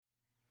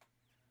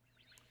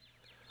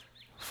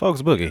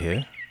Folks, Boogie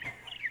here.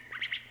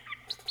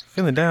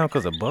 Feeling down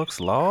because the Bucks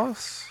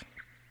lost?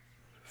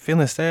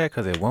 Feeling sad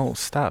because it won't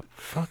stop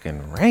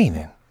fucking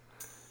raining?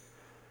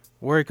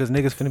 Worried because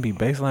niggas finna be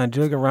baseline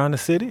jugging around the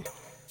city?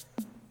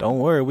 Don't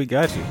worry, we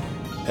got you.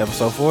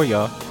 Episode 4,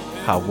 y'all.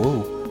 How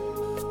woo.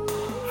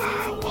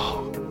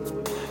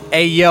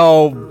 Hey,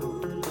 yo,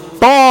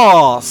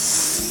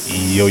 boss.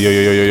 Yo.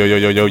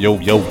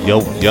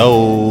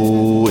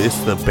 It's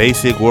the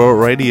Basic World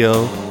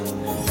Radio.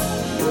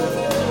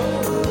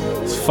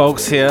 It's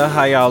folks here.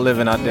 How y'all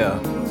living out there?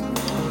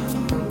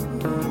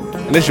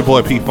 And it's your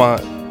boy P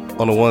Font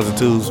on the ones and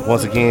twos.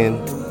 Once again,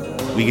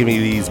 we giving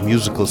you these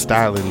musical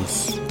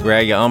stylings.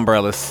 Grab your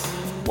umbrellas.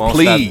 Won't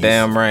Please. stop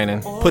damn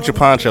raining. Put your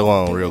poncho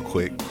on real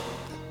quick.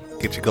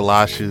 Get your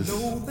galoshes.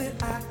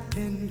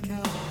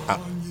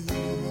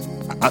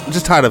 I'm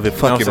just tired of it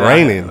fucking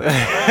raining.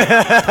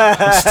 I'm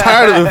just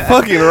tired of it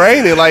fucking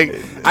raining. Like,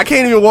 I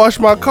can't even wash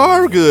my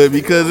car good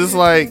because it's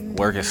like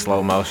Work in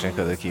slow motion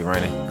because it keep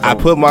raining. I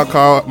put my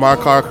car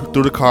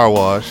through the car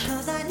wash.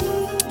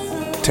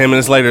 10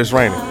 minutes later, it's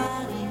raining.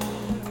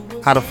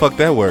 How the fuck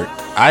that work?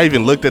 I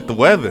even looked at the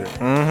weather.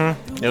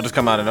 It'll just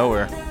come out of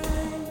nowhere.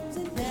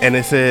 And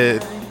it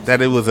said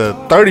that it was a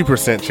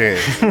 30%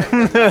 chance.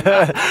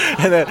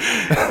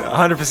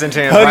 100%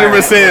 chance.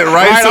 100%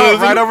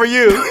 right over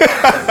you.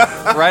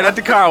 Right at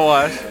the car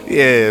wash.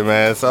 Yeah,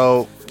 man.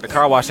 So The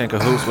car wash in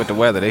cahoots with the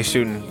weather. They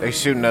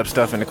shooting up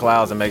stuff in the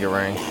clouds and make it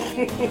rain.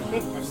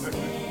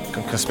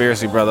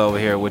 Conspiracy brother over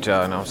here with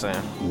y'all, you know what I'm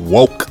saying?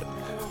 woke.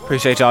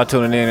 Appreciate y'all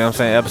tuning in, you know what I'm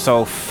saying?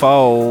 Episode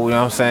 4, you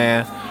know what I'm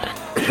saying?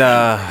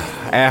 The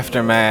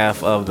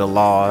aftermath of the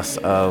loss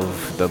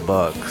of the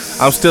Bucks.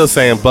 I'm still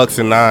saying Bucks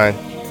in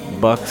 9.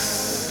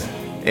 Bucks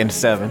in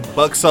 7.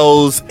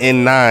 Buxos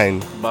in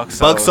 9.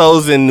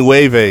 Buxos in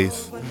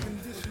Nueves.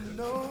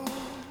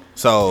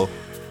 So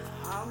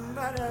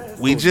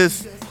we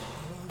just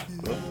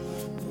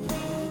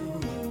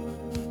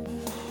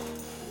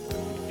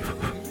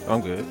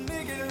I'm good.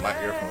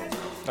 my earphones.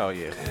 Oh,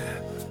 yeah.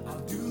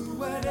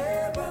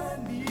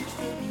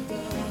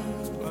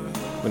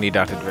 We need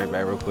Dr. Dre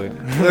back real quick.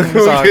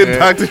 It's all Good, good.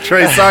 Dr.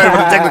 Trey. Sorry for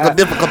the technical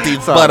difficulties,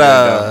 It's all but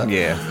good, though.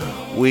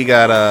 Yeah. we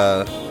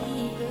got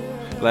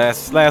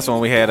Last one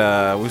we had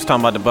we was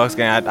talking about the Bucks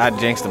game. I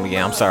jinxed them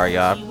again. I'm sorry,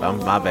 y'all.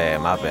 My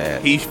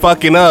bad. he's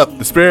fucking up.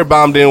 The spirit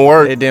bomb didn't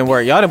work. It didn't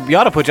work. Y'all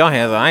to put your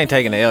hands up. I ain't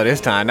taking the L this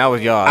time. That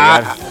was y'all.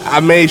 I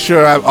made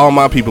sure all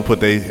my people put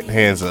their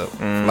hands up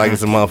like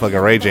it's a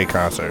motherfucking Ray J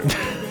concert.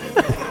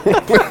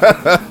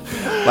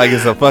 Like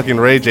it's a fucking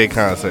Ray J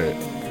concert.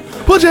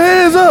 Put your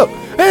hands up,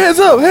 hands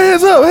up,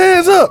 hands up,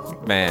 hands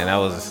up. Man, that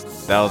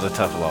was a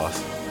tough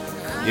loss.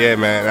 Yeah,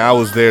 man, I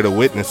was there to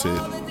witness it,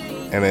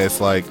 and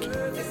it's like,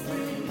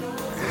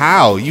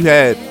 how you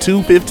had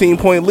 2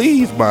 15-point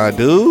leads, my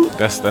dude.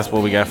 That's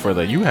what we got for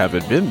the "You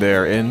Haven't Been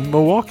There" in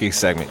Milwaukee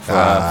segment for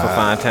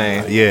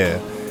Fontaine. Yeah,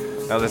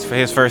 That was for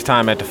his first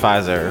time at the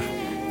Pfizer.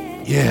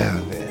 yeah,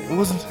 it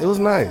was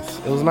nice.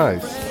 It was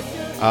nice.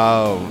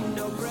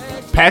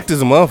 Packed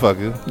as a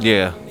motherfucker.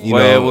 Yeah, You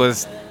well, know- it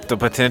was the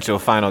potential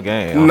final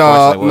game.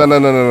 No.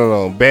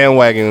 Unfortunately,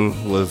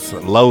 Bandwagon was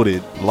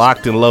loaded,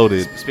 locked and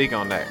loaded. Speak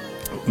on that,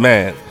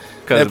 Man,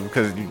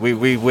 because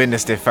we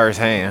witnessed it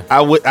firsthand.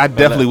 I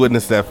definitely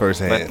witnessed that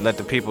firsthand. Let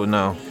the people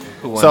know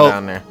who went So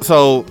down there.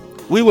 so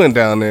we went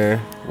down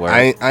there. Word.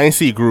 I ain't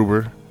see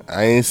Gruber.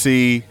 I ain't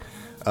see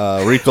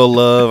Rico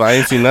Love. I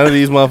ain't see none of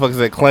these motherfuckers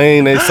that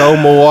claim they sold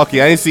Milwaukee.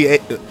 I ain't see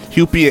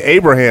Hupie and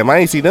Abraham. I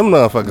ain't see them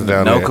motherfuckers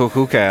down No there.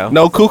 cuckoo cow.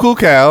 No Cuckoo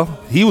Cal.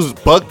 He was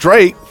Buck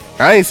Drake.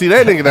 I ain't see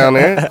that nigga down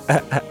there.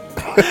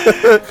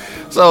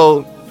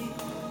 So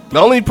the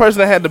only person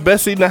that had the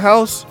best seat in the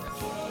house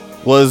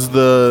was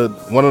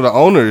one of the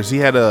owners. He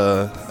had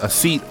a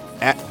seat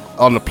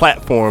on the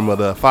platform of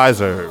the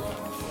Pfizer.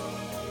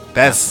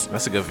 That's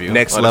That's a good view.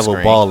 next On the level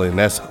screen. balling.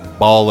 That's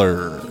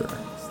baller.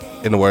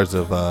 In the words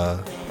of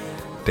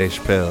Dave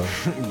Chappelle.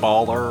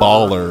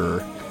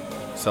 Baller.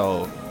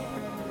 So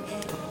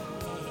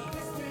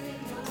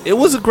it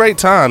was a great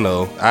time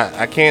though.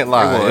 I can't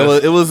lie.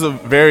 It was a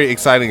very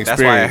exciting experience.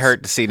 That's why it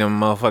hurt to see them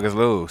motherfuckers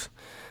lose.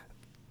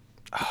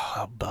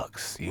 Oh,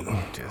 Bucks, you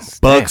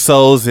just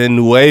Buxos and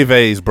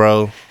Nueves,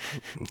 bro.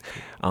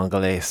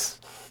 Angles.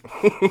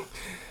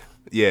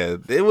 Yeah,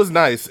 it was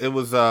nice. It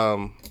was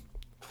a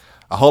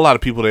whole lot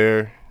of people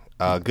there.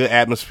 Good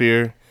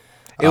atmosphere.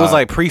 It was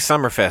like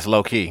pre-Summerfest,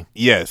 low key.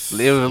 Yes.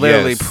 It was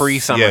literally yes,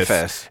 pre-Summerfest.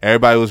 yes.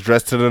 Everybody was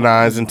dressed to the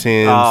 9s and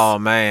 10s. Oh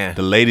man,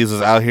 The ladies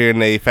was out here in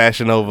they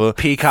Fashion Nova.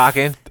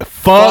 peacocking.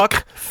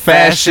 Fuck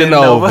Fashion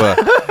Nova.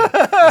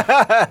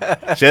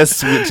 just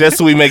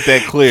so we make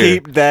that clear.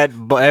 Keep that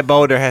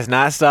boulder has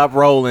not stopped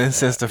rolling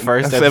since the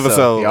first This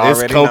episode. You It's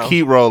already gonna know.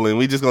 keep rolling.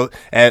 We just gonna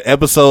at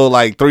episode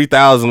like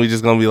 3000. We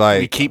just gonna be We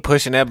like, keep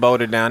pushing that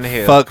boulder down the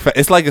hill. fuck.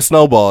 It's like a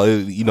snowball.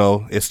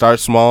 It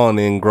starts small and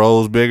then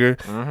grows bigger,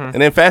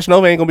 and then Fashion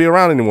Nova ain't gonna be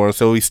around anymore.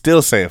 So we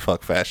still saying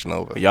fuck Fashion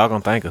Nova Y'all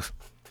gonna thank us.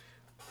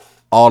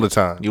 all the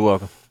time. You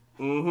welcome.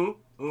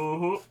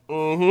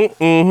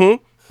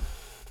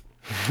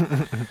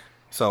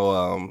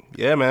 So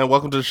yeah, man.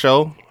 Welcome to the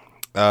show.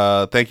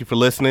 Thank you for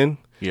listening.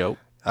 Yo,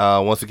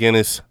 Once again,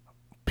 it's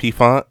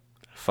P-Font.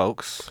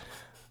 folks.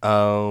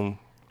 Um,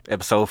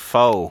 Episode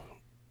 4.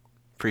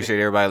 Appreciate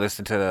everybody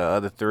listening to the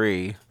other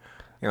 3. You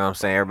know what I'm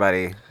saying?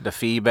 Everybody, the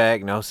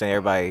feedback, you know what I'm saying?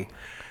 Everybody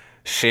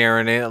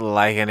sharing it,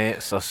 liking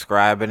it,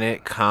 subscribing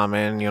it,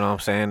 commenting, you know what I'm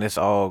saying? It's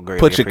all great.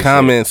 Put your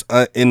comments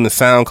in the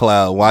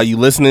SoundCloud. While you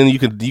listening, you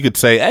could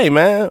say, hey,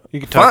 man.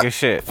 You can talk your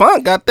shit.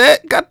 Font got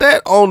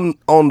that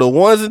on the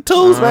ones and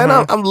twos, man.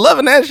 I'm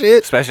loving that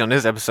shit. Especially on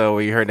this episode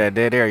where you heard that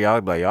dead air,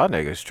 y'all be like, y'all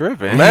niggas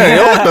tripping. Man,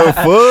 yo, what the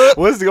fuck?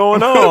 What's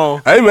going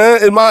on? Hey,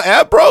 man, is my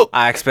app broke?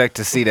 I expect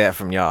to see that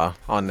from y'all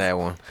on that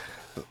one.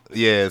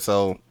 Yeah,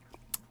 so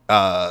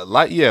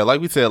like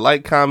we said,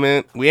 like,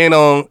 comment. We ain't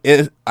on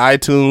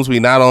iTunes. We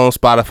not on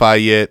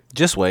Spotify yet.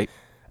 Just wait.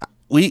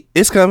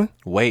 It's coming.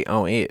 Wait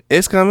on it.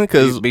 It's coming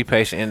because Be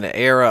patient. In the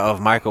era of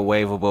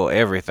microwavable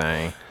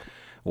everything,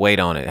 wait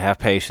on it. Have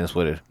patience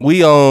with it.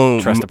 we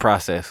on Trust the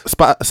process.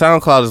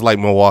 SoundCloud is like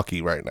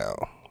Milwaukee right now.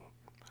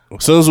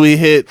 As soon as we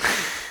hit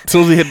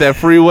that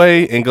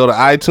freeway and go to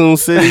iTunes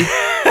City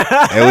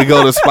and we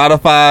go to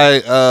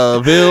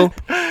Spotify Ville.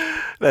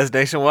 That's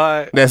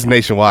nationwide. That's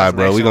nationwide,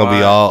 bro. We're gonna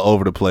be all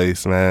over the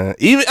place, man.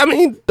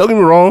 Don't get me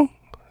wrong.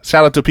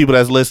 Shout out to people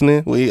that's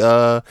listening.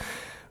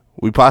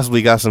 We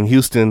possibly got some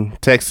Houston,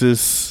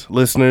 Texas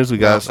listeners. We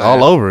got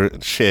all over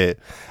it. Shit.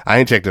 I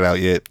ain't checked it out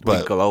yet. But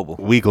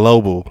We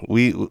global.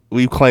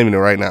 We claiming it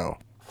right now.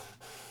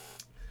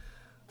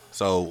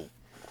 So,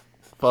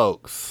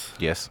 folks.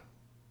 Yes.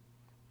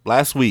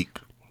 Last week,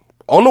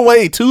 on the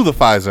way to the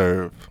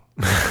Pfizer.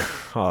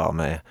 Oh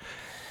man.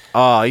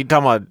 Oh, you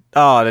talking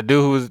about the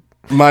dude who was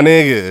My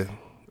nigga,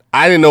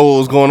 I didn't know what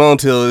was going on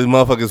till this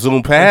motherfucker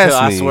zoomed past me.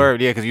 I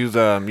swerved, yeah, because you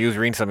was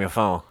reading some of your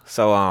phone.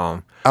 So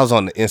I was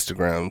on the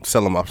Instagram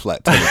selling my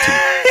flat tummy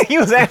tea. He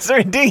was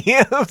answering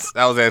DMs.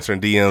 I was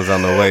answering DMs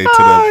on the way to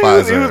the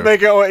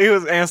Pfizer. He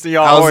was answering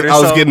y'all orders. I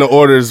was getting the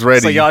orders ready.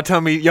 So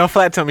your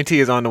flat tummy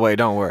tea is on the way.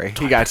 Don't worry,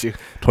 he got you.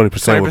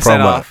 20% with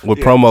promo off.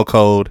 Promo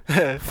code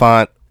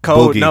Font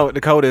code. Boogie. No,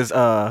 the code is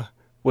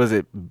was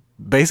it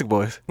Basic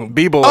Boys?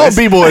 B-Boys. Oh,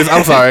 B-Boys.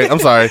 I'm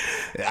sorry.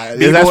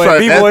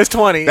 B-Boys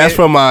 20. That's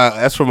from my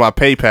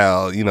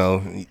PayPal. You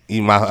know,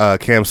 my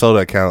Cam Soda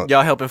account.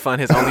 Y'all helping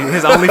fund his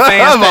OnlyFans page.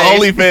 My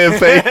OnlyFans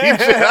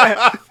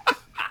page.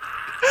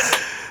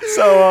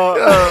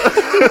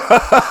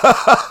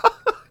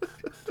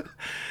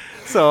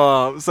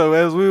 So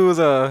as we was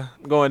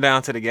going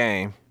down to the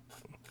game,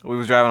 we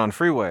was driving on the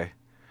freeway,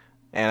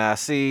 and I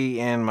see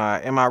in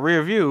my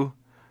rear view,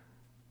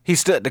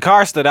 the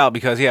car stood out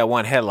because he had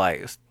one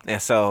headlight, and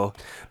so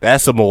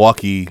that's a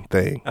Milwaukee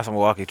thing. That's a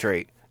Milwaukee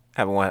trait.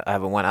 Having one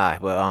eye,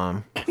 but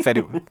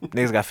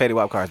niggas got Fetty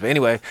Wap cars. But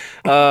anyway,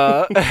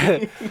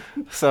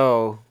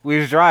 so we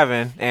was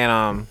driving,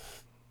 and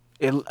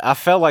I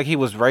felt like he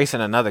was racing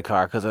another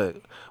car because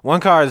one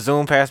car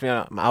zoomed past me.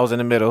 I was in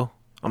the middle.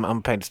 I'm gonna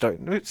paint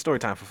the story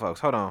time for folks.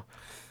 Hold on.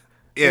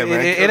 Yeah,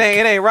 man. It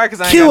ain't right because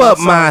I ain't cue got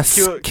up my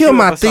cue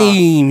my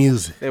theme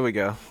music. There we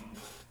go.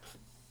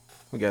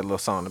 We got a little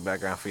song in the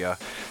background for y'all.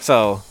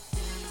 So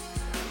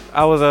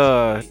I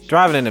was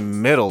driving in the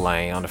middle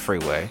lane on the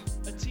freeway,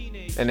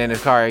 and then his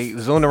car he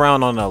zoomed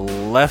around on the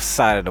left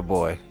side of the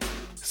boy.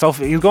 So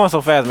he was going so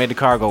fast, made the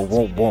car go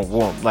whoom whoom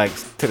whoom like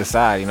to the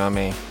side. You know what I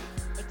mean?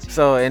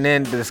 So and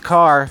then this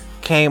car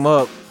came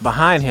up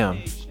behind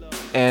him,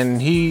 and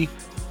he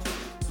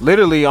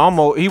literally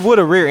he would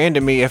have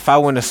rear-ended me if I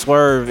wouldn't have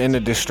swerved in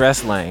the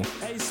distress lane,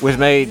 which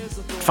made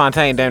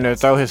Fontaine damn near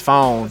throw his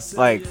phone.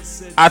 Like,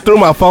 I threw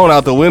my phone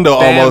out the window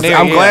almost.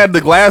 I'm glad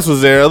the glass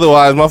was there.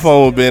 Otherwise, my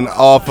phone would have been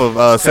off of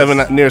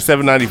near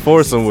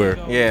 794 somewhere.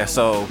 Yeah,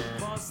 so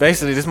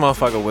basically this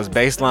motherfucker was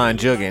baseline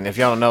jugging. If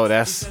y'all don't know,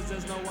 that's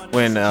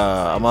when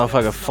a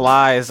motherfucker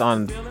flies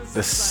on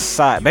the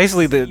side.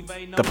 Basically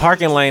the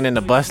parking lane and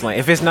the bus lane.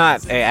 If it's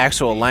not an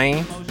actual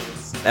lane,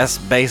 that's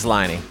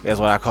baselining is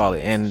what I call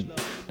it. And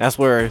that's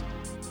where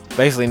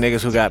basically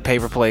niggas who got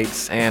paper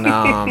plates and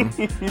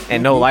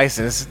and no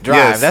license drive.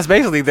 Yes. That's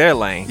basically their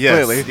lane. Yes,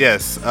 clearly.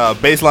 Yes.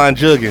 Baseline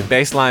jugging.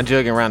 Baseline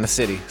jugging around the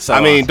city. So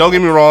I mean, don't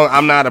get me wrong.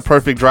 I'm not a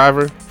perfect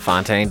driver.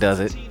 Fontaine does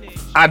it.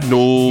 I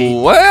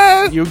know.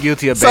 What? You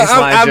guilty of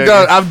baseline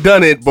jugging. I've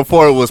done it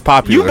before it was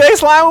popular. You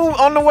baseline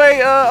on the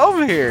way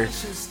over here.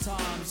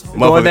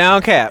 Going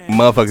down Cap.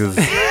 Motherfuckers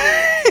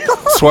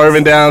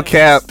swerving down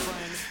Cap.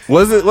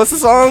 What's the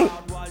song?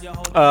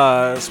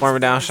 Swerving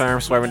down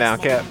Sherm, swerving down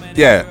Cap.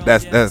 Yeah,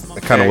 that's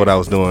kind of what I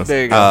was doing.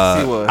 There you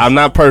go. I'm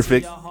not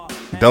perfect.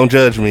 Don't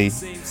judge me.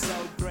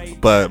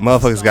 But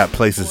motherfuckers got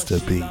places to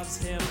be.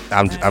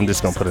 I'm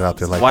just gonna put it out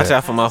there like Watch that.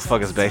 out for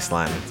motherfuckers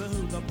baselining.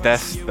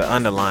 That's the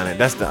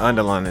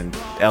underlining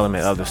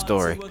element of the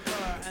story.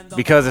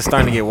 Because it's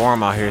starting to get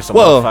warm out here, so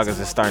motherfuckers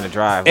is starting to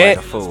drive like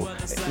a fool.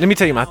 Let me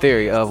tell you my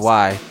theory of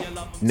why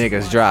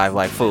niggas drive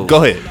like fools.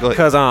 Go ahead.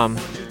 Because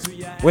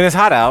when it's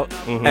hot out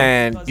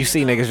and you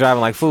see niggas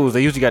driving like fools,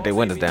 they usually got their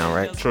windows down,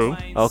 right? True.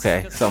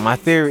 Okay, so my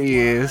theory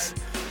is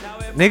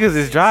niggas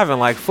is driving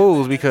like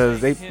fools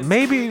because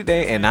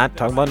and not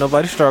talking about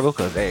nobody's struggle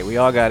because hey, we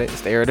all got it.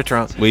 It's the era of the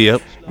Trump.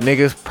 Yep.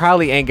 Niggas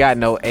probably ain't got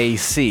no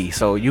AC,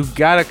 so you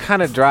gotta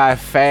kind of drive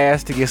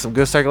fast to get some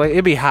good circulation.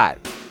 It'd be hot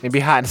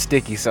and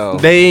sticky, so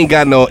They ain't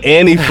got no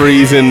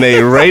antifreeze in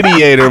their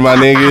radiator, my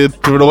nigga,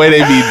 for the way they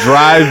be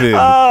driving.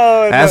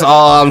 That's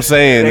all I'm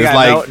saying. they It's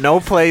got like no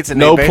plates and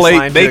no they plate.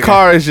 baseline They jigger.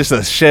 car is just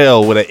a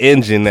shell with an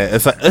engine.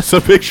 It's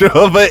a picture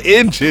of an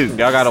engine.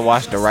 Y'all gotta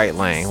watch the right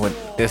lane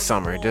this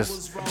summer.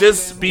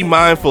 Just be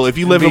mindful. If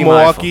you live Be in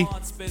Milwaukee,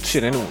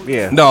 Shit,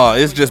 yeah. no,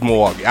 it's just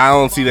Milwaukee. I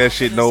don't see that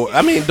shit. No,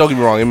 I mean, don't get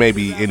me wrong. It may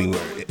be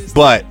anywhere,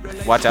 but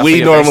Watch out for we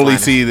your normally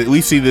baseliners. we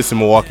see this in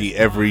Milwaukee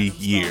every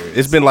year.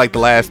 It's been like the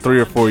last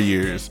 3 or 4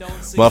 years.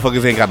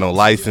 Motherfuckers ain't got no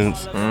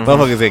license.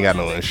 Motherfuckers ain't got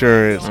no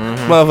insurance.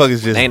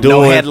 Motherfuckers just Ain't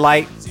doing no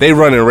headlight, They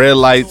running red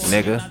lights,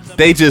 nigga.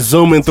 They just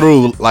zooming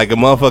through like a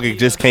motherfucker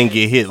just can't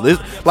get hit.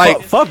 Like,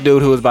 Fuck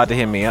dude who was about to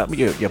hit me up.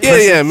 You yeah,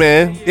 pussy.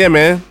 yeah,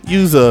 man.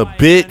 You's a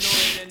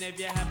bitch.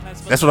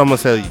 That's what I'm gonna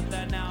tell you.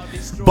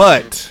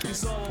 But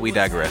We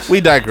digress. we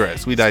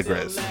digress.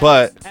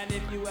 But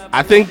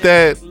I think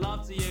that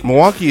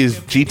Milwaukee is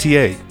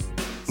GTA.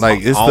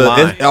 Like it's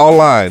Online.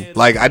 online.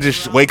 Like I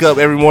just wake up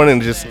every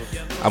morning and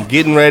I'm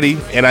getting ready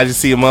and I just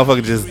see a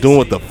motherfucker just doing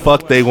what the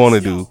fuck they want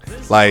to do.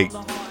 Like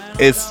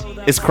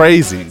it's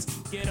crazy.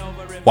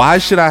 Why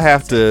should I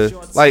have to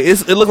like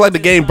it looked like the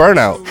game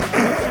Burnout.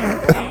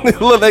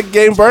 It looked like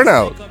game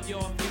Burnout.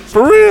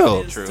 For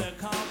real. True.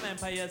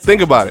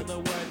 Think about it.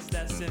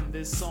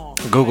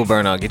 Google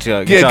burnout. Get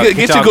your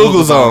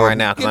Googles on right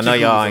now, because I know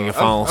y'all on your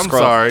phone. I'm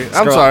sorry.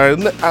 I'm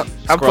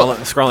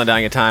Scrolling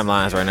down your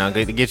timelines right now.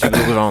 Get your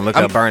Googles on. Look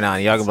up burnout.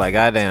 And y'all can be like,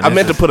 God damn. I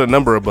meant to put a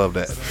number above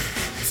that.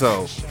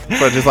 So,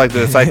 but just like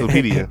the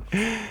encyclopedia.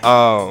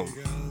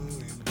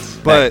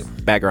 But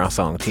background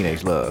song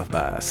 "Teenage Love"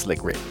 by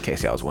Slick Rick. In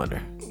case y'all was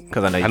wondering,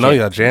 because I know I know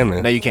y'all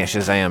jamming. No, you can't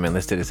Shazam and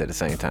listen to this at the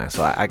same time.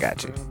 So I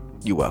got you.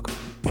 You welcome.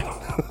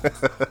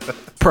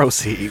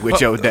 Proceed with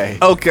your day.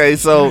 Okay,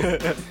 so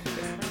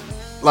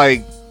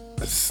like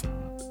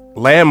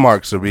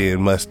landmarks are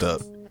being messed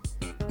up.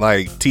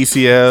 Like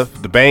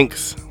TCF, the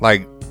banks,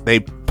 like they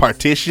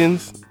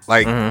partitions,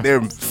 like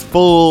they're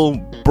full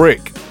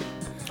brick.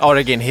 Oh,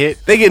 they're getting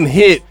hit. They getting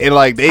hit and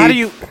like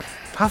they.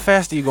 How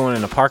fast are you going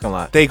in the parking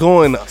lot? They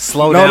going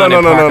Slow down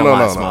in parking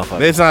lots, no.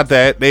 motherfucker. It's not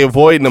that. They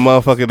avoiding the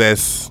motherfucker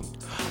that's.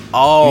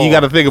 Oh, You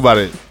got to think about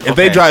it. If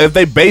Okay. if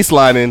they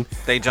baselining,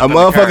 They a jump in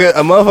the curb.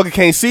 motherfucker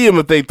can't see him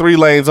if they 3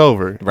 lanes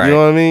over. Right. You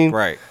know what I mean?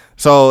 Right.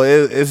 So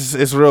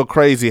it's real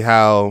crazy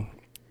how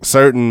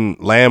certain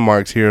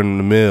landmarks here in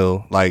the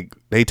mill, like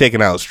they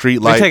taking out street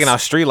They're lights. taking out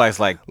street lights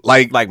like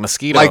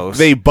mosquitoes. Like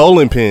they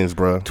bowling pins,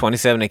 bro.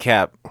 27 and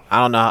cap.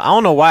 I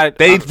don't know why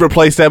They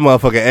replace that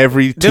motherfucker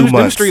every 2 months.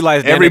 Them street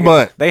lights every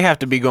month. They have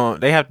to be going.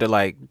 They have to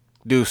like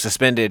do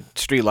suspended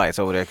street lights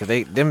over there because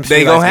they They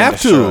street gonna lights get have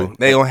destroyed. to.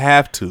 They gonna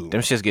have to.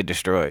 Them shits get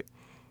destroyed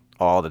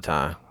all the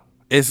time.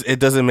 It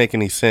doesn't make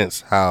any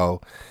sense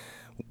how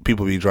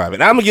people be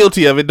driving. I'm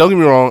guilty of it. Don't get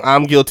me wrong.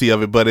 I'm guilty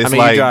of it. But it's I mean,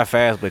 like you drive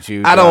fast, but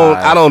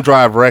I don't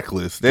drive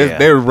reckless. Yeah.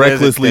 They're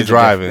recklessly There's a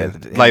driving.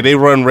 difference. Like they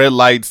run red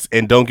lights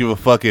and don't give a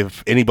fuck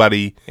if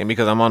anybody. And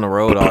because I'm on the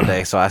road all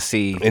day, so I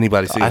see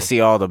Anybody see I 'em.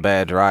 see all the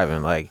bad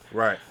driving. Like,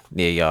 Right.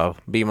 yeah, y'all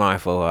be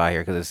mindful out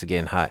here because it's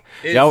getting hot.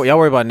 Y'all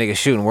worry about niggas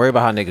shooting. Worry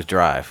about how niggas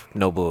drive.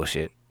 No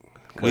bullshit.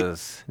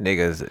 Because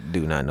niggas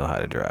do not know how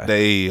to drive.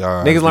 They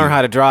Niggas learn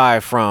how to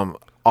drive from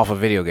off a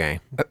video game.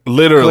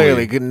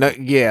 literally. Clearly,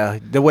 yeah.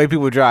 The way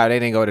people drive, they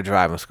didn't go to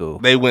driving school.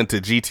 They went to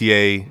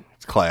GTA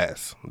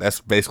class. That's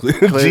basically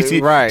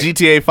right.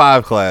 GTA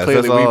 5 class.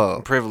 Clearly, That's we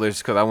all. privileged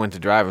because I went to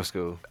driving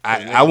school.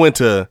 I went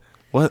to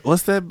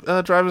what's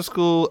that driving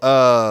school?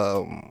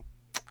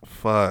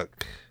 Fuck.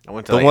 I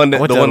went to The like, one I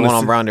that- went the to one the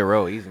one that's- on Browndale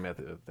Road, Easy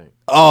Method, I think.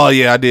 Oh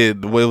yeah, I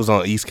did. It was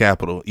on East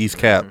Capitol, East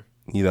Cap.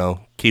 You know,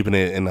 keeping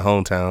it in the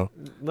hometown.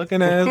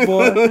 Looking ass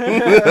boy.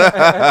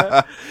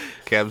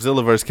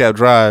 Capzilla versus Cap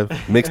Drive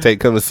mixtape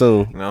coming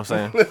soon. You know what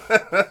I'm saying?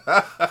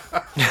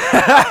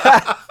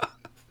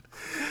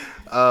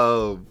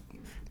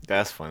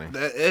 That's funny.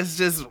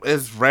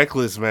 It's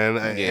reckless,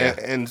 man. Yeah.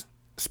 And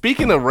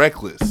speaking of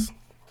reckless,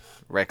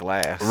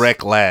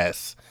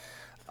 Reckless.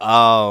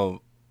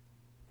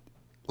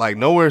 like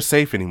nowhere's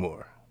safe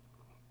anymore.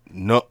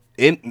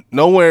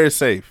 Nowhere is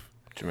safe.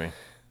 What you mean?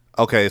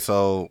 Okay,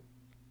 so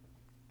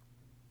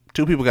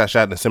 2 people got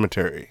shot in the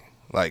cemetery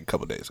like a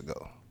couple days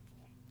ago.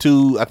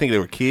 2, I think they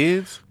were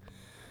kids.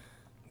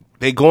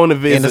 They going to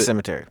visit In the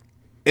cemetery.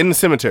 in the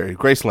cemetery,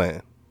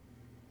 Graceland.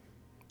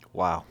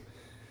 Wow.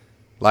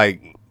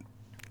 Like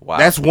Wow.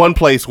 that's one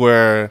place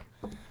where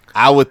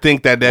I would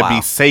think that'd Wow.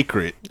 be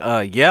sacred.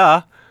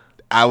 Yeah.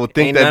 I would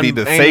think Ain't that'd be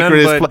nothing- the ain't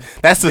nothing sacredest.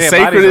 but That's the dead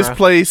bodies sacredest around.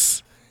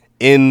 place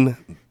in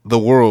the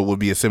world would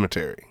be a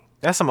cemetery.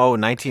 That's some old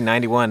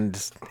 1991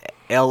 just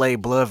L.A.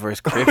 Blood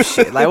vs. Crip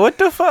shit. Like, what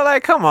the fuck?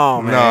 Like, come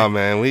on, man. Nah,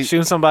 man, we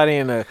Shooting somebody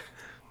in the...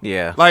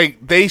 Yeah.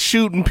 like they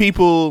shooting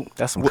people.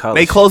 That's some color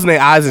They shit. closing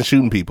their eyes and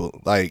shooting people.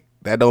 Like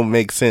that don't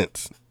make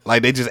sense.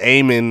 Like they just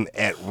aiming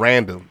at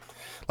random.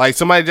 Like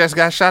somebody just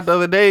got shot the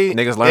other day.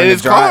 Niggas in learn to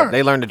his drive. car.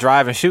 They learn to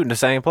drive and shoot in the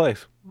same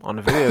place on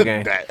the video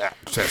game.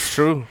 That's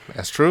true.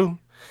 That's true.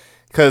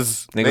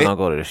 Because Niggas don't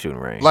go to the shooting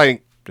range.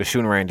 like the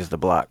shooting range is the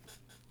block.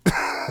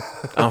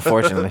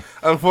 Unfortunately,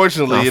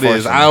 it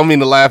is. I don't mean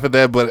to laugh at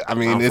that, but I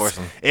mean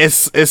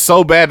it's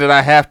so bad that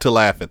I have to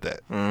laugh at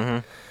that.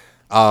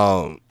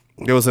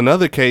 There was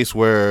another case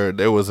where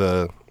there was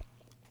a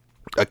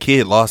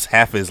kid lost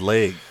half his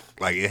leg.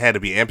 Like it had to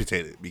be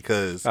amputated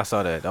because I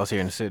saw that. I was here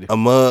in the city.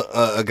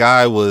 A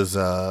guy was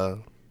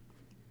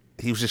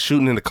he was just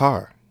shooting in the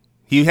car.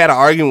 He had an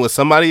argument with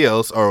somebody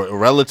else or a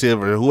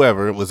relative or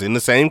whoever was in the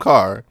same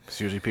car.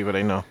 It's usually people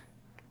they know.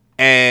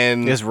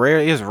 And it's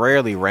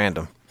rarely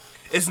random.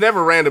 It's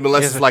never random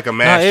unless it's like a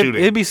mass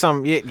shooting. It'd be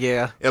some,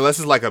 yeah. Unless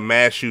it's like a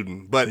mass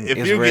shooting. But if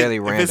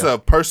random. it's a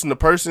person to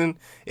person,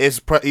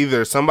 it's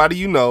either somebody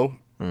you know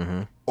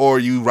or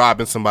you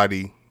robbing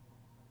somebody,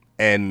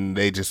 and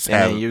they just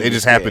happen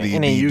to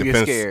be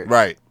defensive,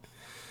 right?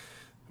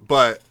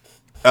 But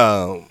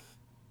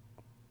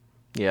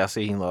yeah, I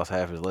see he lost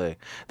half his leg.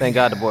 Thank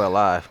God the boy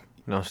alive. You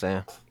know what I'm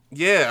saying?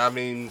 Yeah, I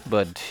mean,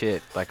 but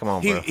shit, like come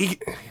on, bro.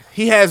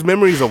 He has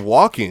memories of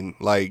walking.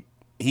 Like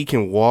he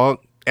can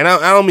walk. And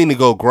I don't mean to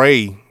go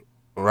gray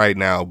right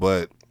now,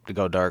 but to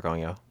go dark on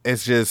you.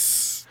 It's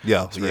just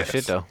it's real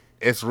shit though.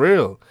 It's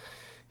real.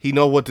 He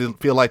know what to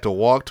feel like to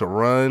walk, to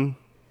run,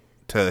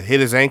 to hit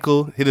his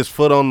ankle, hit his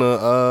foot on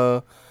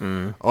the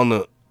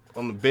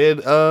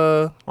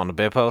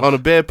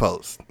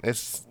bedpost.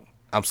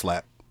 I'm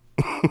slapped.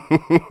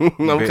 I'm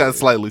kind of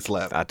slightly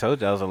slapped. I told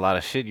you that was a lot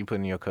of shit you put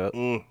in your cup.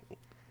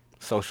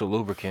 Social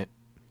lubricant.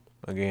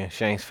 Again,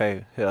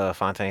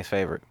 Fontaine's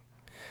favorite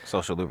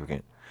social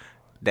lubricant.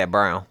 That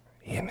brown.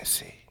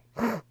 Hennessy.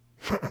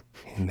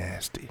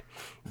 Nasty.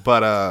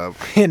 But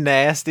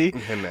nasty.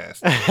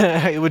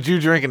 Nasty. What you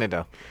drinking it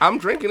though? I'm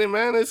drinking it,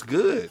 man. It's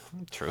good.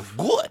 True.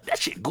 Good. That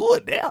shit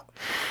good now.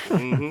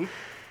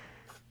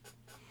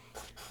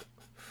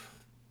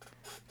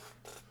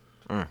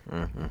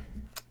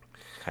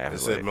 I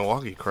said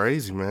Milwaukee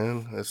crazy,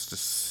 man. It's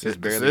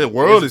just the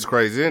world is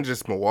crazy. It ain't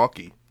just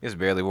Milwaukee. It's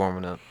barely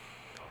warming up.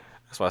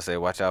 That's why I say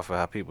watch out for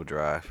how people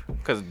drive.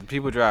 Because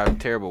people drive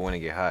terrible when it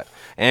get hot.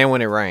 And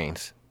when it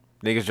rains.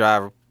 Niggas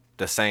drive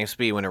the same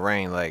speed when it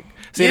rains. Like,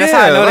 see, that's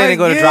how I know they didn't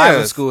go to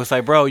driving school. It's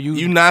like, bro,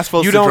 you not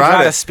supposed to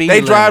drive that. Speed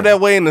they limit. Drive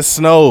that way in the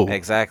snow.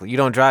 Exactly. You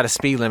don't drive the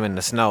speed limit in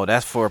the snow.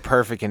 That's for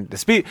the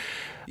speed.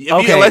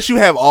 Unless you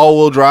have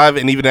all-wheel drive,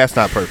 and even that's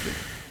not perfect.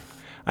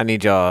 I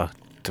need y'all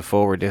to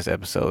forward this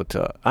episode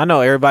to. I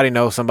know everybody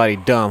knows somebody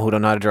dumb who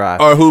don't know how to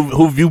drive, or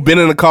who've you been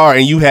in a car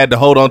and you had to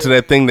hold on to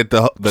that thing that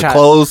the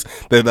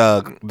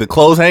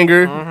clothes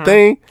hanger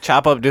thing.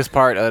 Chop up this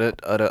part of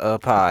the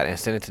pod and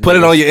send it to. Put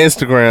it on your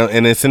Instagram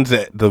and then send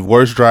it to the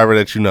worst driver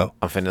that you know.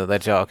 I'm finna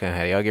let y'all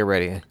y'all get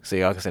ready so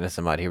y'all can send it to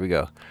somebody. Here we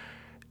go.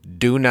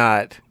 Do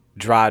not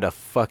drive the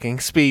fucking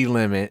speed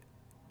limit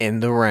in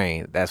the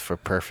rain. That's for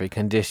perfect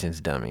conditions,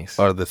 dummies.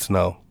 Or the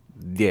snow.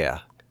 Yeah.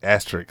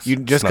 Asterisks. You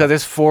just because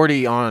it's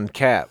 40 on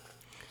cap,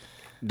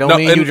 don't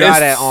mean you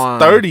drive that on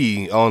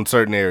 30 on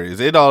certain areas.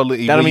 That don't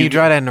mean you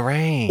drive that in the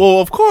rain. Well,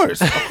 of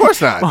course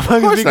not. Of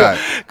course not.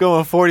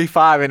 Going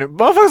 45 and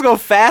motherfuckers go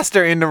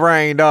faster in the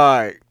rain,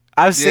 dog.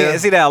 I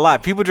see that a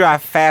lot. People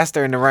drive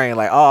faster in the rain.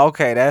 Like, oh,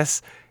 okay, they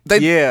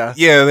drive.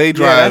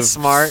 That's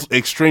smart.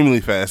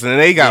 Extremely fast, and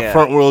they got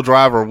front wheel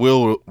drive or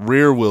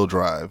rear wheel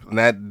drive, and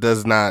that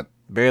does not.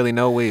 Barely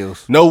no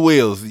wheels. No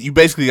wheels. You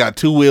basically got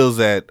two wheels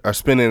that are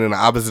spinning in the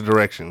opposite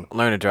direction.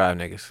 Learn to drive,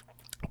 niggas.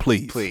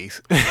 Please.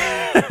 Please.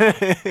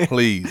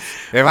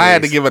 If I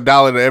had to give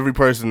 $1 to every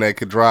person that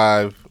could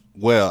drive,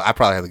 well, I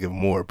probably have to give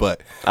more,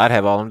 but I'd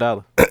have all them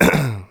dollars.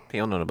 He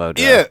don't know about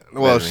drive. Yeah,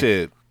 well,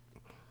 shit.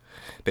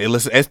 They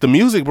listen. It's the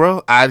music,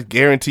 bro. I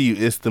guarantee you,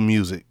 it's the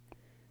music.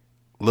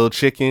 Little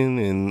Chicken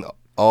and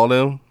all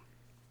them.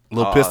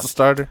 Little Pistol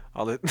Starter.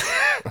 All it.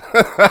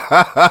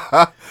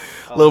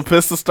 Little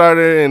Pistol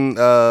Starter and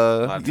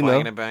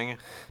twanging and banging.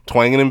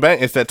 Twanging and bang.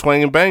 It's that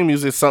twang and bang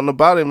music. Something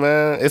about it,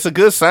 man. It's a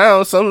good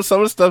sound. Some of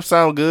the stuff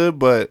sound good,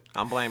 but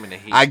I'm blaming the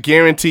heat. I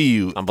guarantee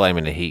you. I'm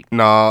blaming the heat.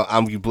 No,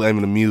 I'm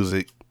blaming the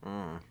music.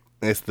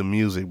 It's the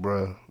music,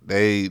 bro.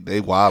 They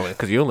wildin'.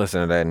 Because you don't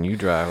listen to that and you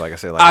drive, like I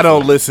said. I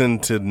don't listen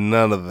to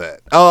none of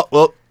that. Oh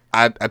well,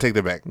 I take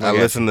that back. I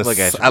listen to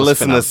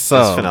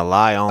some. Finna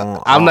lie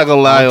on. I'm not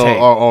gonna lie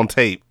on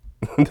tape.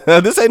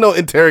 This ain't no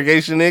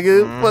interrogation,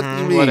 nigga. What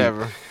you mean?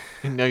 Whatever.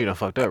 You know you done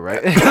fucked up, right?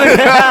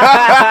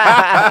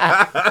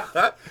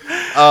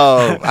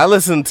 I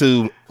listen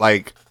to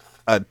like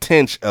a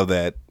tinge of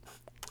that.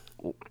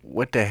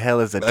 What the hell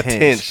is a tinge?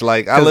 Tinge,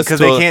 like I listen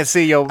to. Because they can't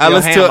see your hand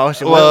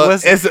motion. Well,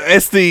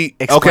 it's the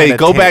okay.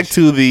 Go back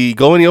to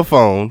go in your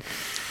phone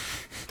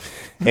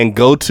and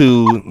go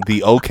to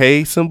the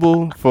OK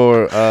symbol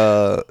for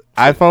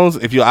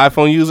iPhones. If you're an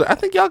iPhone user, I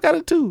think y'all got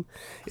it too.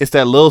 It's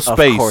that little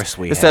space. Of course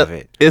we have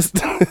it. It's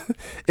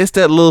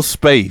that little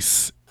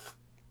space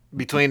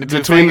between the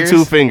two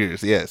two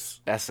fingers. Yes.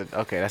 That's a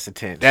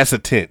tinge. That's a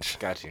tinge.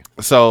 Got you.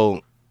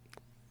 So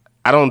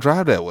I don't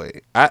drive that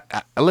way. I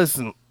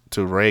listen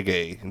to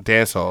reggae,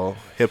 dancehall,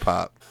 hip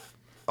hop,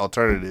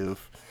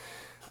 alternative,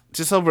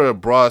 just over a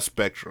broad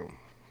spectrum.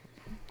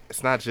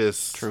 It's not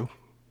just True.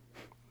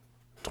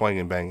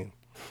 twanging banging.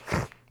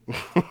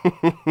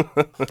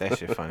 That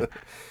shit funny.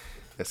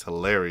 It's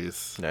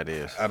hilarious. That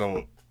is. I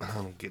don't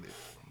get it.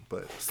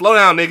 But slow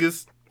down,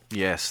 niggas.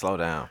 Yeah, slow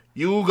down.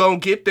 You gonna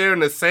get there in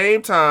the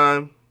same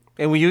time.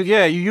 And when you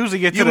usually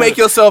get to You make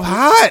yourself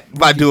hot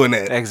by doing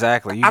that.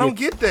 exactly. I don't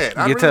get that.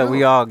 I We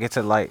really all get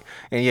to the light,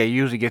 and you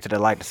usually get to the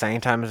light the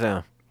same time as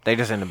them. They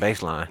just in the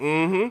baseline.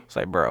 Mm-hmm. It's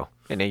like, bro,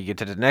 and then you get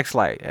to the next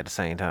light at the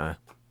same time.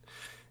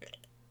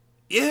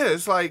 Yeah,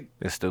 it's like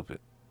It's stupid.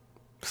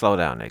 Slow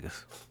down,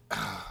 niggas.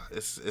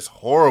 it's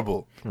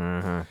horrible.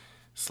 Mm-hmm.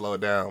 Slow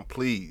it down,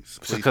 please.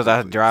 Just because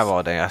I drive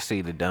all day, I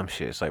see the dumb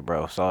shit. It's like,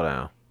 bro, slow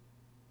down.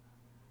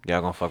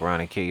 Y'all gonna fuck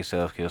around and kill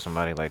yourself, kill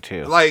somebody, like,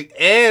 chill. Like,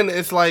 and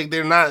it's like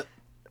they're not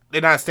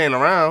standing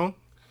around.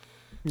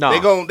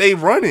 No. They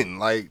running.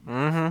 Like,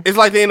 Mm-hmm. it's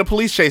like they in a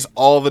police chase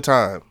all the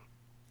time.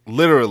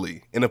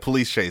 Literally in a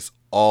police chase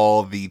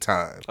all the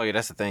time. Oh yeah,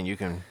 that's the thing. You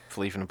can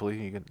flee from the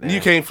police.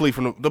 You can't flee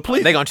from the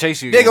police. They gonna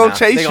chase you. They again gonna now.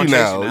 chase They you gonna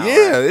now. chase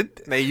Yeah, right?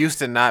 They used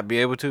to not be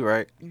able to,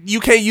 right? you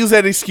can't use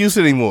that excuse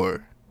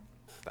anymore.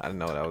 I didn't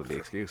know that was the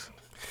excuse.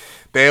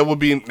 They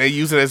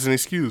use it as an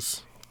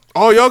excuse.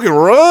 Oh, y'all can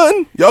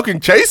run? Y'all can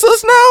chase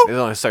us now? There's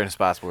only certain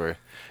spots where,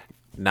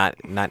 not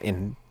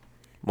in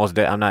most.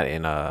 I'm not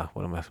in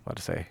what am I about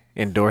to say?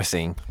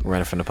 Endorsing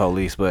running from the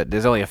police, but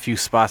there's only a few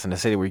spots in the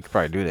city where you could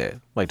probably do that,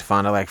 like the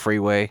Fond du Lac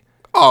Freeway,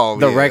 Oh,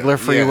 the yeah, regular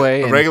freeway,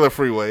 the and- regular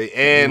freeway,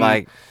 and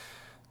like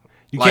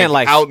you like, can't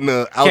like out in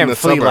the flee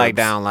suburbs. like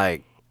down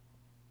like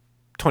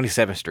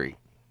 27th Street.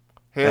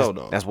 Hell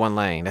no. That's one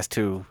lane. That's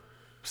too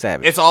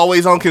savage. It's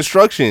always on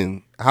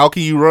construction. How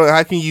can you run?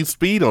 How can you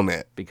speed on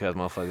that? Because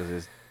motherfuckers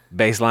is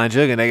baseline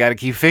jugging. They got to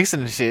keep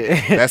fixing the shit.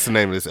 That's the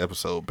name of this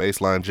episode: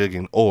 baseline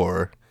jigging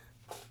or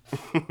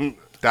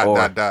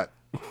dot.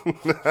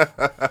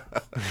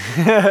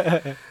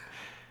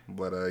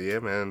 But yeah,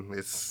 man,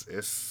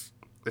 it's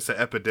an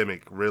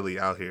epidemic really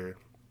out here,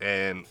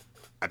 and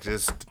I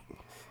just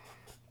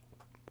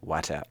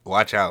Watch out.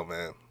 watch out,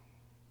 man.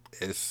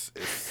 It's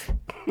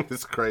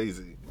it's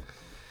crazy.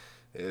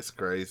 It's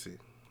crazy.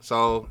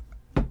 So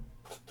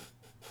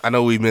I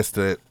know we missed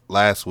it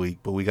last week,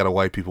 but we got a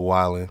white people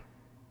wilding.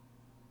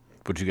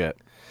 What you got?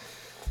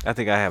 I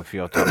think I have a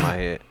few off the top of my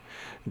head.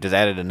 Just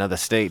added another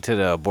state to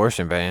the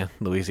abortion ban,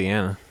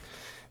 Louisiana.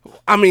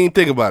 I mean,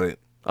 think about it.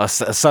 A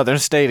southern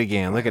state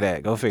again. Look at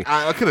that. Go figure.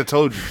 I could have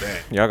told you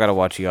that. Y'all gotta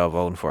watch who y'all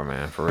voting for,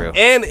 man. For real.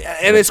 And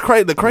it's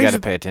crazy. The You gotta crazy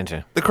pay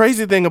attention. the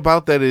crazy thing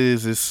about that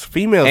is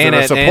females And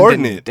that are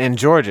supporting and it. in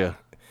Georgia,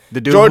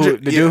 the dude Georgia,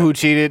 dude yeah. who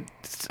cheated.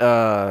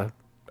 Kelly,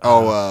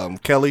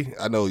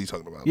 I know who you're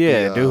talking about.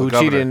 Yeah, The, dude who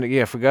governor.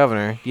 cheated. For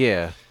governor.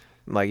 Yeah,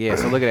 like yeah.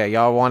 So look at that.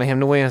 Y'all wanted him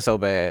to win so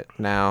bad.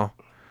 Now,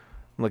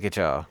 look at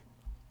y'all.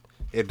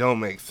 It don't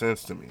make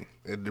sense to me.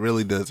 It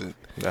really doesn't.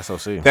 That's so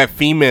sick. That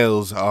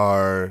females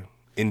are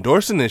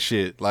endorsing this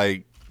shit.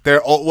 Like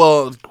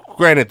well,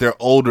 granted they're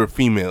older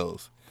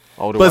females,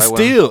 Older but white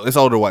women. still it's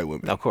older white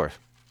women. Of course.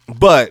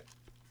 But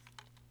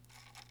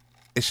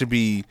it should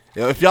be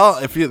if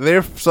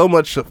they're so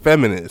much a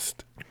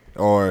feminist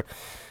or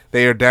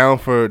they are down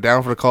for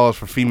the cause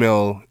for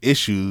female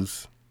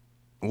issues.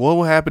 What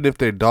will happen if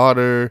their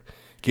daughter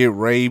get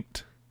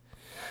raped?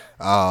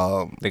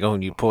 They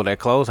gonna you pull that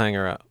clothes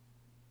hanger out.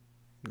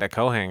 That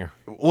coat hanger.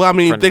 Well, I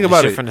mean, think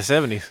about it. From the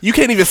 70s. You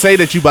can't even say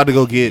that you about to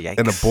go get an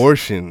Yikes.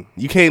 abortion.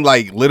 You can't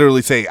like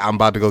literally say I'm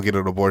about to go get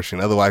an abortion.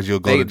 Otherwise,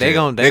 you'll go to They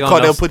jail. gonna know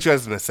They'll put you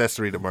as an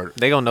accessory to murder.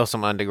 They gonna know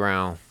some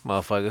underground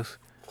motherfuckers.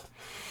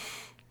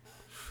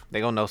 They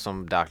gonna know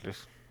some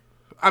doctors.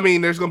 I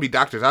mean, there's gonna be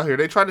doctors out here.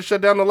 They tried to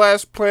shut down the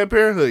last Planned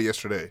Parenthood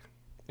yesterday.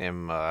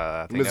 In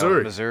I think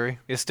Missouri. Missouri.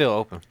 It's still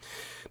open.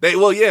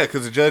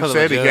 Because the judge 'Cause of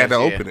said the he had to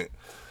judge, open it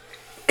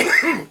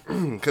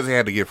because he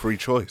had to get free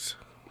choice.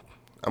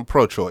 I'm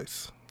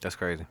pro-choice. That's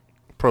crazy.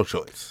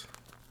 Pro-choice,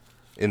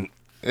 and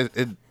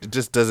it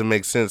just doesn't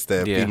make sense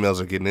that Yeah.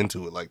 females are getting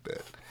into it like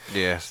that.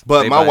 Yes.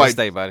 But my white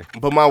state body.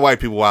 But my white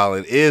people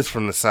wilding is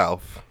from the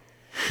South.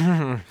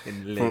 The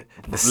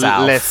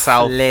South. Less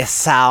South. Less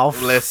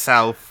South. Less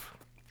South.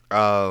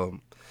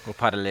 What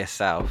part of less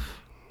South?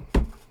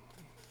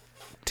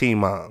 Teen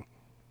Mom.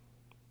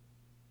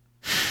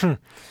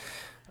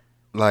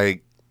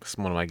 Like It's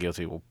one of my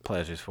guilty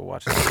pleasures for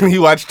watching.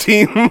 you watch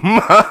Teen Mom.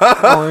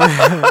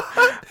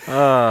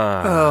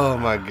 Oh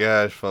my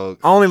gosh,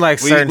 folks. Only like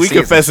certain We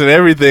seasons. confessing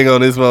everything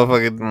on this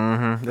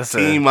motherfucking That's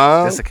Teen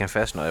Mom. That's a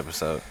confessional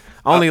episode.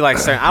 Only like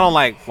certain. I don't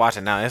like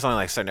watching now. It's only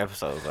like certain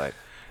episodes, like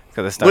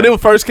because it started When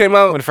it first came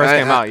out. when it first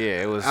came out.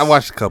 Yeah, it was. I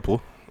watched a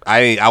couple.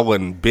 I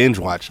wasn't binge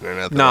watching or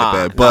nothing Nah,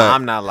 like that. But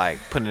I'm not like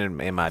putting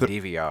it in my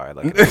DVR.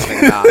 Like,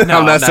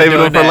 I'm not saving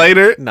doing them for that.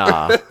 later?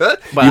 Nah,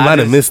 but you I might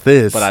have just- missed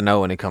this. But I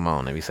know when it come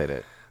on. Let me say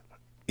that.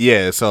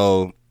 Yeah,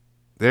 so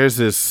there's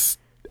this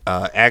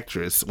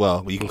actress.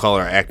 Well, you can call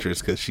her actress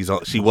because she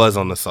was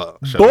on the show.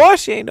 Boy,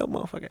 she ain't no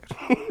motherfucker.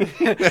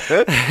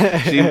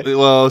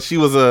 She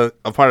was a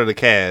part of the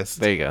cast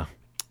There you go.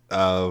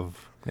 of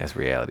That's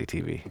reality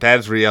TV.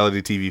 That's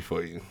reality TV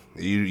for you.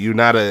 You're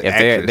not an If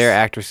actress. they're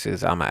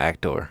actresses, I'm an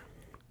actor.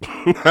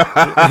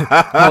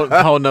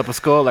 Holding up a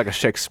skull like a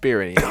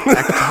Shakespearean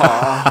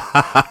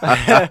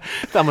actor.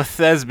 I'm a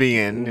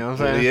thespian. You know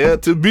what I'm saying? Yeah,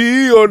 to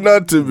be or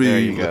not to be. There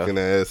you go. Looking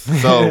ass.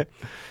 So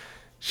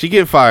she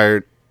get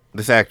fired.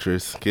 This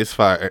actress gets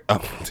fired. Oh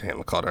damn!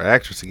 I called her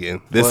actress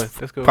again. This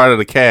That's cool. part of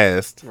the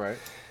cast Right.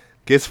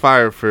 gets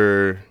fired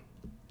for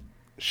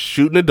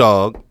shooting a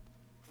dog.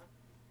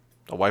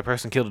 A white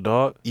person killed a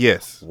dog?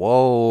 Yes.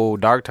 Whoa,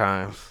 dark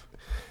times.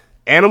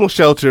 Animal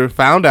shelter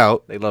found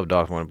out. They love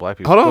dogs more than black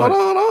people. Hold on, Go hold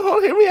ahead. on, hold on, hold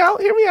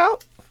on. Hear me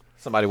out.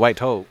 Somebody white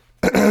told.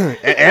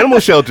 Animal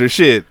shelter,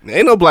 shit.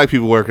 Ain't no black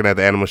people working at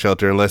the animal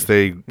shelter unless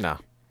they No.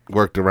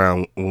 lived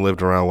around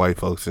white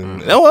folks.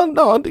 And no,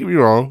 don't get me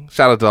wrong.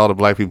 Shout out to all the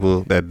black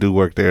people that do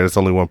work there. It's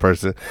only one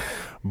person,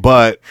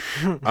 but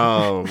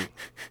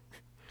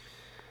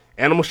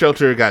animal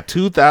shelter got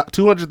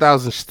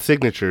 200,000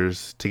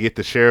 signatures to get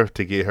the sheriff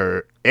to get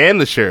her,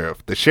 and the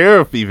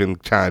sheriff even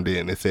chimed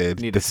in and said,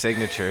 Need the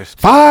signatures.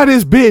 "Fire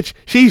this bitch!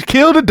 She's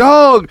killed a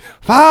dog!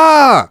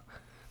 Fire!"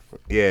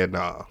 Yeah,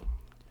 nah.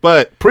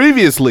 But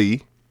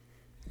previously,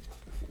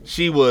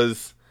 she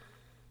was.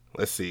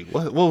 Let's see.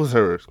 What was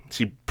her?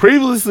 She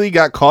previously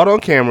got caught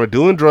on camera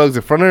doing drugs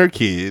in front of her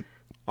kid.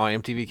 On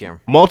MTV camera.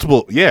 On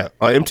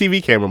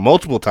MTV camera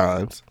multiple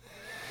times.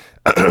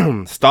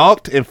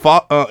 Stalked and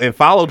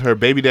followed her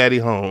baby daddy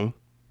home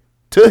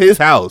to his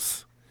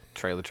house.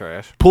 Trailer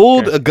trash.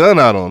 Pulled a gun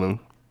out on him.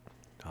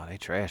 Oh, they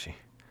trashy.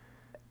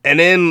 And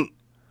then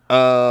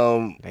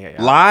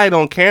lied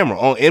on camera,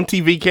 on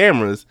MTV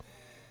cameras,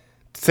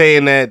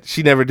 saying that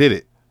she never did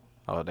it.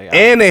 Oh, they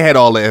had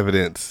all the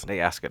evidence.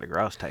 they Oscar the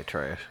Grouch type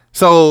trash.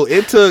 So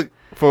it took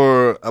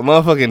for a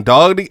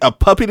motherfucking a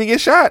puppy to get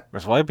shot.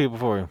 That's white people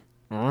for you.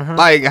 Mm-hmm.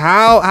 Like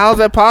how's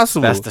that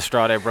possible? That's the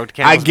straw that broke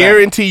the I camel's back.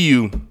 guarantee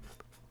you,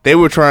 they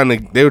were trying to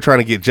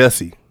get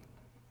Jussie.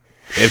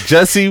 If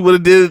Jussie would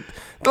have did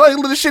like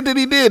the shit that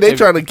he did, they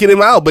trying to get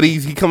him out, but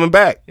he coming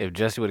back. If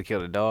Jesse would have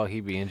killed a dog,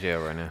 he'd be in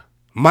jail right now.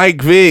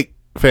 Mike Vick,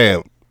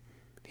 fam,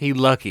 He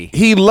lucky.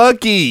 he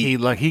lucky. He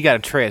lucky. He got to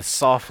tread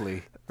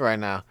softly right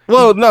now.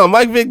 Well, no,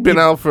 Mike Vick been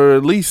out for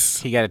at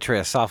least. He got to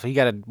tread softly. He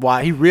got to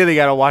watch. He really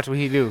got to watch what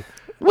he do,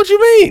 What you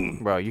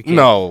mean, bro. You can't.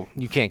 No,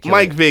 You can't kill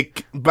Mike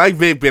Vick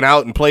been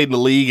out and played in the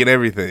league and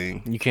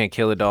everything. You can't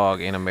kill a dog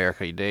in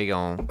America. They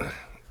gon'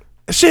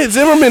 Shit,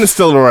 Zimmerman is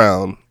still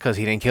around. because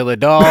he didn't kill a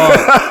dog.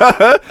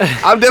 That's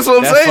what I'm That's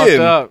fucked saying.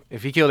 up.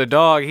 If he killed a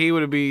dog, he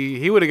would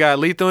have got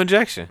lethal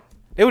injection.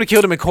 They would have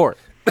killed him in court.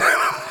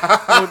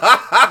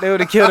 They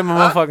would have killed him in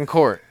motherfucking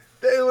court.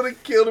 They would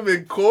have killed him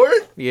in court.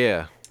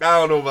 Yeah. I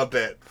don't know about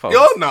that. Fuck.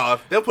 Yo, no,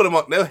 they'll put him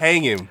on. They'll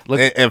hang him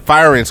Look- and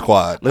firing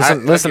squad.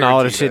 Listen I to all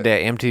the guarantee shit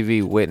that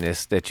MTV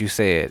witnessed that you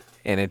said,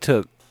 and it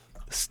took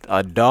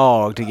a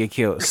dog to get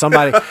killed.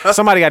 Somebody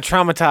got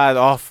traumatized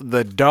off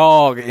the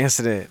dog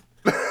incident.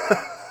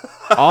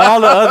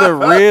 All the other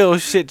real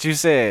shit you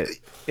said,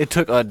 it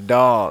took a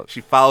dog.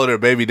 She followed her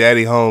baby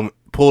daddy home,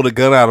 pulled a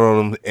gun out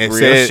on him, and Real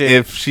said shit.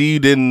 if he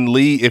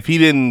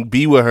didn't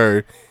be with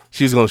her,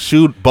 she was gonna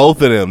shoot both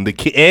of them, the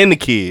kid and the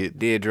kid.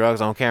 Did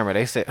drugs on camera.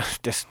 They said,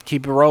 just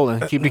keep it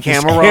rolling. Keep the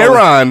camera rolling.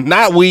 Heroin,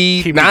 not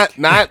weed, Keep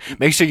not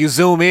Make sure you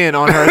zoom in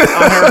on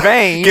her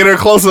vein. get her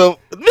close up.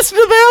 Mr.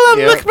 Deville, I'm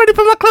Yeah. looking ready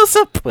for my close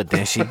up. But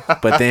then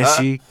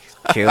she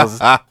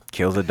kills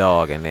a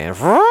dog, and then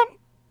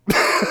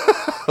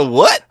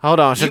What? hold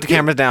on, shut the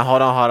cameras down.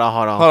 Hold on.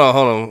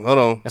 Hold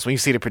on. That's when you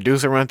see the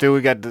producer run through.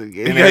 We got the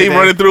Yeah, he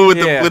running through with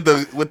Yeah. with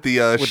the with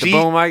sheet. the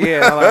boom mic.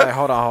 Yeah, like,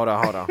 hold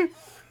on.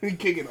 He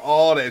kicking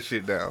all that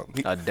shit down.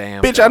 A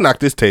damn Bitch, I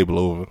knocked this table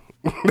over.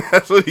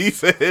 That's what he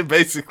said,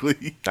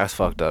 basically. That's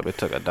fucked up. It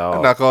took a I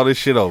dog. knock all this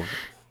shit over.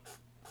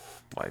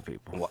 White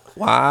people.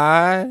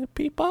 Why,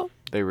 people?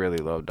 They really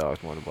love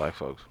dogs more than black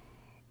folks.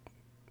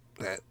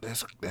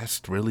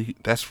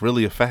 That's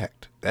really a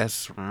fact.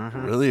 That's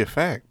really a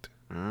fact.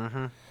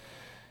 Mm-hmm.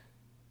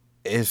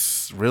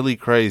 It's really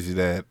crazy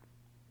that.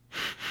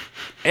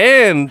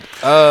 And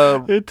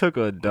It took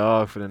a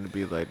dog for them to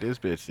be like, this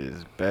bitch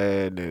is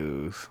bad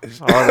news.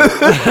 she's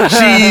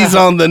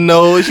on the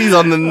no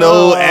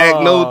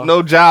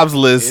jobs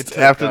list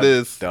after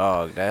this.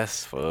 Dog,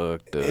 that's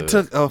fucked up. It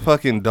took a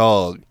fucking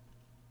dog.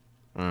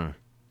 Mm.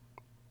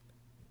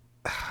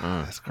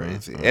 That's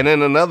crazy. And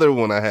then another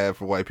one I had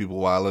for white people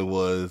wilding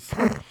was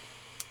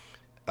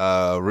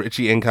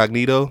Richie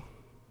Incognito.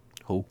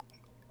 Who?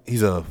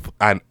 It's a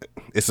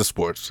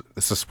sports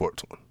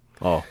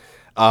one.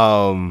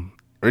 Oh,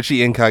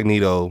 Richie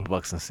Incognito.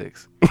 Bucks and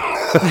 6.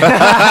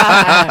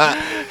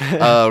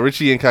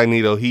 Richie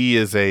Incognito. He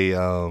is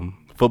a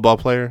football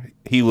player.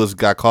 He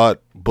got caught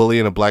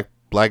bullying a black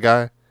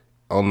guy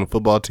on the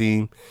football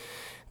team.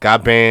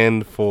 Got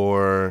banned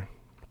for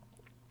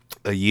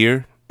a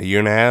year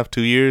and a half,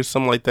 2 years,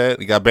 something like that.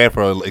 He got banned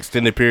for an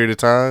extended period of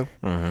time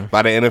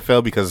by the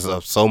NFL because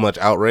of so much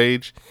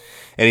outrage,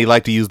 and he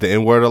liked to use the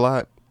N-word a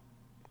lot.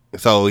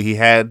 So they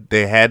had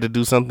to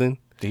do something.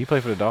 Did he play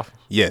for the Dolphins?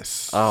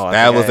 Yes. Oh,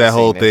 that was that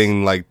whole seen this.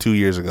 thing like 2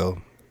 years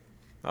ago.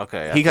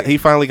 Okay. He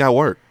finally got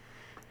work.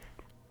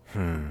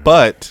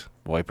 But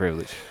White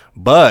privilege.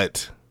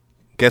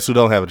 Guess who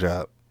don't have a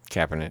job?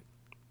 Kaepernick.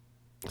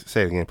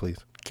 Say it again, please.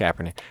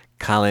 Kaepernick.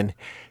 Colin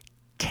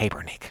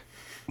Kaepernick.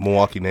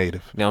 Milwaukee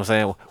native. You know what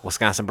I'm saying?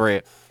 Wisconsin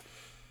bred.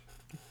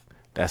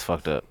 That's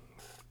fucked up.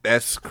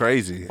 That's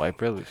crazy. White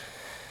privilege.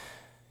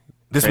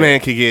 This man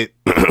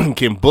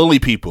can bully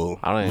people.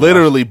 I don't even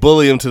Literally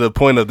bully them to the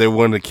point of they're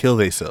wanting to kill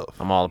themselves.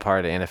 I'm all a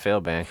part of the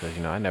NFL band because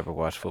I never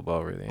watched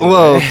football really.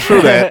 Well,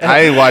 true that.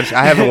 I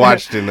haven't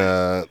watched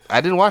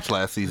I didn't watch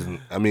last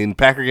season. I mean,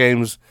 Packer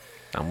games.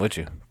 I'm with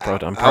you. I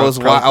was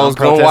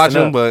gonna watch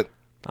them, but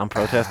I'm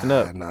protesting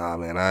up. Nah,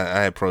 man,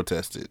 I had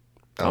protested.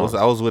 I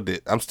was with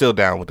it. I'm still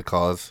down with the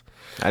cause.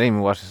 I didn't even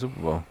watch the Super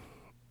Bowl.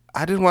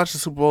 I didn't watch the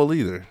Super Bowl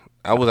either.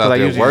 I was out there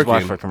usually just watch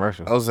working. for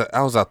commercials.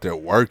 I was out there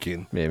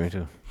working. Yeah, me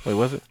too. Wait,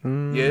 was it?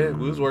 Yeah,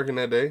 we was working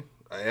that day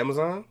at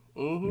Amazon.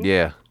 Mm-hmm.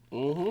 Yeah.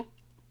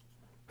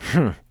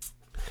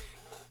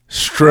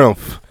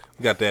 Strength.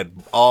 We got that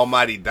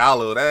almighty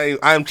dollar.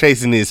 I'm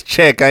chasing this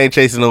check. I ain't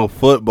chasing no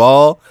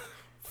football.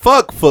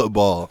 Fuck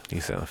football.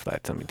 You selling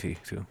flat tummy tea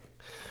too.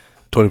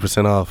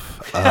 20% off.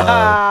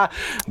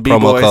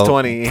 B-Boys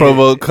 20.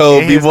 Promo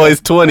code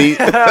B-Boys 20.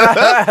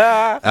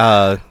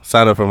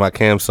 Sign up for my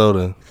Cam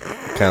Soda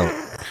account.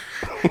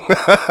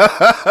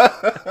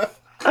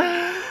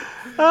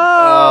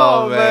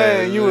 Oh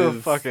man, you a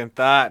fucking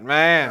thought,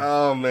 man.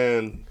 Oh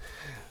man.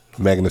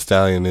 Megan Thee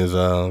Stallion is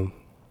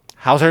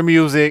How's her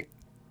music?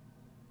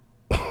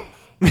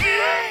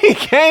 He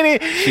can't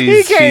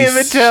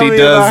even tell me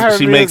about her music.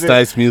 She makes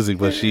nice music,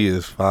 but she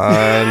is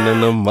fine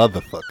in a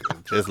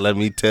motherfucker. Just let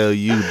me tell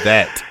you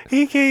that.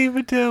 He can't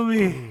even tell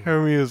me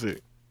her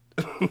music.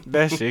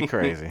 That shit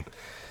crazy.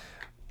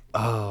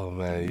 Oh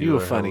man, you a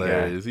funny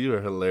hilarious. You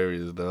are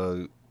hilarious,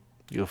 dog.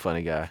 You a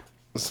funny guy.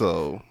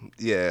 So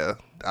yeah,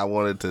 I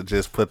wanted to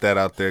just put that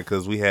out there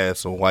because we had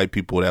some white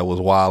people that was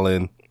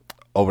wilding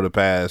over the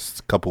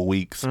past couple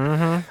weeks.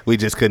 Mm-hmm. We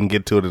just couldn't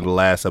get to it in the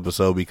last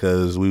episode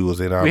because we was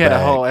in our. We had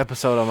a whole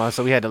episode on us,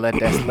 so we had to let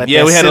that.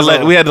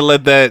 We had to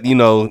let that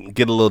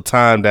get a little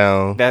time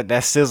down.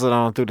 That sizzled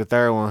on through the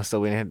third one, so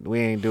we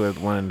ain't do it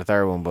one in the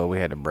third one, but we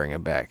had to bring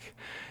it back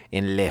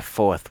in the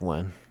fourth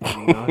one. You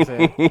know what I'm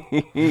saying?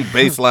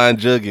 Baseline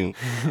jugging.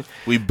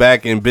 We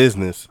back in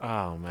business.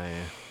 Oh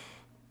man.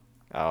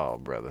 Oh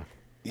brother.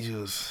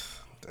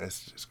 That's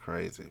just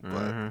crazy.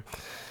 Mm-hmm.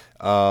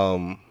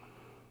 But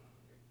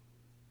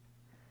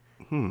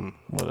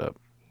What up?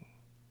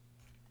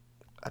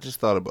 I just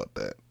thought about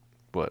that.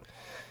 What?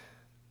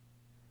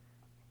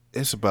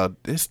 It's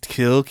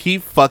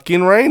keep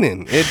fucking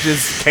raining. It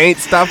just can't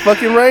stop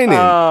fucking raining.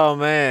 Oh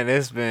man,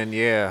 it's been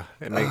It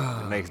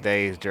makes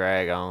days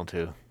drag on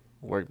too.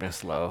 Work been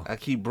slow. I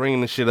keep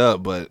bringing the shit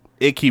up, but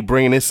it keep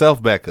bringing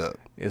itself back up.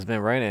 It's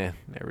been raining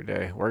every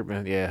day. Work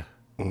been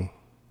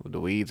The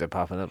weeds are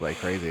popping up like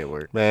crazy at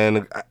work.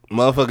 Man,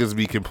 motherfuckers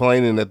be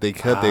complaining that they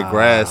cut their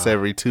grass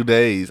every 2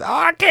 days. Oh,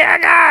 I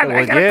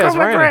gotta cut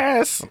my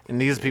grass.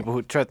 And these are people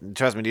who trust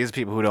me. These are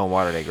people who don't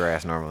water their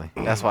grass normally.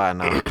 That's why I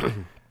know.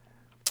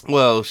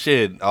 Well,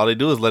 shit. All they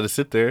do is let it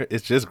sit there.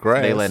 It's just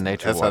grass. They let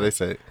nature. That's water. how they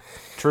say it.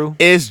 True.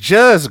 It's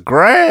just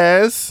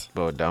grass.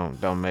 But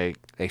don't make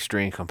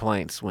extreme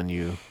complaints when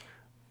you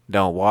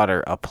don't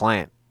water a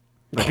plant.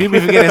 Like, people be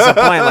forgetting it's a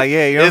plant. Like,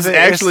 yeah, you know what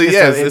I'm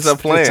saying? It's a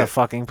plant. It's a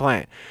fucking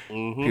plant.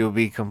 Mm-hmm. People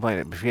be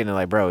complaining, forgetting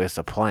like, bro, it's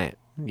a plant.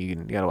 You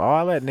gotta,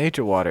 I let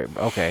nature water it.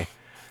 Okay.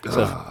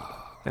 So,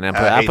 and then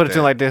I put it to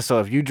you like this. So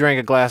if you drink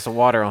a glass of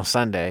water on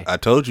Sunday, I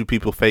told you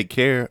people fake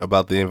care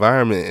about the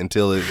environment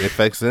until it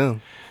affects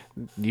them.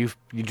 You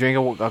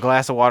drink a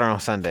glass of water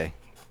on Sunday.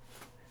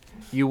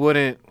 You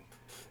wouldn't.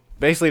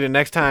 Basically, the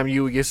next time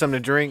you would get something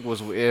to drink was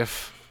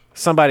if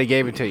somebody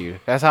gave it to you.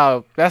 That's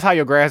how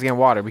your grass getting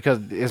water because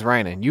it's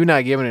raining. You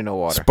not giving it no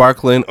water.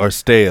 Sparkling or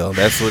stale.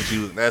 That's what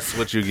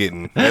you're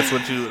getting. That's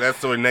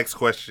the next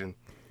question.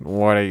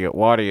 Water your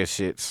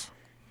shits.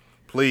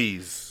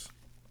 Please.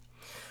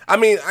 I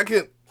mean, I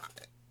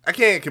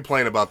can't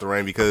complain about the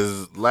rain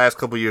because last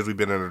couple of years we've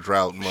been in a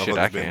drought. Shit,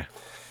 I can.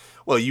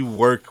 Well, you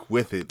work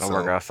with it. I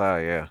work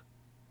outside, yeah.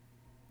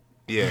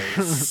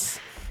 Yes.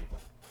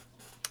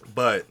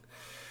 But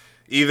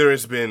either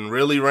it's been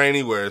really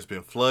rainy where it's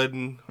been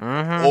flooding,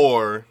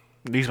 or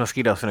these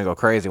mosquitoes finna go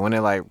crazy when they're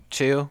like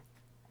chill.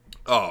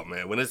 Oh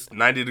man, when it's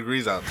 90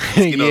 degrees out,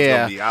 mosquitoes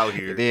gonna be out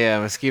here.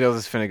 Yeah, mosquitoes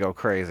is finna go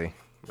crazy.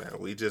 Man,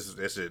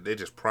 they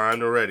just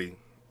primed already.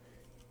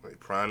 They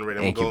primed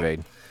already.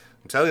 Incubating.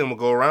 I'm telling you, I'm gonna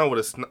go around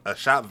with a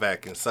shop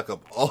vac and suck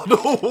up all the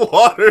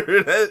water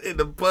in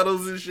the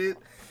puddles and shit.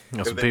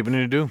 That's what people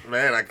need to do.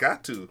 Man, I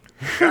got to,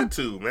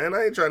 man.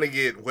 I ain't trying to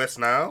get West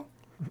Nile.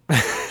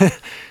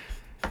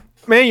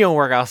 Man, you don't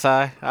work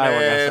outside. I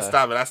work outside.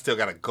 Stop it. I still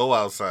gotta go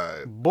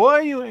outside.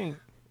 Boy, you ain't.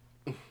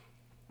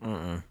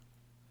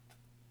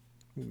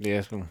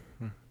 Yes.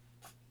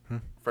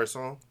 First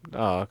song?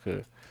 Oh, I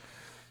could.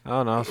 I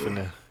don't know. I was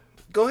finna.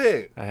 Go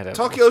ahead. I had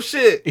Talk your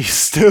shit. You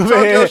stupid.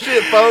 Talk your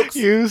shit, folks.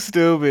 You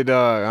stupid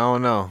dog. I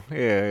don't know.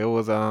 Yeah, it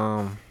was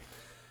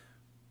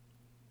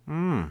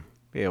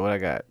Yeah, what I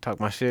got? Talk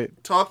my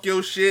shit. Talk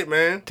your shit,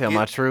 man. Tell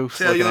my truth.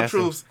 Tell your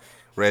truths.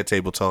 Red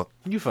Table Talk.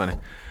 You funny.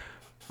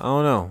 I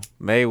don't know.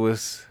 May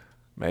was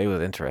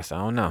interesting.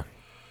 I don't know.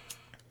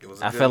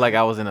 I felt like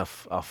I was in a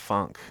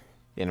funk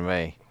in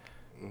May.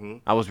 Mm-hmm.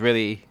 I was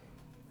really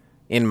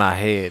in my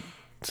head,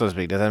 so to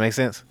speak. Does that make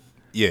sense?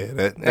 Yeah,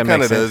 that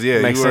kind of does.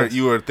 Yeah,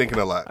 you were thinking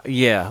a lot.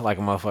 Yeah, like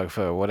a motherfucker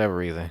for whatever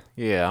reason.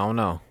 Yeah, I don't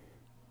know.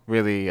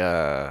 Really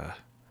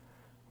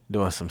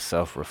doing some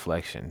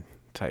self-reflection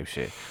type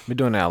shit. Been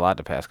doing that a lot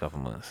the past couple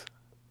months.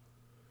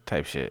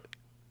 Type shit.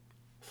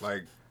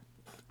 Like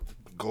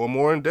going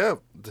more in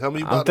depth. Tell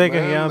me about I'm thinking,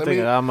 it, man. yeah, I'm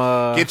thinking. I'm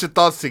get your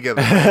thoughts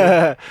together.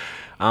 Man.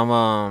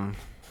 I'm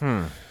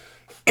I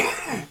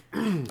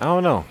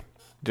don't know.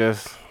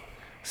 Just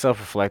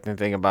self-reflecting,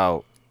 thinking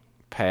about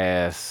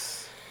past.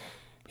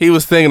 He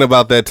was thinking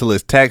about that till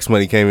his tax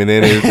money came in,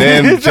 and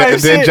then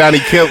Johnny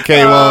Kemp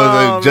came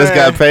on and just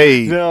got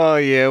paid. Oh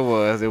yeah, it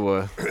was.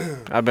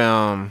 I've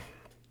been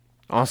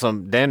on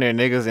some damn near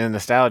niggas and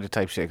nostalgia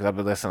type shit because I've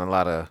been listening to a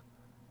lot of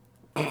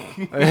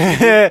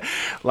I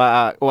listen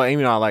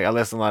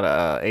to a lot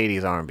of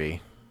 80s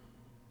R&B,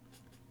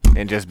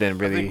 and just been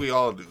really. I think we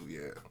all do,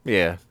 yeah.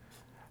 Yeah,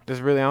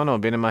 just really, I don't know,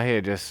 been in my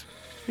head, just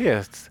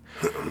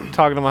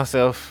talking to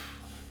myself.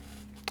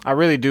 I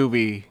really do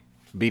be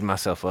beating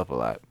myself up a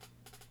lot.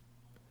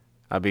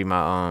 I be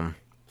my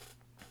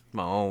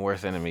own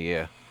worst enemy,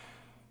 yeah,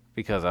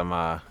 because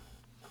because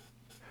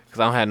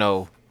I don't have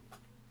no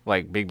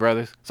like big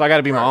brothers, so I got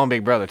to be my own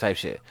big brother type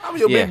shit. I'm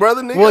your big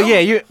brother, nigga. Well, yeah,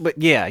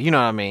 you know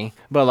what I mean.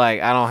 But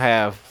like, I don't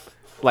have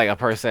like a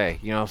per se,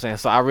 you know what I'm saying.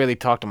 So I really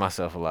talk to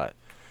myself a lot.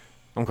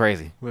 I'm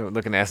crazy. We're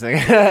looking at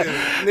this nigga.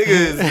 Nigga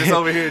is just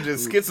over here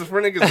just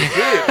schizophrenic as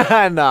a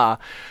kid. Nah,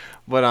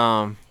 but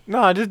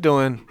no, just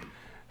doing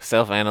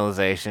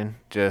self-analyzation,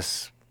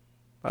 just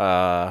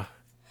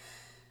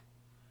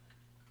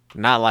not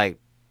like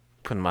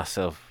putting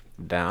myself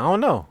down. I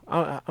don't know.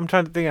 I'm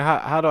trying to think of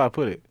how do I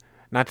put it,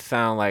 not to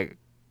sound like,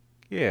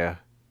 yeah,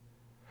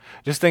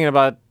 just thinking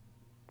about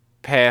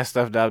past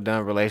stuff that I've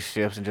done,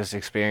 relationships and just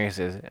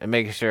experiences, and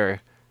making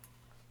sure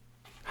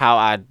how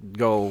I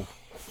go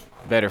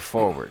better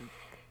forward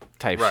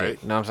type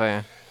shit. You know what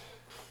I'm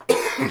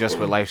saying? Just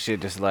with life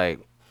shit, just like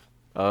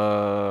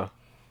getting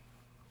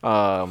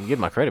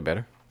my credit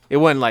better. It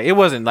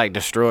wasn't like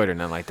destroyed or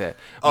nothing like that.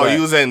 Oh, you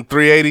was at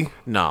 380?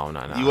 No.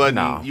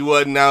 You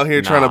wasn't out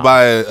here trying to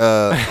buy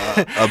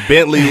a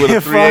Bentley with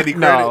a 380 credit?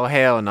 No,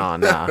 hell no,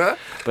 nah.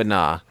 But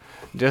nah.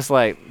 Just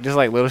like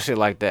little shit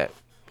like that.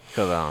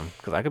 Cause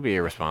I could be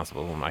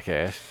irresponsible with my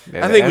cash.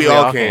 I think we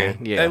all can.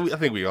 Yeah, I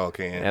think we all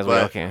can. As we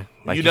all can.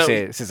 Like you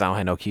said, since I don't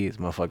have no kids,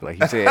 motherfucker.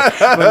 Like you said,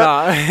 but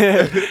nah.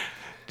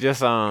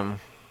 Just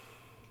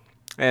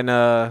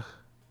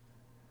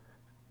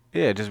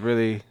yeah, just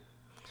really.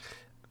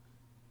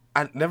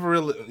 I never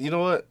really. You know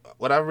what?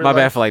 What I really. My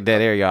bad for like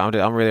dead air, y'all.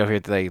 I'm really over here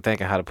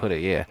thinking how to put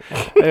it. Yeah,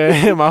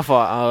 my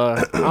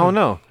fault. I don't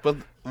know. But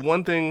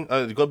one thing,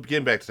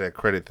 getting back to that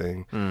credit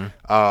thing,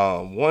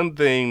 one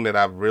thing that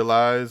I've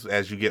realized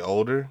as you get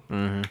older,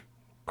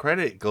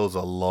 credit goes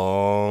a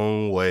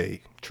long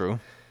way. True.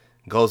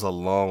 Goes a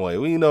long way.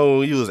 Well, you know,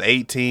 when you was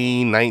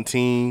 18,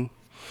 19,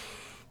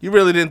 you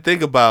really didn't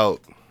think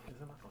about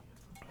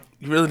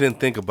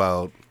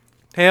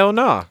Hell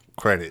no.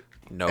 Credit.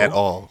 No. At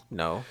all.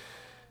 No.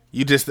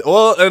 You just,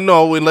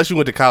 no, unless you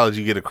went to college,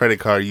 you get a credit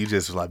card, you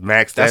just like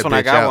max that bitch out. That's when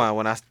I got one,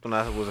 when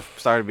I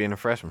started being a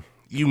freshman.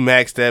 You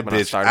maxed that when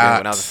bitch out.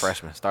 When I was a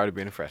freshman. Started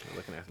being a freshman.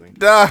 Looking at me.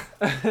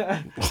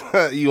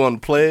 You on the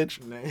pledge?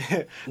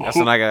 That's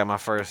when I got my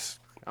first.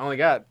 I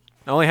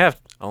only have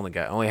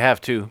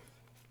two.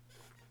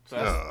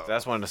 So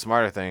that's one of the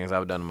smarter things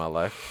I've done in my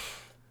life.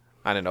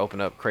 I didn't open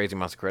up crazy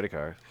amounts of credit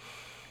cards.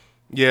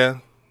 Yeah,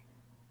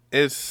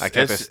 I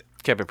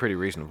kept it pretty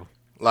reasonable.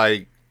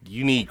 Like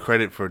you need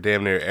credit for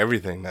damn near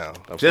everything now.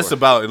 Of just course.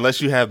 about,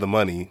 unless you have the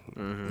money,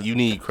 you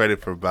need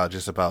credit for about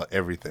just about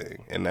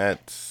everything, and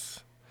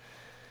that's.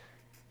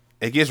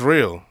 It gets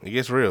real.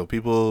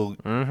 People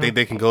think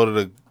they can go to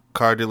the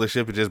car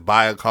dealership and just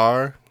buy a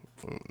car.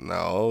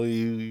 No,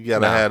 you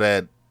gotta have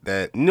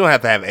that. You don't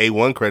have to have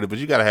A1 credit, but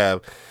you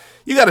gotta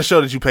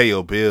show that you pay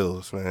your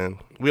bills, man.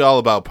 We all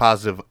about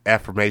positive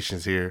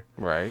affirmations here,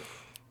 right?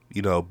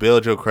 You know,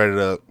 build your credit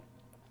up,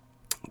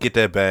 get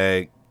that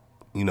bag.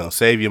 You know,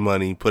 save your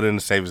money, put it in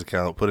the savings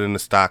account, put it in the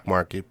stock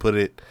market, put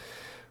it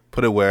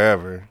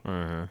wherever.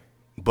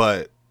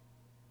 But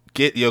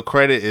get your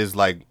credit is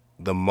like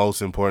the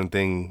most important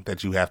thing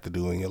that you have to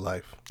do in your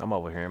life. I'm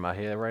over here in my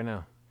head right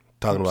now.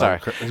 Talking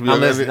about. Sorry,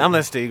 I'm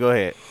listening to you. Go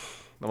ahead.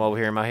 I'm over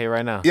here in my head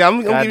right now. Yeah,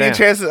 I'm giving you a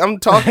chance. I'm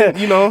talking.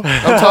 You know,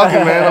 I'm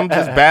talking, man. I'm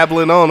just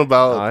babbling on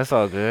about. Oh, it's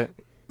all good.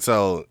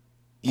 So,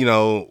 you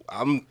know,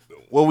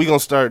 what we gonna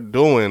start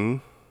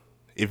doing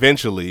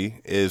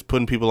eventually is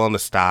putting people on the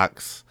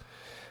stocks.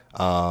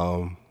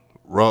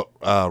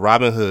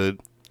 Robinhood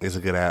is a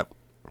good app.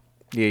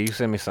 Yeah, you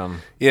sent me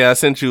something. Yeah, I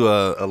sent you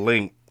a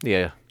link.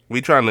 Yeah,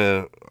 we trying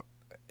to.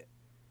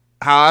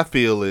 How I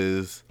feel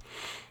is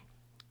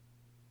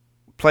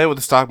playing with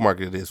the stock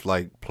market is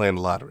like playing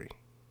the lottery,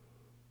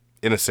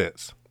 in a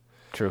sense.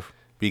 True.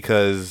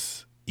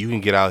 Because you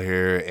can get out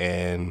here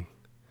and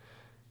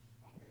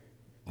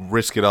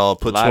risk it all,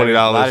 put Lottery-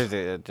 $20.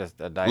 lottery's just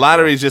a dice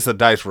Lottery roll. is just a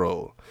dice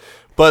roll.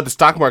 But the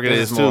stock market This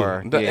is is too.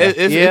 more- yeah.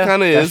 It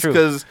kind of that's is true.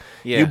 because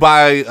Yeah. you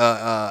buy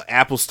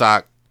Apple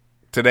stock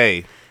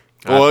today,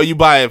 or you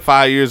buy it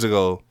 5 years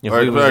ago, If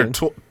we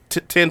was in-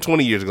 10,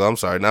 20 years ago. I'm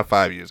sorry, not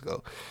 5 years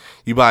ago.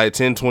 You buy it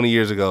 10, 20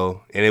 years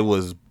ago, and it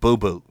was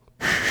boo-boo.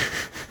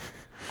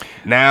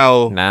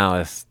 Now Now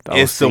it's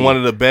it's one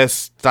of the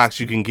best stocks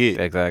you can get.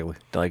 exactly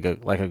like a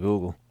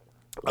Google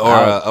Or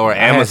I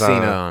had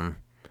Amazon. seen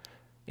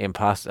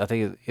Impossible. I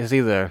think it's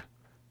either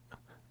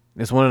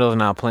it's one of those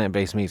now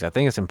plant-based meats. I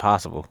think it's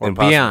Impossible or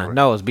Impossible, Beyond. right.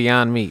 No, it's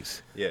Beyond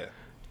Meats. Yeah.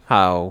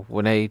 How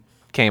when they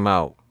came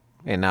out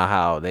and now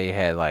how they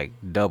had like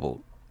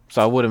doubled.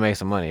 So I would have made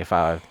some money if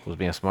I was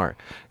being smart.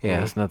 Yeah, Mm-hmm.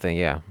 that's nothing.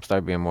 Yeah,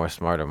 start being more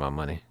smarter with my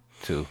money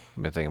too.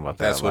 Been thinking about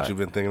that. That's a what lot. you've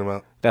been thinking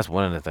about? That's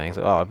one of the things.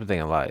 Oh, I've been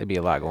thinking a lot. It'd be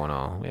a lot going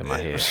on in my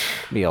head.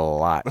 Be a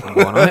lot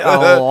going on.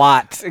 A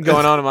lot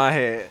going on in my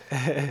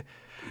head.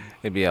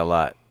 It'd be a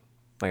lot.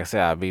 Like I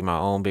said, I'd be my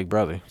own big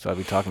brother, so I'd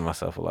be talking to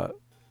myself a lot.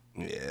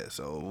 Yeah,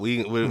 so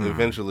we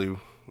eventually,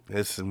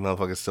 this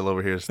motherfucker's still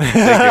over here thinking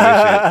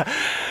this shit.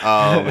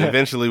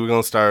 Eventually, we're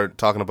gonna start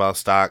talking about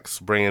stocks,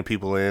 bringing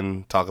people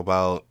in, talk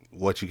about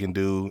what you can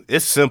do.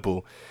 It's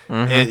simple,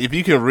 and if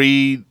you can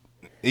read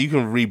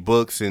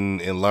books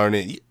and learn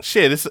it.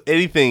 Shit, it's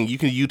anything. You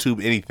can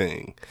YouTube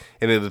anything,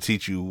 and it'll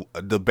teach you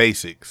the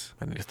basics.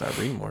 I need to start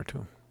reading more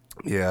too.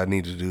 Yeah, I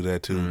need to do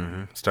that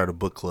too. Start a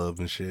book club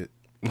and shit.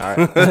 All right.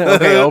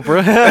 Okay,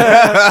 Oprah.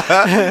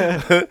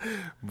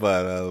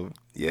 But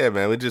yeah,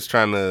 man, we're just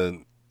trying to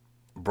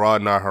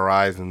broaden our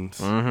horizons.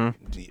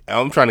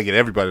 I'm trying to get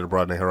everybody to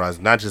broaden their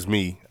horizons, not just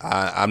me.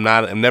 I've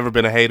never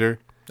been a hater.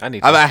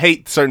 I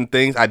hate certain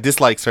things. I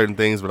dislike certain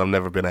things, but I've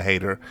never been a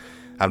hater.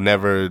 I've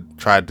never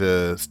tried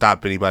to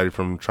stop anybody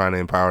from trying to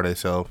empower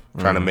themselves,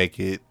 trying to make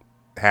it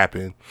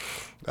happen.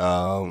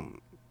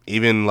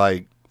 Even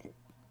like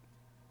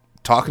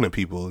talking to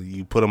people,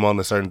 you put them on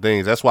to certain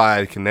things. That's why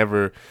I can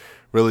never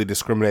really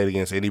discriminate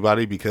against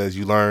anybody, because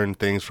you learn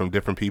things from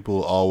different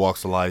people, all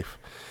walks of life.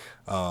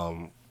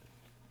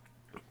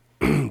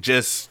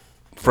 Just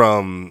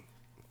from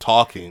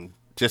talking,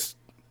 just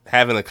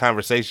having a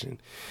conversation.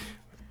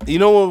 You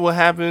know what would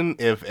happen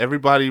if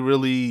everybody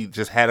really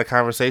just had a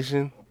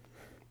conversation?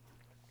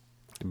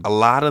 A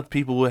lot of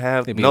people would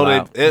have. It'd be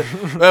loud.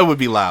 It would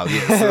be loud.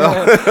 Yes.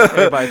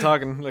 Everybody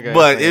talking. Look at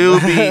But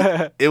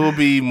it would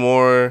be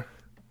more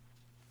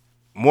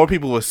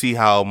people will see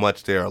how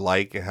much they're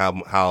alike and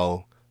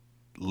how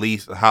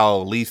least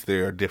they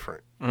are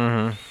different.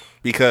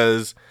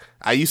 Because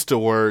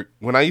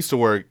when I used to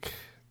work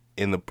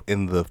in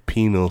the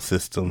penal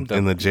system,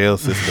 in the jail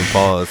system,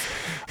 pause.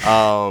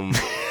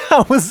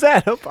 How was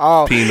that a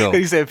pause? Penal.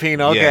 You said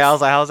penal. Okay, Yes. I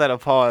was like, how's that a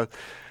pause?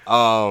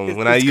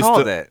 When I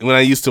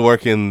used to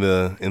work in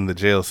the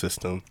jail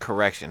system,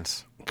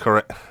 Corrections.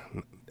 correct.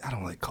 I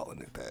don't like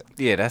calling it that.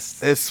 Yeah,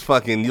 that's It's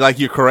fucking like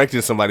you're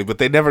correcting somebody, but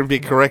they never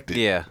get corrected.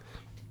 yeah.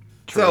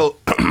 So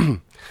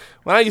when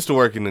I used to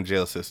work in the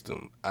jail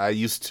system, I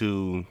used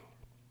to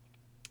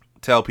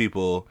tell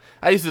people,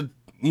 I used to,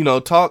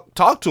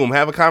 talk to them,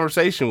 have a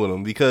conversation with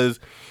them, because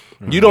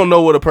you don't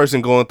know what a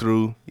person going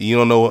through. You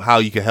don't know how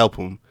you can help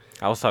them.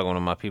 I was talking to one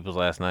of my peoples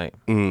last night.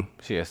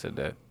 She had said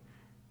that.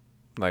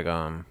 Like,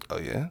 Oh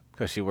yeah.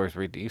 because she works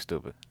retail. You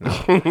stupid. No.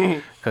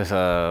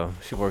 Because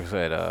she works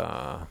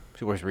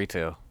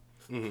retail.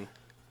 And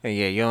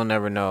yeah, you don't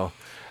never know.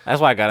 That's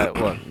why I got it.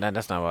 Well,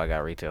 that's not why I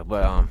got retail.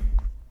 But,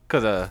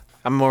 because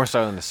I'm more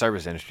so in the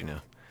service industry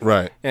now.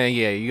 Right. And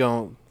yeah,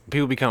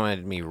 people be coming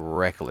at me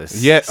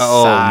reckless. Yeah.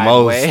 Oh,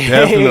 most sideways,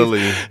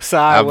 definitely.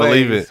 sideways. I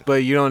believe it.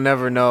 But you don't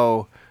never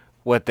know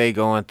what they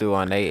going through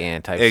on their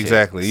end type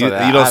Exactly. shit. You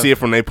So don't see it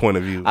from their point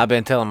of view. I've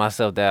been telling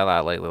myself that a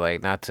lot lately,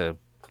 like not to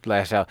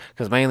lash out,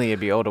 because mainly it'd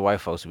be older white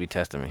folks who be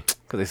testing me,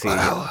 because they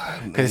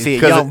see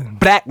a young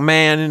black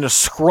man in the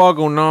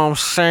struggle, know what I'm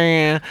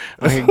saying,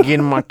 like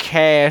getting my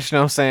cash, you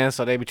know what I'm saying,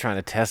 so they be trying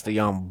to test a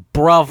young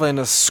brother in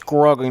the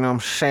struggle, you know what I'm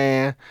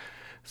saying.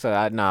 So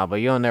but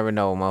you don't never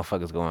know what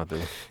motherfuckers going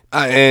through.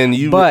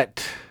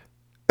 But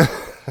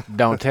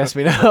don't test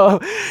me though.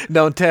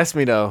 Don't test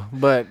me though.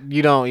 But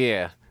you don't.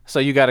 Yeah. So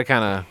you got to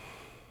kind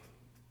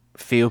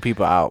of feel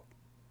people out.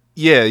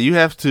 Yeah, you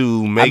have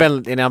to make.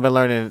 I've been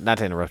learning. Not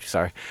to interrupt you.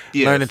 Sorry.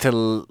 Yes. Learning to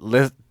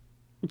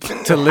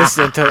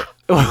listen to.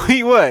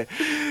 What?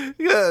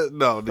 Yeah,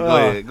 no. Go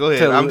ahead. Go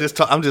ahead.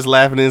 I'm just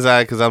laughing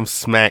inside because I'm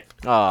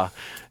smacked.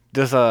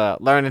 Just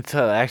learning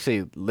to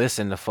actually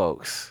listen to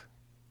folks.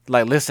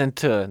 Like listen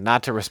to,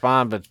 not to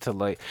respond, but to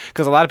like,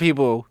 because a lot of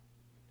people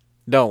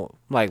don't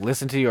like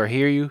listen to you or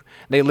hear you.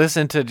 They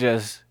listen to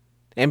just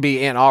and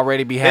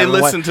already be having.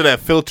 They listen to that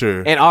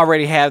filter and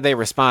already have their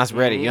response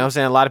ready. You know what I'm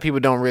saying? A lot of people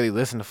don't really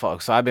listen to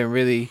folks, so I've been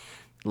really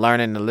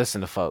learning to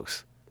listen to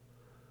folks.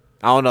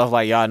 I don't know if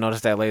like y'all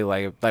noticed that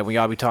lately. Like when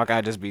y'all be talking,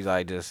 I just be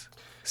like just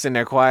sitting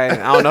there quiet.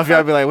 I don't know if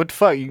y'all be like, "What the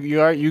fuck? You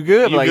good?" You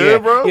like, good, yeah,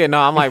 bro? Yeah, no,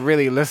 I'm like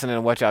really listening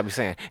to what y'all be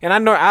saying, and I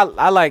know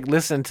I like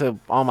listen to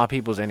all my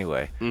peoples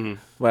anyway.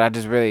 But I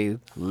just really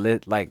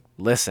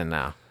listen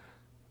now.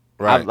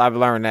 Right. I've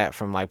learned that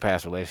from like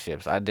past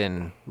relationships. I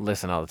didn't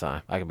listen all the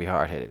time. I could be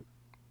hard headed.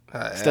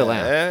 Still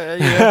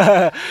am.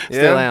 Yeah.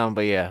 Still am,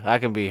 but yeah, I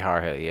can be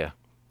hard headed. Yeah.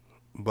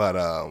 But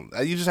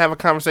you just have a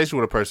conversation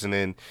with a person,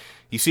 and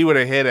you see where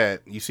their head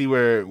at. You see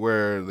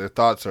where their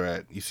thoughts are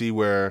at. You see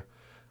where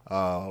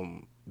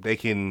they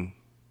can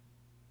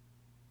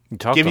You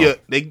talk give to you.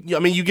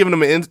 them. You giving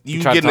them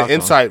you try to getting talk an to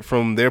 'em. insight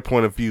from their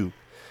point of view.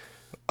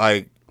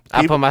 Like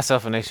I people- put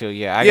myself in their shoes.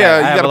 Yeah. I you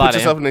have gotta a lot put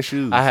of yourself in their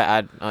shoes.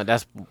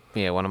 that's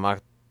one of my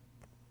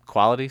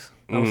qualities.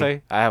 I would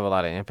say I have a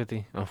lot of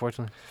empathy.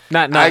 Unfortunately,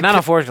 not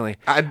unfortunately.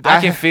 I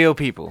can feel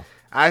people.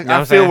 I You know what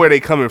I'm feel saying? where they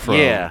coming from.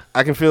 Yeah.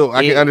 I can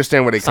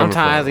understand where they coming from.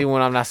 Sometimes even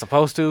when I'm not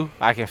supposed to,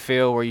 I can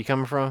feel where you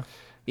coming from.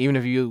 Even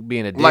if you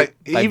being a dick, Like,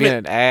 like even- being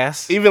an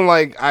ass. Even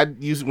like I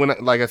used when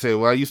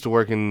I used to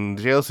work in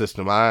the jail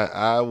system,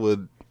 I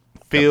would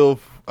feel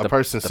a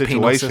person's the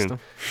penal situation.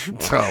 Oh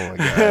my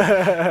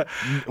god!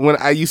 When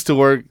I used to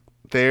work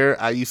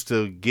there, I used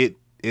to get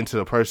into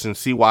the person,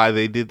 see why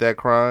they did that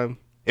crime.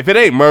 If it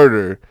ain't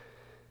murder,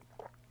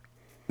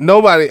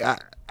 nobody.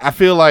 I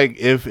feel like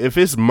if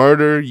it's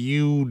murder,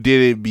 you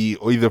did it be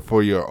either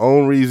for your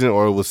own reason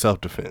or it was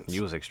self defense.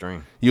 You was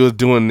extreme. You was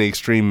doing the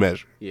extreme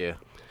measure. Yeah.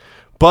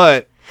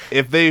 But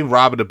if they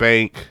robbed a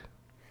bank,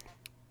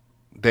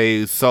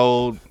 they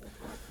sold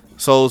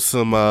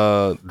some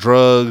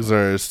drugs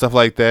or stuff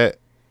like that,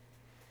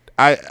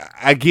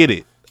 I get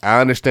it. I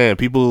understand. Some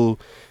people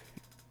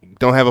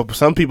don't have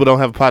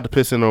a pot to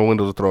piss in or a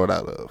window to throw it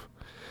out of.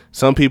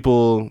 Some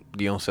people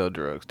You don't sell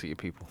drugs to your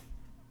people.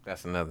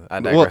 That's another. I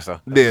digress.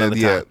 though. That's another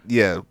time.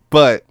 yeah.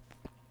 But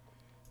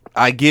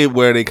I get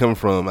where they come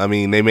from. I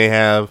mean, they may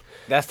have.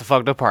 That's the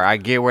fucked up part. I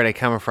get where they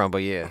coming from, but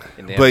yeah.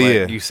 And then, But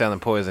yeah. you selling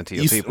poison to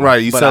your You people, right,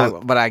 you But sell-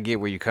 but I get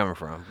where you coming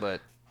from.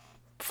 But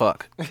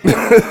fuck. But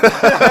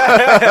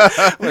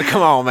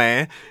come on,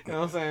 man. You know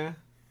what I'm saying?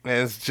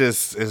 Man, it's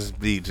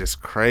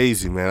just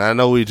crazy, man. I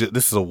know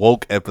this is a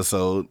woke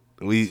episode.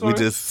 We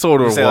just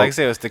sort of Like woke. I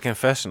said, it's the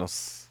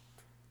confessionals.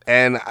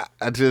 And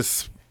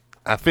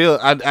I feel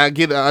I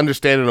get an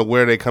understanding of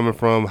where they're coming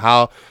from,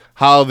 how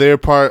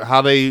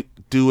they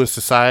do in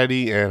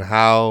society, and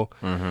how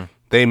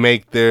they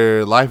make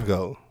their life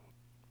go.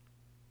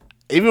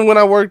 Even when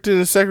I worked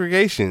in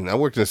segregation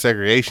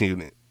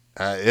unit.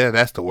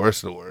 That's the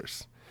worst of the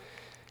worst.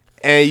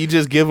 And you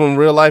just give them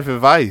real life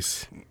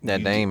advice.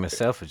 That name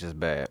itself is just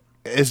bad.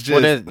 It's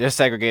just They're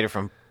segregated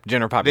from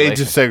general they population.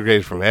 just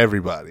segregated from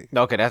everybody.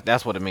 Okay,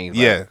 that's what it means.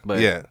 Yeah, right? But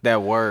yeah.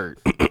 that word.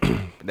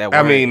 That word.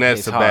 I mean, that's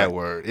is a hard. bad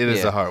word. It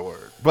is Yeah. a hard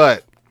word.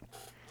 But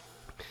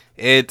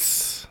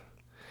it's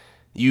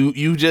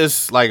you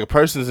just like a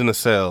person's in a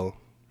cell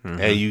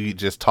and you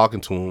just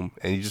talking to them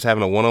and you just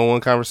having a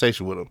one-on-one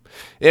conversation with them.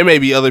 There may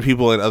be other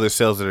people in other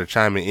cells that are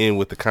chiming in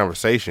with the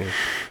conversation,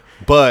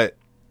 but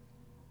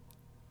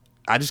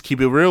I just keep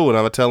it real with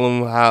them. I tell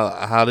them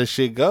how this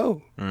shit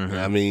go.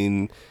 I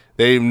mean,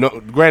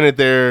 granted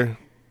they're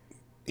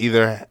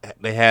either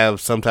they have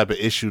some type of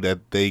issue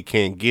that they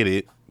can't get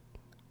it,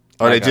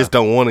 or Like they just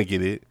don't want to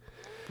get it.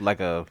 Like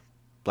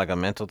a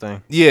mental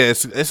thing. Yeah,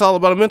 it's all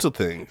about a mental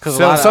thing. Because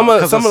Some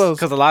of those,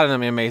 because a lot of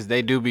them inmates,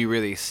 they do be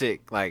really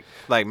sick, like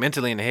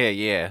mentally in the head.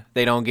 Yeah,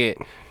 they don't get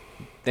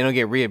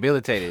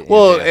rehabilitated. in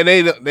well, jail.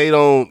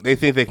 and they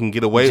think they can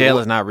get away. jail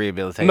with is not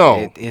rehabilitation.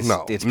 No, it's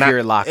not-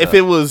 pure lockup.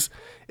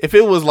 If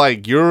it was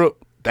like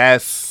Europe,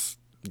 that's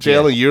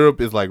jail in Europe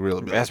is like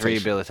rehabilitation. That's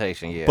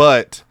rehabilitation. Yeah,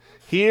 But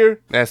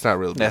here, that's not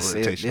that's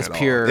rehabilitation. it's at all.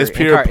 pure. It's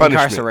pure punishment.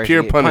 incarceration.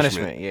 Pure Yeah,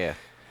 punishment.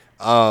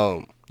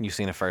 Yeah, you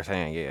seen it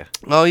firsthand. Yeah,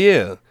 Oh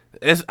yeah.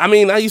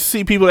 I used to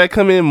see people that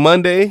come in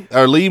Monday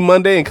or leave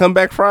Monday and come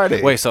back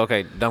Friday. wait. So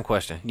okay, dumb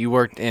question. You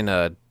worked in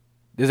a.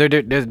 There's a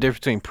difference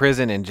between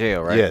prison and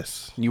jail, right?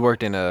 Yes. You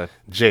worked in a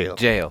Jail.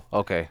 jail.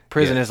 Okay.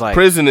 Prison Yeah. is like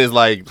prison is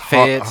like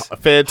feds,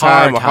 fed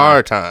time or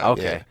hard time.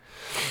 Okay. Yeah.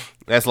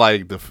 That's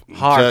like the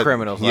hard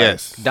criminals. Like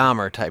Yes.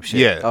 Dahmer type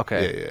shit. Yeah.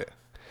 Okay.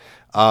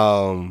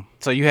 Yeah.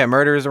 So you had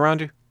murderers around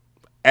you?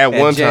 At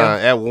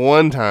jail?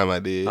 one time I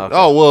did. Okay.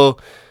 Oh well,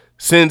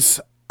 since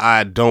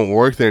I don't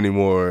work there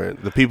anymore,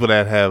 the people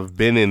that have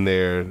been in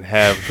there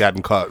have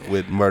gotten caught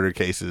with murder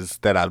cases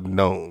that I've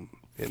known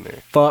in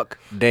there. Fuck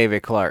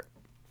David Clark.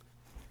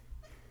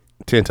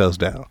 10 toes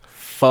down.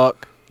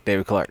 Fuck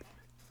David Clark.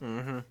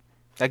 Mm-hmm.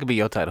 That could be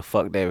your title.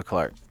 Fuck David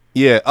Clark.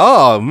 Yeah.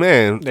 Oh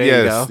man. There you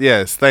yes. go.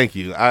 Yes. Thank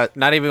you.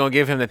 Not even gonna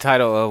give him the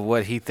title of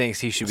what he thinks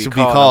he should be Should be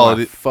called. called. I'm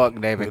like, fuck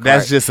David Clark.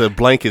 That's just a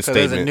blanket So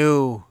there's statement. a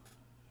new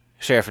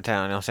sheriff of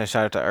town. You know what I'm saying?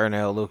 Shout out to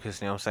Ernell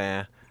Lucas. You know what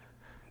I'm saying?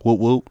 Whoop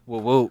whoop.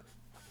 Whoop whoop.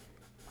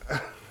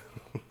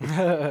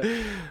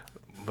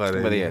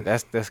 But yeah,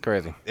 that's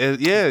crazy.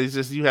 It's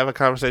just you have a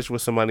conversation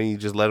with somebody, you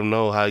just let them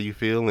know how you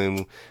feel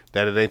and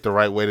that it ain't the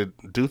right way to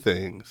do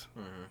things.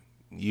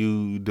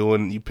 You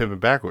pimping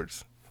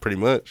backwards, pretty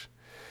much.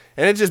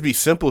 And it just be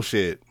simple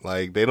shit.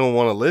 Like, they don't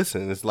want to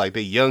listen. It's like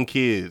they young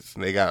kids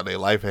and they got their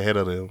life ahead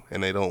of them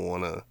and they don't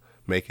want to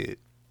make it.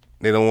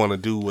 They don't want to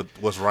do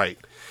what's right.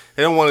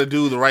 They don't want to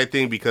do the right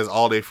thing because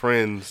all their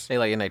friends. They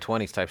like in their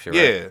 20s type shit,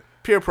 Yeah, right?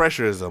 peer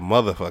pressure is a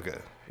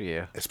motherfucker.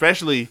 Yeah.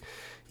 Especially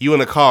you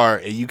in a car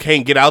and you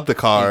can't get out the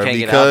car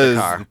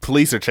because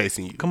police are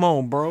chasing you. Come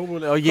on, bro.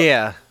 Oh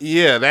yeah.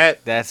 Yeah,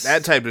 that's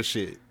that type of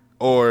shit.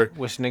 Or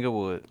which nigga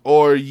would?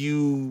 Or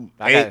you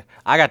I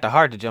got the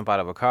heart to jump out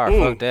of a car.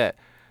 Fuck that.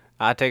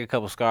 I take a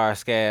couple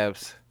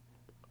scabs.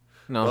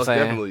 You know what I'm saying?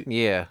 Definitely.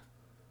 Yeah.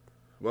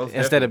 Most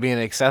Instead definitely. of being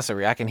an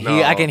accesssory, I can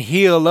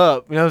heal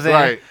up. You know what I'm saying?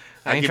 Right.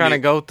 I ain't trying to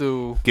go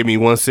through. Give me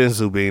one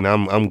senzu bean.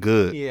 I'm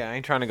good. Yeah, I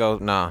ain't trying to go.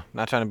 Nah,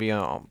 not trying to be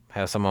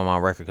have some on my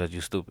record because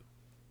you stupid.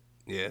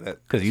 Yeah,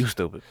 because you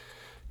stupid.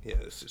 Yeah,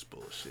 it's just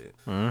bullshit.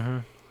 Mm-hmm.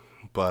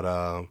 But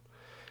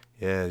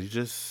yeah,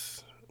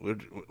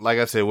 like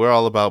I said, we're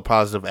all about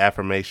positive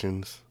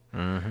affirmations.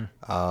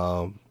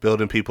 Mm-hmm.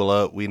 Building people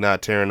up. We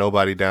not tearing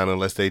nobody down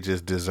unless they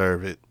just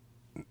deserve it.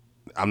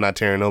 I'm not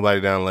tearing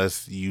nobody down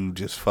unless you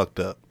just fucked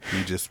up.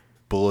 You just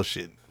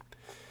bullshit.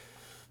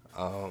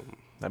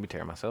 I'd be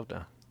tearing myself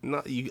down.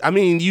 No,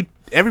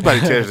 everybody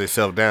tears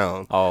themselves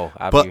down. Oh,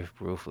 I'd be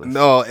ruthless.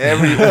 No,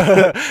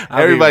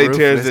 everybody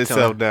tears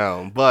themselves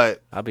down.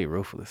 But I'll be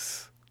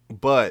ruthless.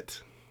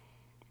 But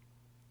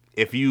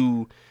if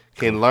you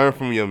can learn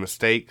from your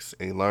mistakes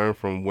and learn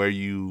from where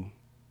you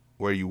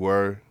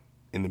were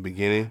in the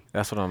beginning,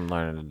 that's what I'm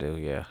learning to do.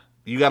 Yeah,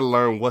 you got to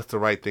learn what's the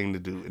right thing to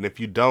do. And if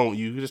you don't,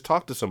 you just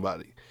talk to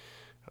somebody.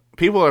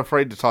 People are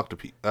afraid to talk to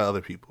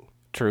other people.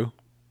 True.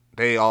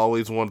 They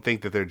always want to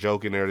think that they're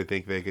joking or they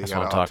think they can. That's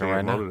what I'm talking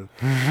right now.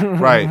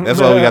 Right. That's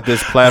why we got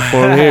this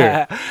platform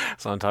here.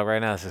 So I'm talking right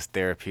now. It's just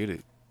therapeutic.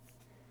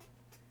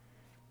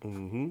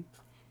 Mm-hmm.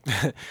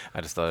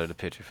 I just thought of the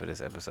picture for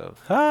this episode.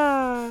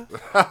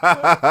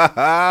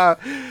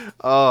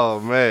 Oh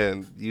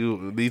man,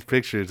 these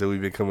pictures that we've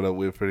been coming up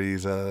with for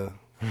these,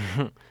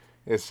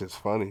 it's just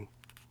funny.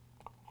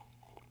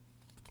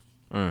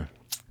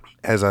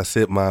 As I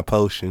sip my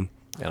potion,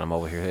 and I'm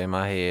over here in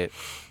my head.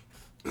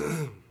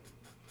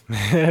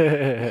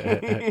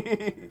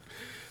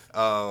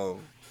 I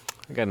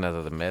got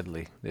another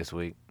medley this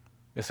week.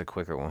 It's a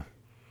quicker one.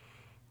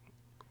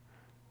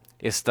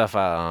 It's stuff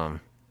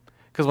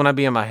because when I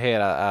be in my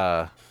head,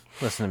 I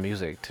listen to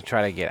music to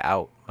try to get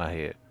out my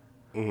head.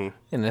 Mm-hmm.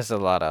 And it's a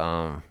lot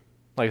of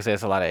like I said,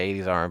 it's a lot of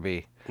 80s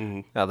R&B.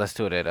 Mm-hmm. I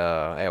listen to it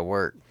at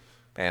work,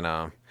 and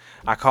I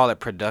call it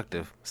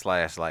productive /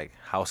 like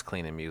house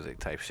cleaning music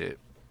type shit.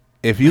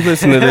 If you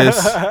listen to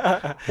this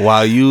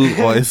while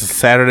it's a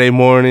Saturday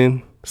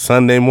morning,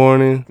 Sunday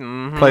morning,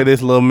 play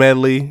this little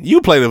medley.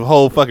 You play the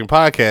whole fucking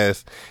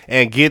podcast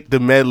and get the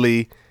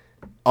medley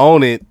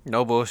on it.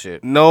 No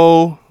bullshit.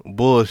 No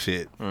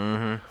bullshit.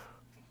 Mm-hmm.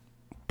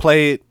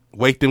 Play it.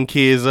 Wake them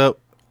kids up.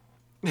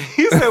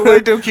 You said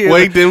wake them kids.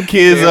 Wake them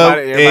kids up.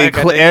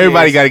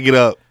 Everybody got to get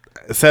up.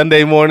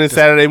 Sunday morning,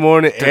 Saturday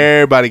morning,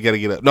 everybody got to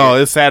get up. No,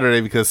 it's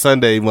Saturday because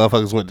Sunday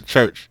motherfuckers went to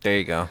church. There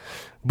you go.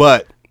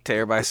 But to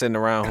everybody sitting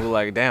around who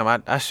like, damn,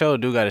 I sure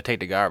do got to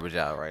take the garbage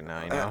out right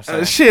now. You know what I'm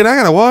saying? Shit, I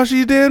got to wash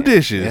these damn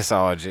dishes. It's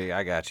all G.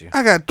 I got you.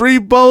 I got 3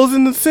 bowls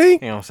in the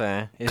sink. You know what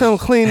I'm saying? Come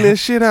clean this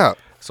shit out.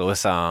 So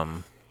it's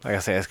like I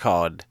said, it's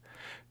called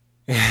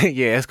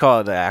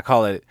I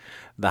call it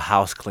the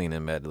house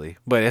cleaning medley.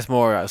 But it's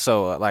more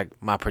so like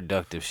my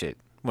productive shit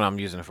when I'm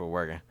using it for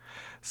working.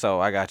 So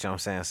I got you, know what I'm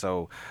saying?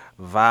 So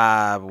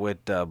vibe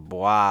with the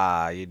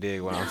boy, you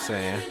dig what I'm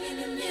saying?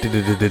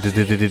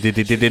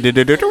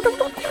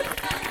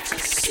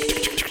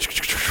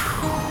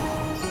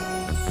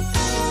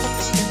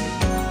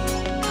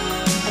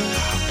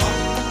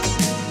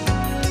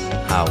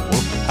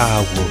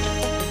 I will.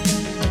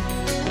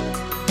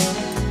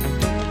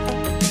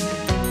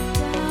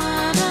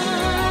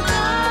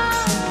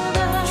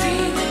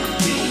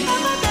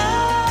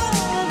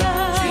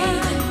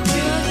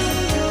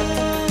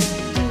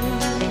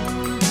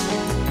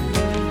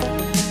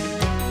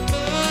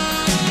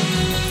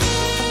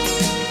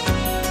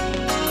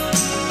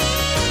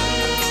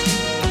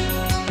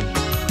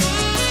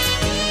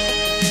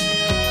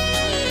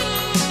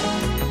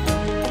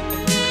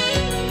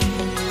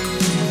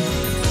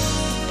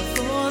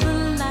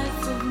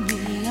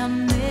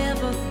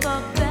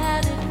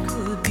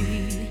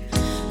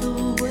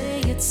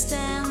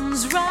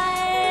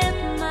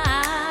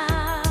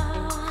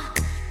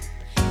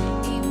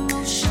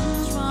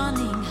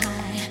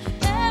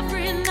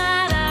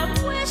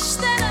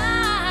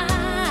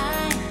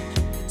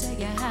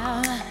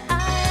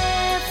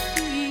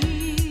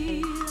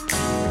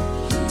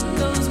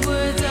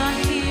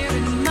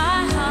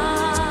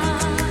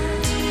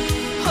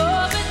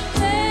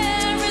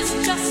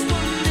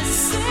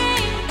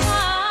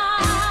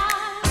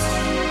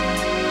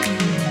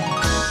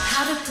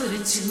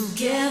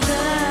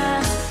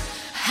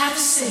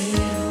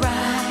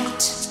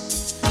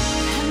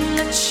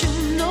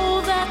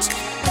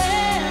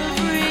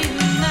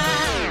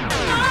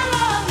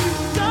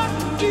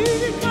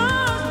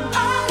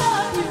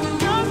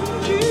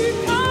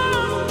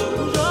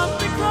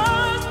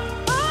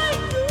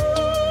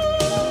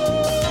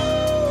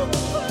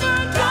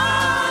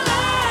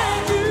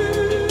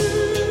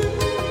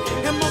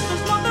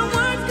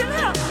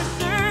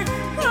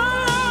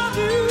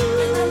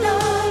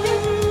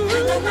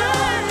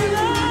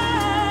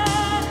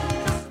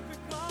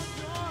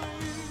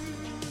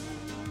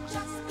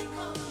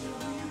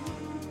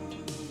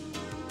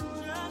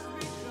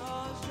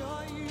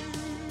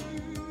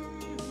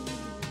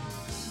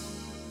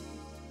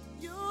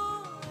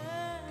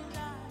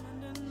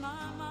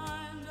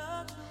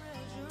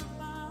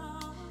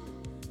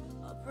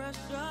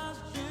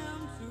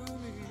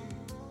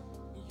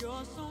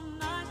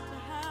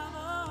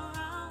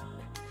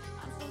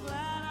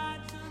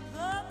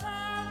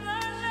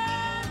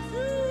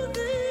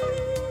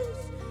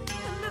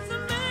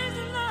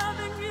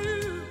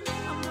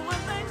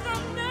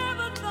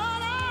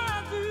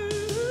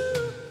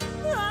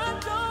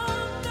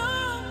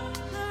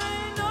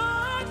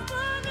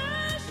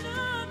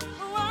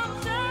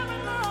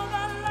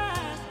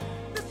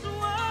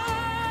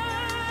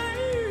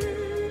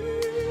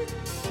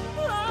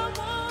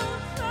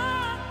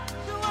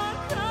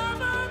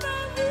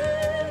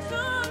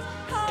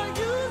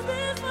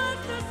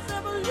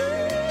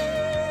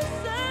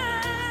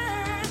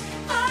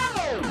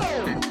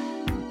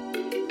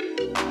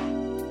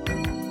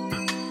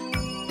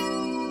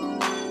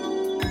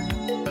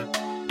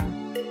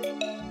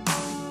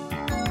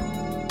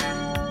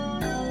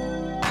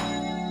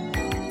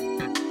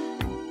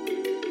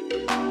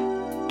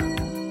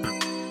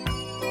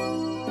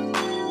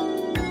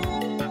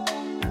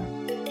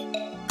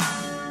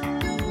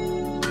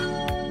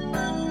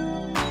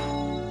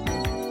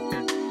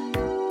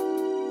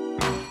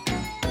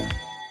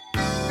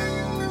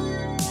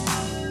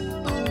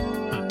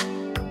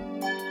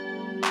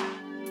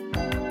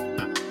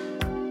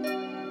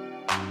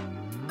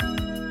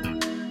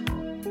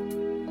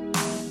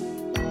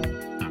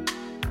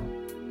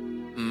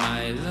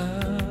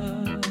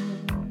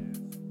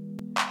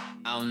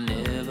 I'll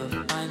never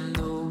find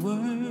the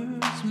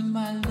words,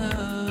 my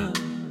love,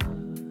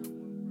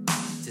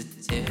 to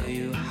tell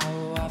you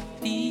how I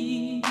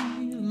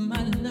feel,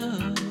 my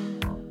love.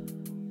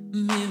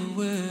 Mere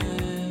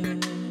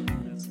words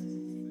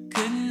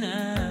could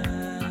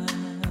not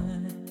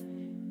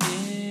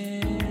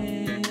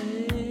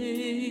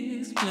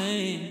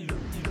explain.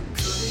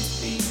 Could it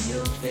be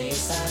your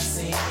face I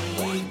see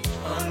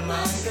on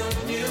my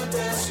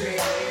computer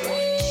screen?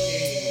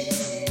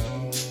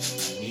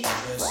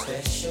 You're a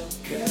special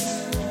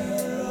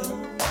girl,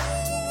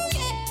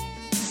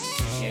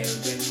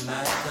 sharing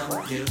my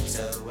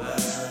computer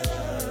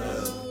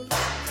world.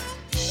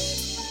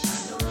 I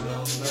no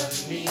longer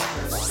need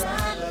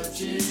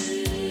astrology,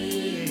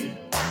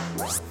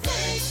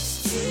 thanks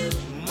to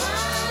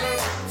my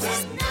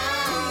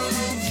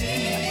technology.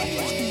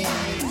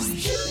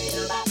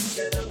 Shoot-a-bop,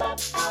 shoot-a-bop,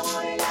 I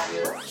wanna love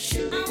you.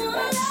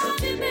 Shoot-a-bop,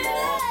 shoot-a-bop,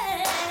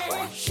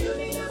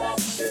 shoot-a-bop,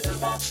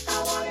 shoot-a-bop, I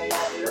wanna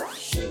love you.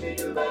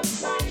 Shoot-a-bop,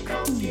 my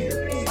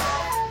computer.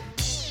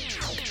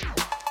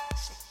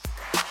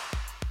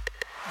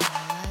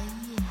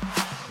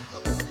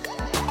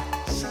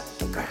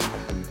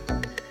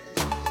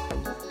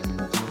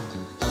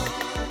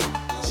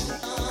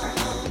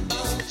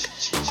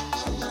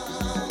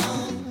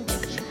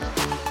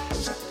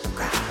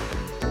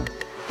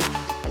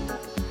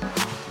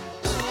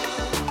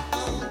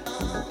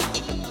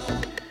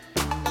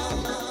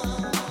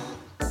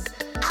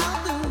 I've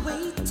been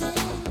waiting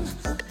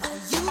while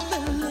you've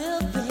been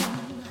living.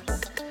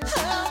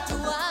 How do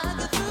I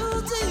get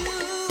through to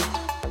you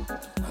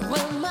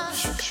when my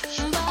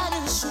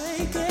body's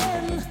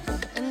shaking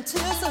and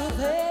tears of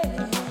pain,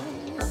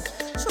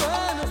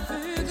 trying to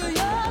figure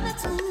your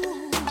next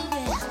move?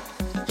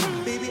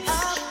 Baby,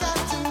 I've got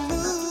to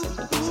move,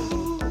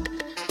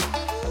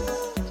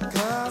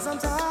 'cause I'm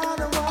tired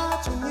of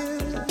watching you.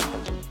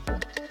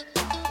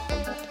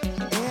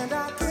 And I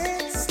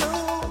can't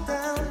slow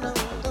down,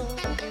 no,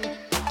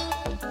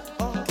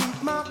 or keep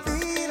my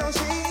feet on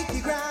shaky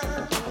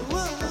ground.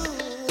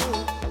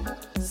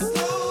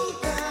 Slow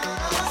down,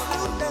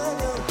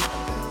 yo,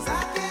 'cause I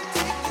can't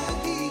take the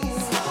heat.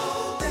 Slow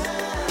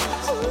down,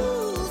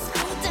 ooh,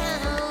 slow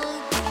down,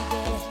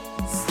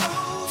 baby.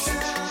 Slow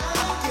down,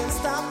 I can't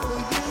stop for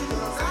you,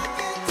 'cause I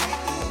can't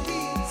take the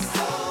heat.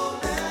 Slow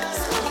down,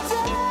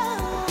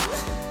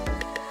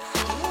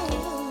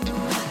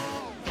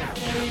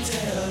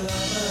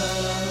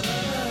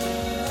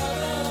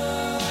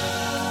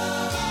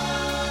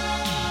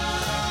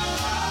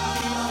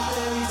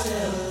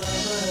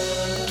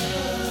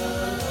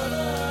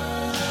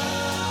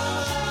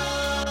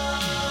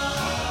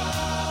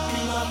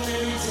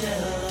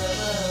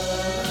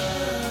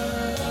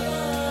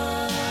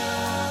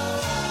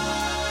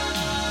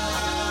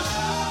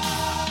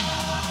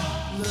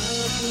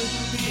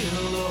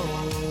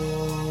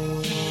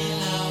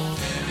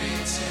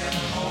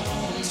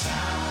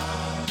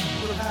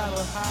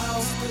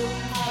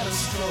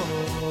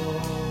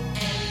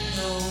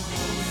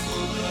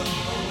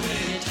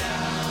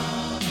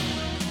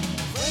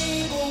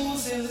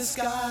 rainbows in the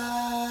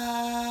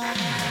sky,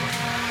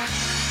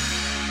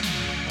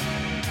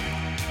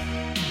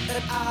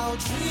 and our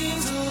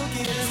dreams will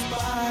get us by,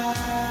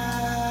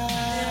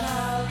 and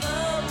our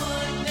love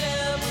will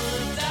never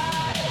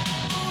die.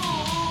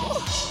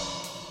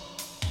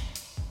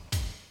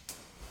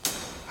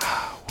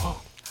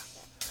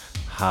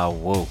 How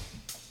whoa.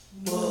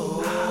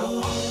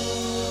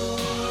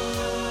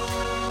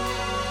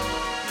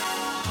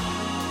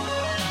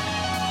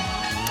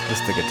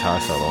 It's the guitar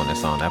solo on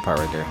this song, that part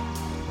right there.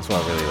 That's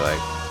what I really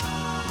like.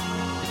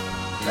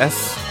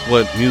 That's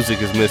what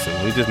music is missing.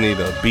 We just need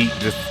a beat.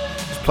 Just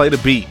play the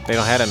beat. They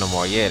don't have that no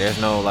more. Yeah, there's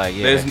no like,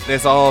 yeah.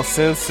 There's all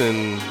synths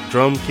and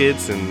drum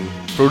kits and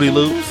Fruity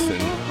Loops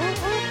and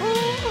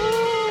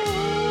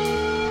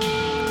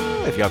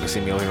If y'all can see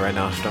me over here right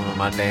now, strumming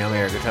my damn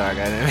air guitar,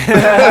 goddamn.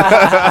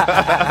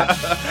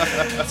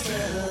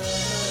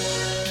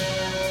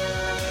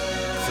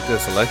 it's a good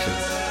selection.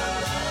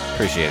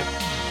 Appreciate it.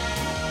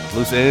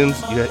 Loose ends.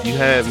 You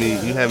had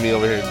me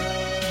over here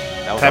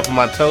That was tapping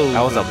my toes.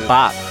 That was a and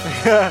bop.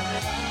 That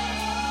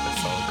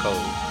song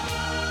cold.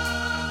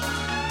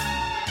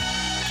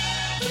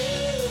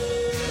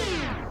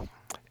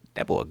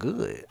 That boy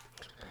good.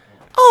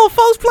 Oh,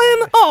 folks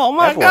playing. Oh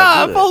my That boy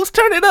God, good. folks,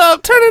 turn it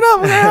up,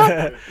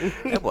 man.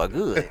 That boy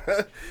good.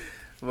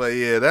 But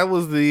yeah, that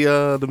was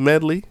the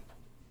medley.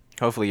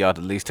 Hopefully y'all at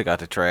least took out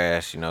the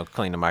trash,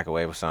 clean the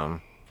microwave or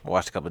something.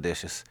 Wash a couple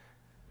dishes.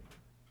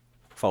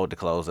 Fold the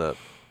clothes up.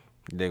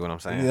 You dig what I'm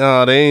saying?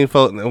 No, they ain't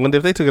folding.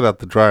 If they took it out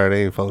the dryer,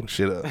 they ain't folding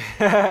shit up.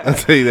 I'll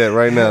tell you that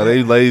right now.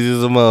 They lazy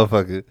as a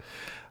motherfucker.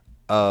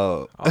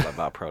 All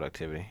about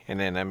productivity. And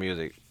then that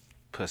music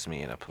puts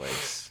me in a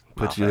place.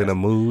 Put you in a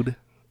mood.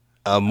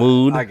 A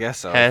mood. I guess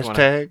so.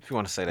 Hashtag. If you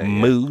want to say that, yeah.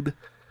 Mood.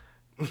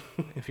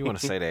 If you want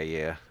to say that,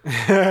 yeah.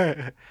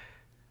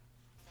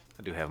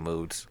 I do have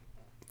moods.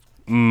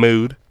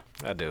 Mood.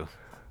 I do.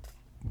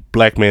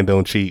 Black man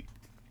don't cheat.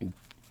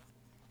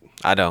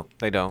 I don't.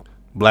 They don't.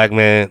 Black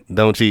man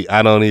don't cheat.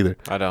 I don't either.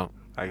 I don't.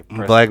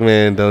 Black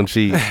man don't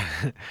cheat.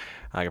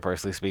 I can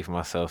personally speak for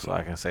myself, so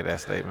I can say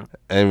that statement.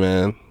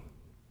 Amen.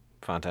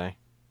 Fontaine,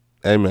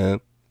 Amen.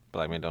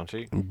 black men don't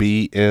cheat.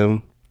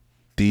 BMDW.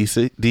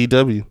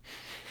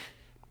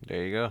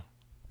 There you go.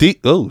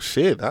 Oh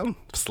shit! I'm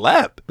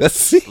slapped. That's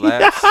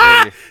Slap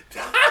City.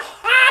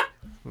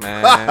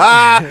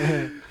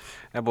 Man.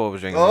 That boy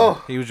was drinking.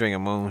 Oh. He was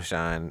drinking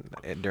moonshine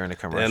during the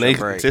commercial And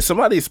break. did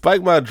somebody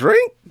spike my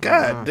drink?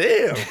 God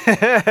damn!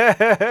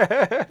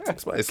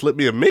 Somebody slipped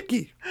me a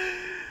Mickey.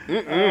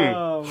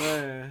 Oh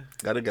man,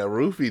 Got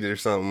roofied or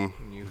something.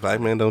 Black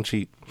man don't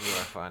cheat. you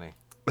are funny.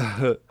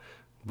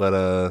 But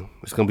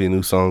it's gonna be a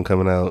new song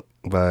coming out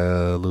by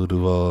Lil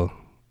Duval.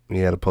 He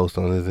had a post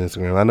on his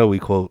Instagram. I know we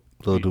quote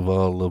Lil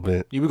Duval a little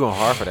bit. You been going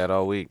hard for that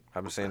all week.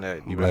 I've been saying that.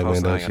 You've been Black man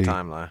posting don't on your cheat.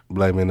 timeline.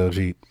 Black man don't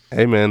cheat.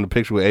 Hey man, the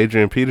picture with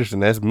Adrian Peterson,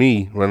 that's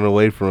me running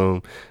away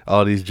from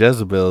all these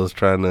Jezebels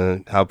trying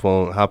to hop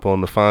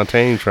on the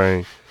Fontaine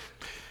train.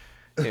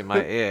 It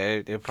might.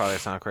 Yeah, it probably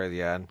sound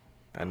crazy. I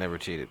never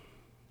cheated.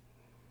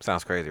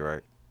 Sounds crazy,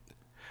 right?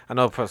 I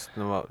know.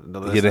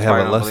 The You didn't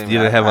have a lust. You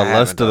didn't have a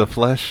lust of the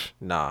flesh.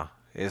 Nah,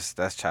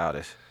 that's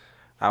childish.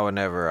 I would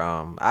never.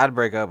 I'd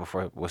break up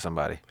with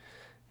somebody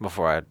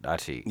before I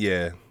cheat.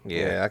 Yeah,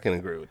 Yeah. I can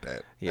agree with that.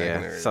 I can Yeah.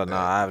 agree So with no,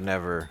 that. I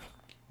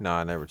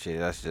never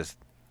cheated. That's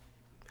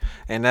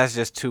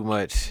just too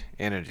much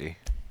energy.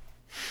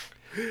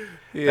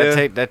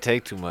 Yeah, That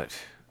take too much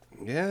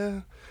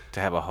yeah. to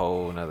have a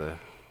whole nother.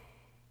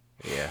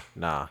 Yeah.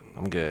 Nah,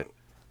 I'm good.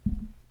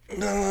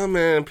 No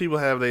man, people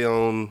have their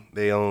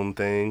own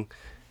thing.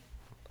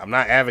 I'm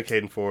not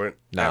advocating for it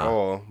at Nah.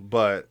 all,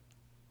 but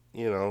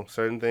you know,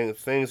 certain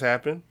things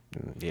happen.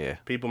 Yeah.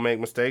 People make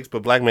mistakes,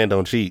 but black men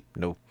don't cheat.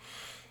 Nope.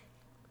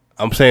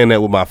 I'm saying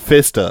that with my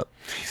fist up,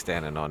 He's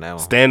standing on that one.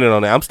 standing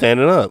on it. I'm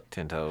standing up.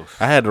 10 toes.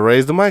 I had to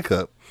raise the mic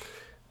up.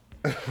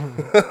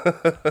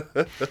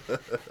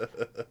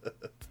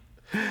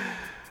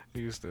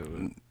 You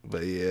stupid.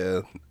 But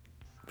yeah,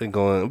 been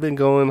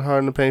going hard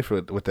in the paint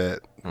with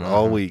that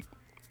all week.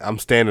 I'm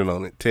standing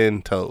on it,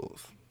 10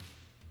 toes.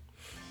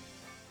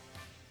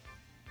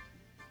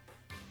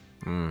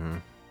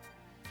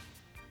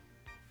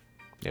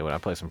 Yeah, when I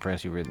play some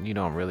Prince, you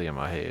know I'm really in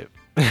my head.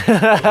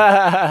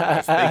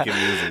 Thinking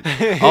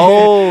music.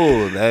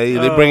 Oh, they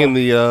bringing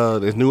the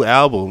this new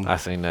album I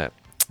seen that.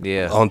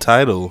 Yeah. on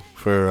Tidal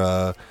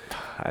for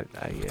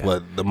Yeah.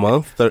 what, the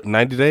month,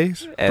 90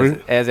 days.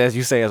 As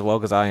you say, as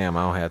woke as I am,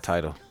 I don't have a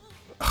title.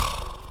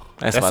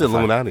 That's Spotify.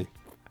 Illuminati.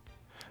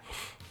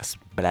 That's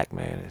black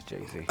man. It's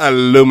Jay-Z.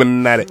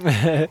 Illuminati.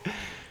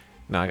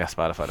 No, I got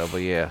Spotify though. But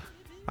yeah,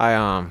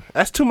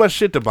 That's too much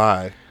shit to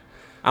buy.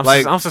 I'm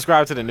Like- I'm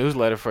subscribed to the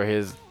newsletter for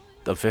his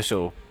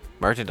official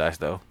merchandise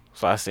though,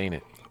 so I seen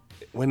it.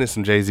 When is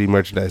some Jay-Z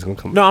merchandise gonna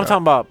come? No, I'm out?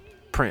 talking about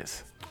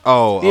Prince.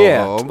 Oh,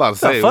 Yeah, I'm about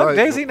to The say. fuck like-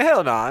 Jay-Z?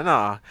 Hell no,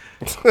 no.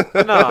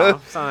 I'm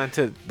signed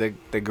to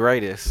the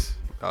greatest.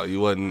 Oh,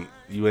 you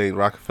ain't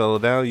Rockefeller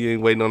down? You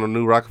ain't waiting on a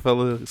new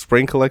Rockefeller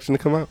spring collection to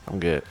come out? I'm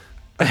good.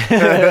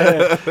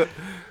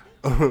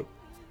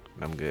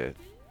 I'm good.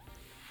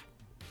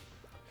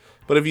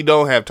 But if you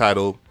don't have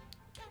Tidal,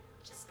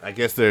 I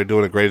guess they're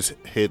doing a greatest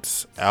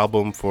hits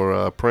album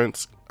for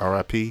Prince,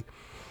 R.I.P.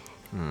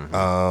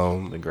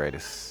 The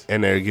greatest.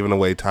 And they're giving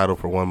away Tidal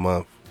for 1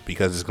 month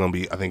because it's gonna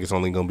be. I think it's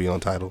only gonna be on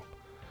Tidal.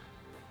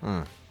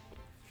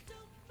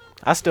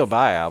 I still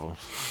buy albums.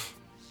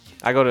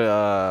 I go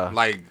to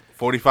Like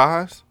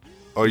 45s,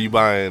 or are you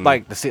buying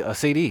like a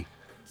CD.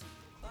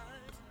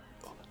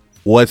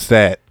 What's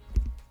that?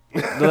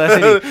 The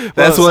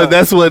last CD.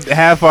 That's what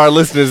half our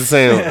listeners are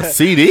saying.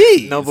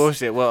 CD. No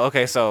bullshit. Well,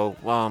 okay, so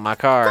my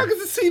car. What the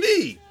fuck is a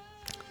CD?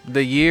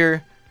 The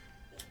year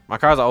my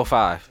car's a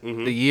 05.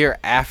 Mm-hmm. The year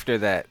after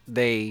that,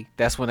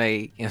 that's when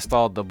they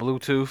installed the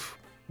Bluetooth,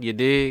 you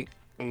dig,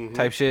 Mm-hmm.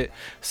 type shit.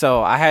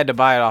 So I had to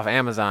buy it off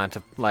Amazon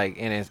to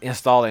and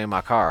install it in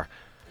my car,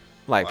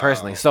 like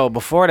personally. So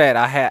before that,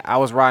 I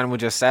was riding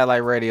with just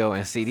satellite radio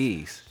and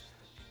CDs.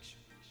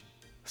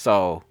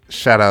 So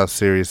Shout out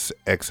Sirius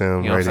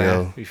XM you know what I'm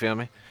Radio. saying? You feel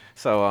me?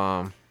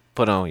 So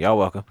put on, y'all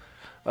welcome.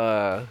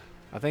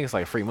 I think it's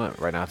like a free month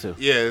right now too.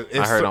 Yeah, it's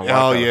I heard on oh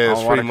Watercolor- yeah, it's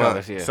on free Watercolors,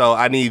 month. yeah. So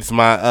I needs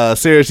my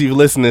Sirius. You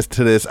listening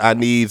to this? I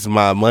needs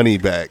my money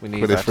back We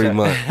need for this our free check.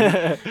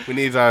 month. We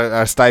needs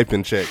our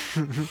stipend check.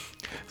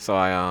 So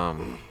I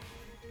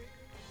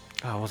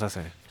what was I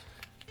saying?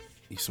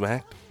 You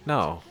smacked.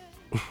 No,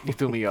 you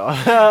threw me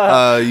off.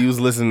 You was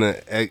listening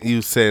to you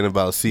was saying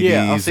about CDs.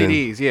 Yeah, on and-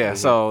 CDs. Yeah.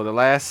 So the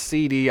last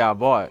CD I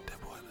bought,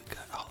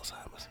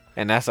 Alzheimer's.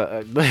 and that's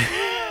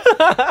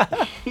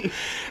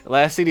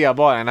last CD I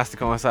bought, and that's to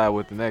coincide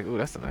with the next. Ooh,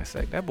 that's a nice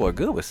seg. That boy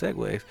good with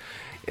segues.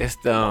 It's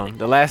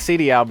the last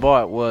CD I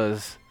bought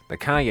was the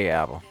Kanye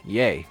album.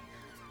 Yay.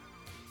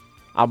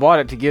 I bought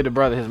it to give the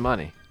brother his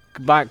money,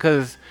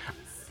 because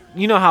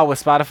you know how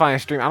with Spotify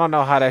and stream, I don't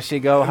know how that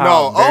shit go. How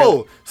No.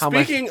 barely- how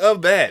much- Speaking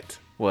of that,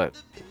 what?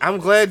 I'm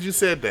glad you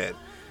said that.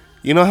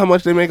 You know how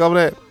much they make off of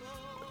that?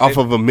 Off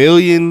of 1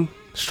 million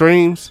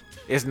streams,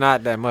 It's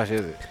not that much,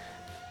 is it?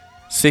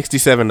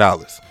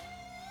 $67.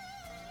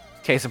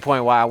 Case in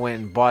point, why I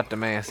went and bought the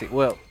man.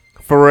 Well,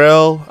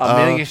 Pharrell.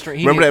 A million stream-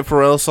 he Remember did- that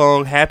Pharrell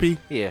song, Happy?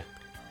 Yeah.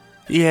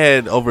 He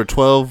had over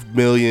 12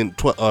 million,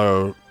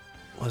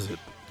 was it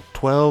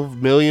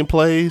 12 million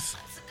plays?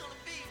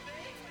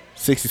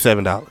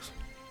 $67.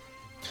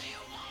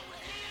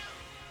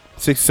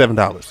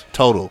 $67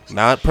 total,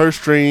 not per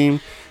stream,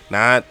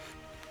 not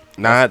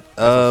That's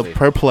insane.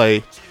 per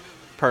play.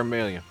 Per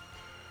million.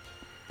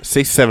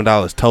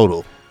 $67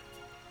 total.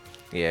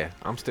 Yeah,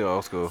 I'm still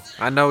old school.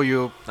 I know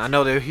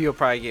that he'll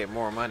probably get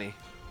more money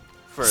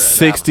for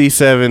that album.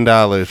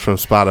 $67 from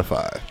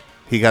Spotify.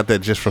 He got that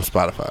just from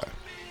Spotify.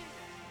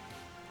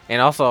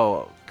 And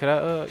also, could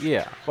I?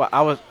 Yeah. Well,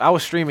 I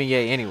was streaming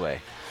Ye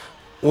anyway.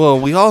 Well,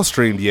 we all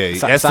streamed Ye.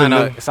 That's Side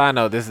the,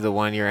 note, this is the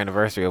 1 year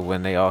anniversary of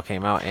when they all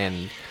came out,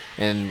 and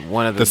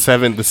one of the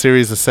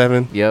series of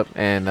 7. Yep,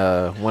 and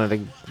one of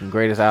the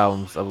greatest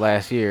albums of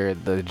last year,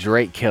 the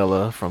Drake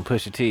Killer from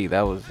Pusha T. It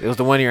was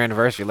the 1 year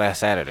anniversary last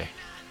Saturday.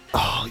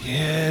 Oh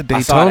yeah,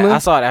 I saw Daytona.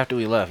 it after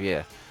we left.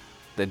 Yeah,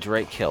 the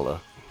Drake Killer.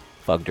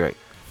 Fuck Drake.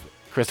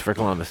 Christopher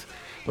Columbus.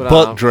 But,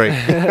 Buck Drake.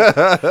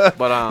 But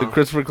The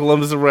Christopher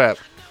Columbus of rap.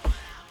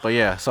 But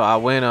yeah, so I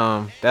went.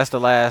 That's the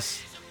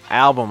last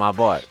album I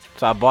bought.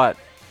 So I bought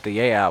the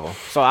Ye album.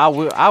 So I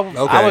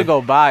Okay. would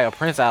go buy a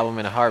Prince album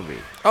in a heartbeat.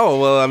 Oh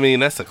well, I mean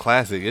that's a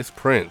classic. It's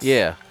Prince.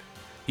 Yeah.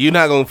 You're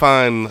not gonna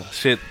find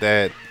shit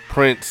that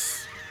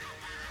Prince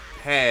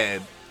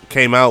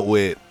came out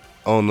with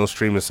on those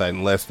streaming sites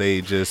unless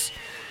they just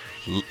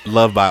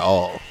loved by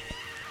all.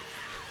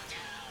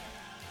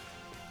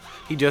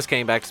 He just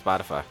came back to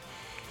Spotify.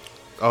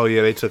 Oh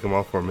yeah, they took him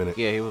off for a minute.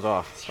 Yeah, he was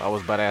off. So I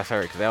was butt ass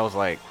hurt because that was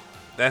like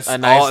That's a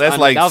nice. all. That's a,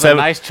 like that was a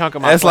nice chunk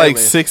of my. That's like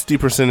playlist.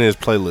 60% of his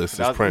playlist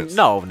That is was- Prince.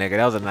 No, nigga,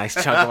 that was a nice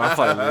chunk of my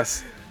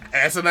playlist.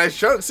 That's a nice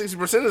chunk.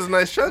 60% is a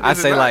nice chunk. I'd is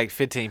it say not? like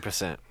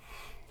 15%.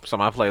 So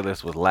my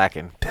playlist was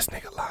lacking. This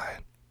nigga lying.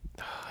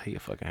 He a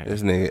fucking hater.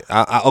 This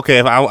nigga. Okay,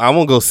 if I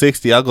won't go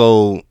 60, I'll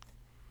go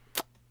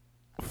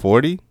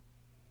 40,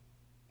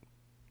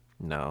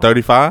 No.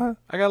 35.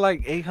 I got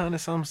like 800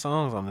 some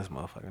songs on this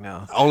motherfucker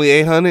now. Only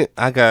 800.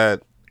 I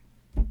got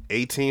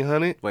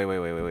 1,800. Wait.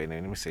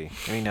 Let me see.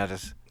 Let me not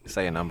just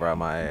say a number out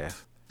my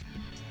ass.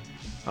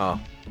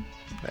 Oh.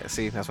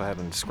 See, that's what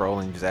happened.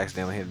 Scrolling, just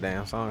accidentally hit a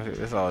damn song.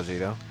 It's all G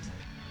though.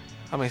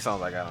 How many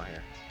songs I got on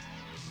here?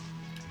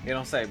 It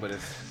don't say, but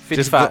it's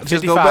 55,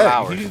 Just 55 go back.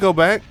 hours. You can go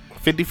back.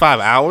 55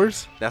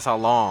 hours. That's how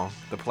long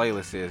the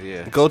playlist is,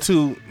 yeah. Go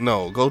to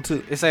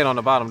It say it on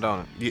the bottom,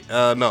 don't it?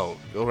 no.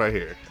 Go right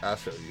here. I'll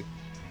show you.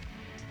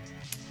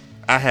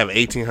 I have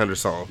 1,800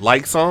 songs.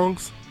 Like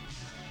songs.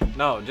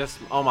 No, just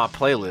on my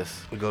playlist.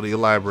 Go to your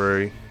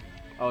library.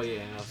 Oh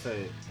yeah, and I'll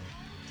say it.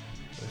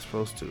 It's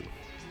supposed to,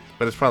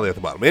 but it's probably at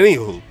the bottom.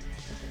 Anywho,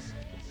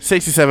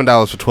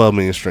 $67 for 12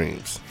 million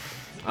streams.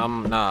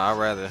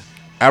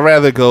 I'd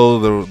rather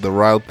go the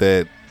route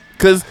that,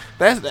 cause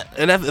that's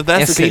And the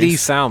CDs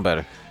case. sound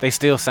better. They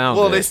still sound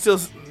Well, good. they still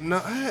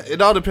no.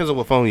 It all depends on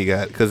what phone you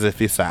got. Cause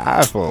if it's an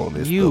iPhone,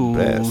 it's the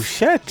best.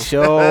 shut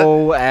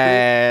your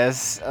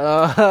ass.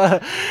 I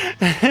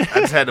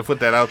just had to put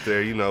that out there,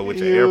 with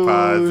your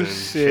AirPods and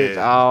shit.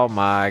 Oh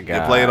my You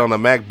god. play it on a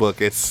MacBook,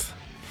 it's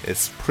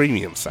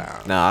premium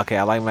sound. No, okay,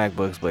 I like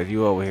MacBooks, but if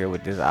you over here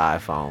with this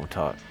iPhone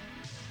talk,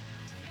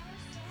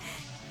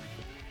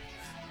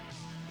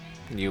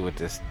 you with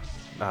this,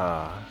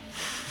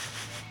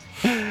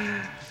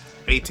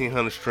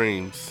 1,800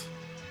 streams.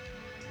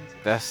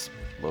 that's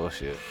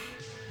bullshit.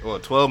 Well,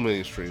 12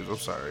 million streams. I'm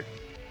sorry.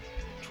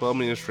 12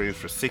 million streams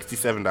for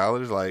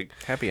 $67. Like,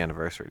 Happy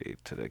anniversary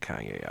to the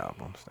Kanye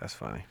albums. That's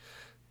funny.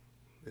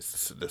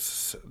 it's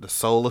the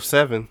soul of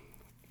 7.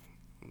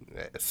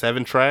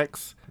 7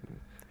 tracks,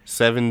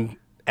 7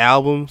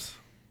 albums,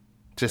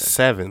 just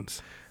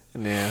sevens.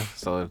 Yeah,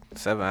 so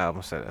 7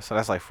 albums. So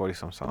that's like 40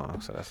 some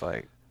songs. So that's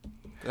like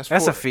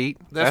That's a feat.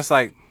 That's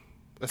like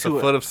that's two-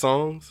 a foot of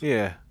songs.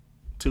 yeah.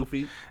 2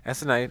 feet.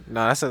 That's a nice.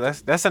 No,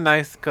 that's a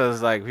nice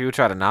because like people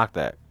try to knock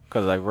that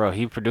because like bro,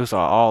 he produced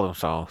all them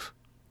songs.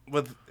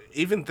 But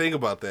even think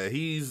about that.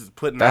 He's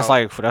putting That's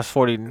out, that's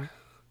 40.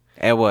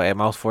 At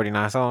most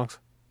 49 songs.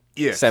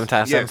 yes, 7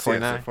 times 7, yes,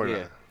 49? yes,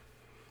 49. Yeah.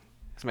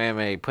 This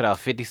man put out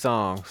 50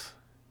 songs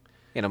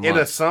in a month. In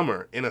a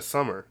summer.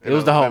 It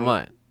was the whole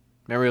month.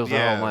 Remember, it was the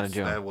Yeah, whole month of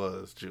June. that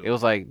was June. It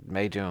was like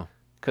May, June.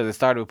 Because it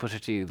started with Pusha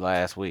T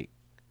last week.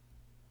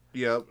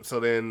 Yep. So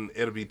then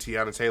it'll be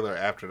Tiana Taylor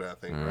after that, I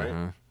think, Mm-hmm.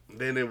 right?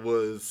 Then it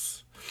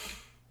was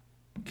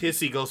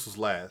Kissy Ghost was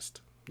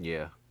last.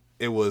 Yeah.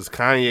 It was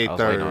Kanye I was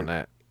third. waiting on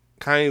that.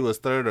 Kanye was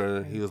third,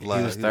 or he was last.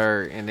 He was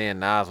third, and then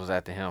Nas was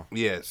after him.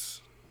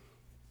 Yes,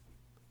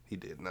 he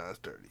did. Nas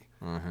dirty.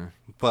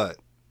 But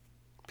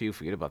People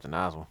forget about the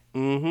Nas one.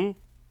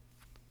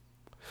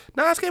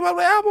 Nas came out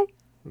with an album.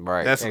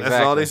 Right. That's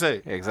all they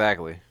say.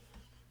 Exactly.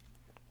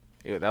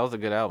 Yeah, that was a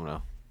good album,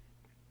 though.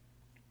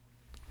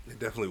 It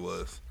definitely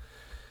was.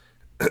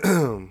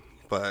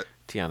 But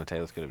Tiana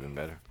Taylor's could have been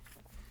better.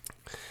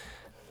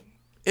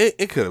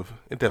 it could have.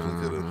 It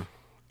definitely could have.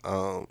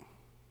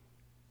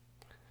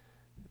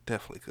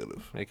 Definitely could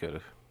have. They could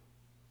have.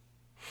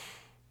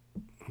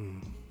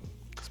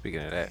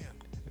 Speaking of that,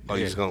 Oh,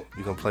 you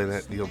gonna play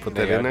that? You gonna put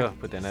There that in y'all there? go.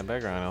 Put that in that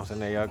background. I'm saying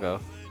there y'all go.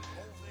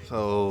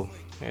 So,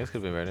 Yeah, this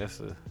could be better.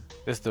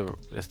 This the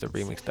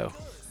remix though.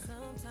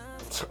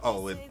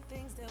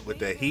 with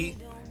that heat.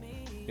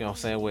 You know what I'm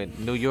saying? With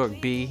New York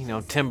B, you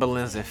know,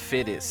 Timberlands and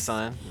Fitted,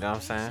 son. You know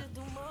what I'm saying?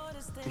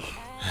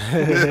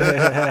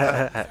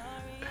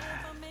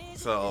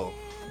 So,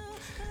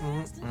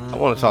 I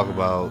want to talk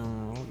about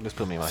This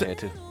put me in my head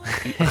too.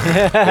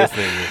 this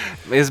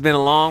nigga. It's been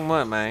a long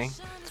month, man.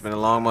 It's been a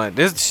long month.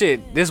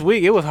 This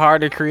week, it was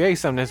hard to create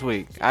something this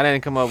week. I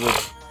didn't come up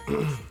with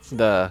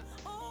the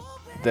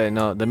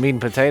meat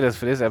and potatoes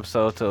for this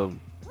episode till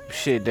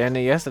shit damn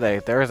near yesterday,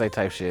 Thursday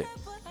type shit.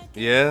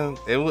 Yeah,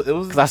 it was.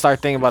 Cause I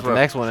started thinking about the rough.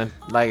 next one, and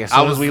like as I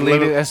soon was as we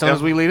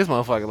leave this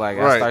motherfucker, like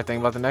I Right. start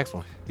thinking about the next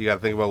one. You got to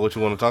think about what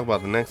you want to talk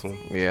about the next one.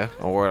 Yeah,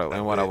 and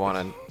what I want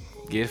to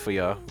get for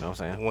y'all. You know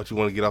what I'm saying? What you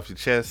want to get off your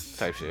chest.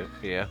 Type shit.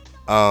 Yeah.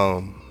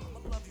 Yeah,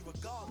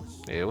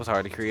 it was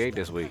hard to create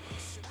this week,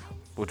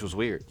 which was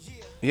weird.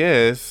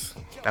 Yes.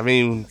 I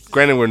mean,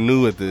 granted, we're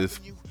new at this.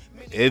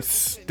 It's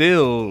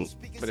still.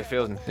 But it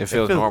feels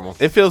normal.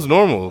 It feels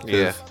normal. 'cause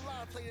Yeah.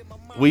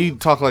 We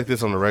talk like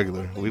this on the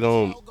regular. We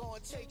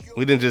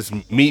didn't just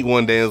meet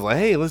one day and was like,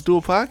 hey, let's do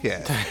a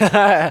podcast.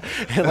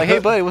 Like, hey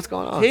buddy, what's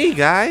going on? Hey,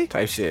 guy.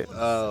 Type shit.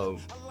 Um,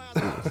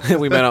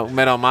 We met on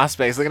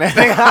MySpace. Look at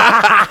that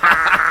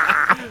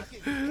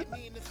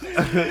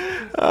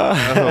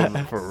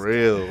thing. for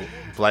real.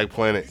 Black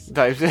Planet.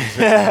 Type shit.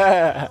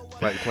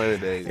 Black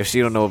Planet days. If she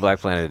don't know what Black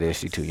Planet is,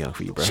 she too young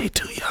for you, bro. She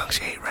too young.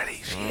 She ain't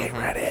ready. She ain't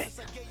ready.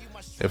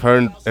 If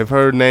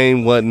her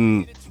name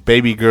wasn't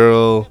baby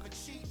girl ...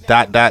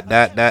 05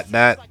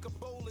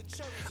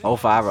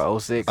 or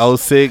 06.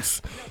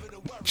 06,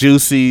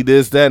 juicy,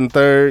 this, that, and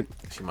third.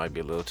 She might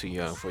be a little too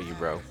young for you,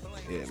 bro.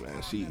 Yeah,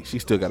 man. She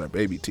still got her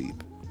baby teeth.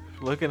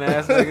 Looking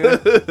ass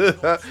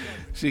nigga.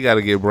 She got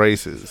to get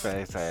braces.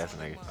 Face ass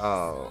nigga.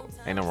 Oh,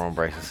 Ain't no wrong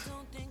braces.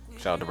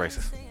 Shout out to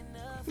braces.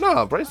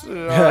 no, braces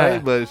are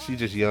alright, but she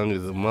just young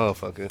as a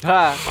motherfucker.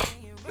 Ha.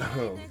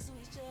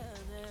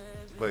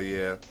 But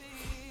yeah.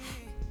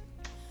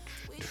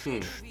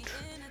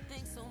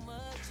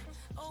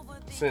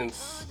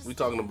 Since we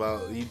talking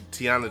about you,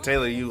 Tiana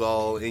Taylor, you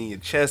all in your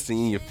chest and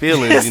in your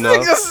feelings, you know.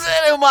 Nigga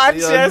said in my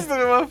Yeah. chest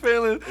and in my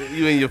feelings.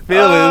 You in your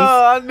feelings.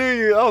 Oh, I knew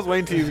you. I was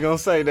waiting till you was gonna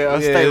say that. A Yeah,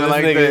 statement this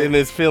like nigga that. in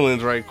his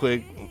feelings right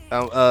quick.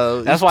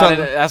 That's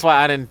why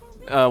I didn't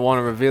want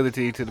to reveal it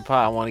to you to the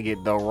pot. I want to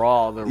get the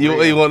raw, the You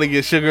real. want to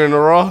get sugar in the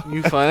raw?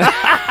 You funny.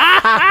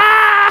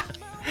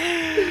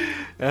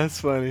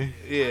 That's funny.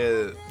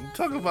 Yeah.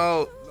 Talk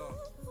about,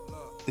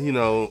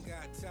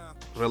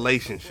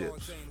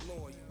 relationships.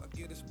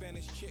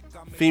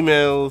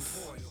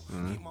 Females,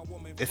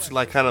 it's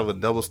like kind of a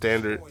double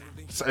standard.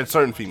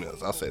 Certain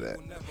females, I'll say that.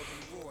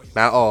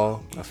 Not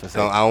all.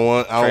 So I don't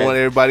want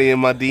everybody in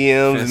my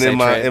DMs and in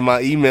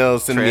my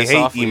emails sending me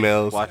hate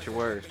emails. Watch your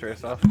words. Tread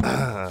softly.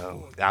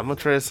 I'm gonna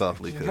tread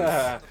softly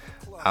because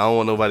I don't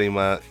want nobody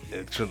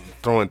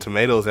throwing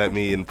tomatoes at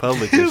me in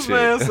public and This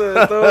man shit.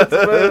 said throw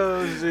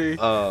tomatoes, G.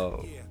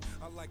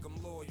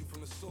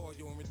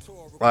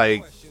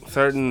 Like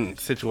certain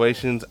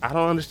situations, I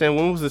don't understand.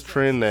 When was this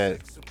trend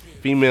that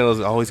females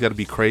always got to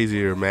be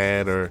crazy or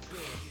mad or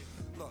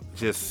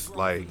just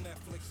like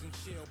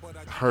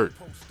hurt?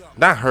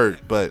 Not hurt,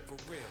 but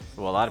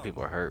Well, a lot of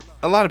people are hurt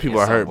a lot of people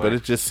In are some hurt. way. But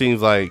it just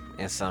seems like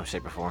in some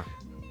shape or form.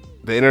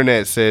 the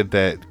internet said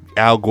that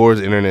Al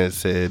Gore's internet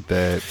said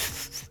that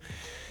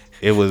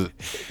it was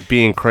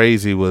being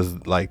crazy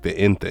was like the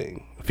end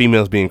thing.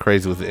 Females being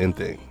crazy was the end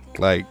thing.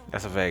 Like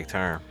That's a vague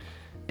term.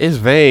 it's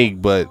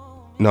vague, but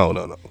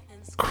no.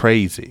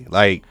 Crazy.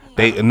 Like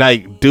they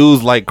like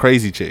dudes like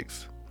crazy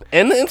chicks.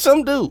 And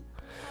some do.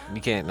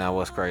 You can't. Now,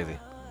 what's crazy?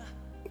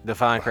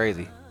 Define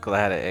crazy. Cause I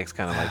had an ex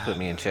kind of like put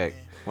me in check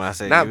when I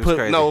said Not you was put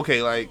crazy. no,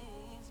 okay, like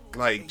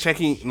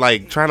checking,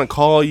 like trying to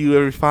call you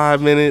every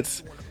 5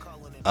 minutes.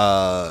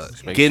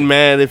 make Getting sure.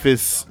 mad if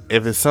it's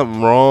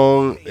something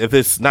wrong. If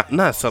it's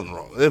not something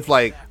wrong. If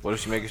like What if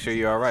she making sure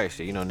you all right?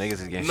 Shit, you know niggas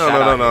is getting no,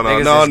 shot out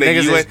here. Niggas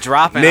nigga, you is ain't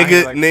dropping. out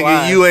here Nigga, like nigga,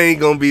 flies. you ain't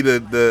gonna be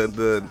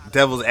the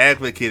devil's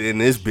advocate in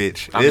this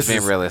bitch. I'm This just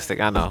being is realistic.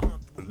 I know.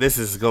 this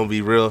is gonna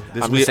be real. I'm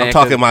just I'm saying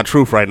talking 'cause- my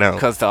truth right now.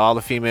 Cause to all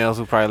the females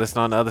who probably listen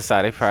on the other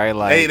side, they probably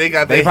like Hey, they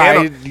got they their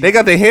hand. probably- They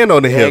got their hand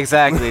on the Yeah, hip.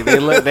 exactly. They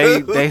look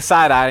they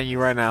side eyeing you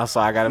right now. So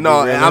I gotta.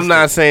 No, be realistic. I'm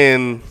not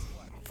saying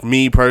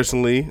me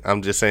personally.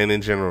 I'm just saying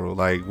in general.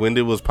 Like when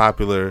it was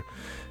popular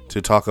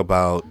to talk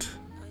about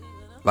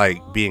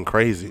like being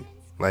crazy,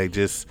 like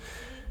just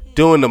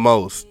doing the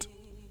most.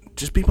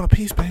 Just be my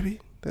peace, baby.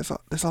 That's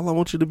all I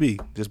want you to be.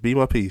 Just be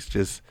my peace.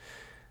 Just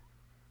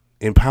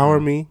empower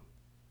me.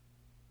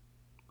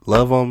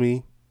 Love on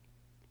me.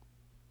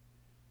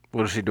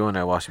 What is she doing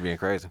there while she being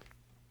crazy?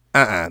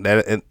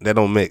 That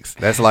don't mix.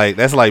 That's like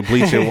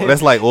bleaching.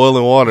 That's like oil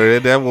and water.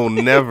 That will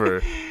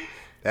never.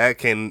 That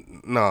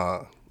can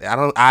no.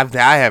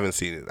 I haven't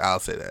seen it. I'll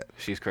say that.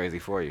 She's crazy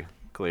for you,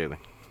 clearly.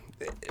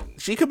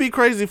 She could be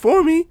crazy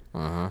for me,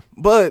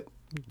 but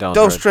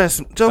don't stress.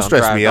 Don't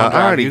stress drive- me don't out.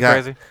 drive you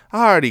crazy?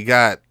 I already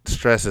got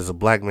stress as a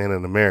black man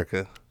in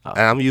America. And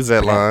I'm using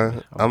that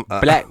line.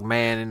 Black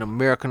man in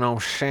America, know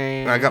what I'm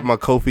saying? I got my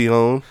Kofi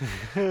on.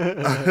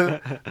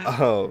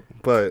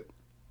 But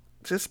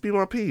just be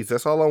my peace.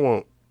 That's all I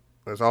want.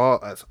 That's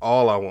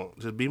all I want.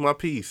 Just be my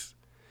peace.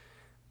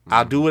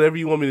 I'll do whatever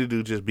you want me to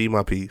do. Just be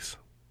my peace.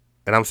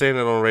 And I'm saying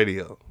it on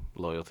radio.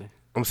 Loyalty.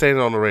 I'm saying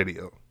it on the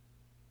radio.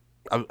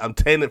 I'm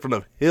saying it from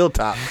the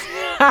hilltops.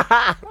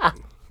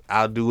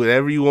 I'll do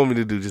whatever you want me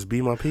to do. Just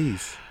be my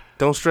peace.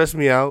 Don't stress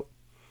me out.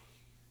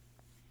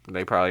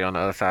 They probably on the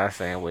other side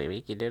saying, "Wait,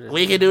 we can do this.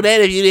 We can do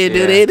that if you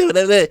didn't do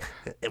that.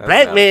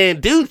 Black men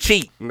do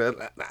cheat. I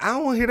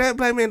don't want to hear that.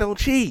 Black men don't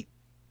cheat.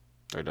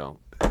 Or don't."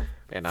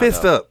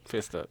 Fist up.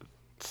 Fist up.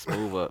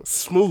 Smooth up.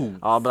 Smooth.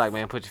 All black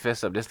man, put your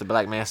fist up. This the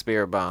black man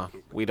spirit bomb.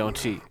 We don't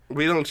cheat.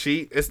 We don't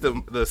cheat. It's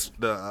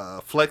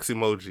the flex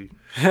emoji.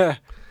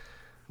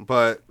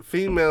 But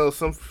females,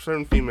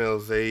 certain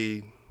females,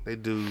 they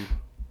do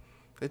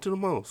the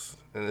most,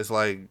 and it's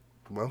like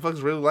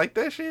motherfuckers really like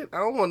that shit. I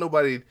don't want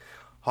nobody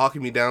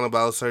hawking me down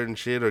about certain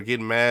shit or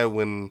getting mad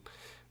when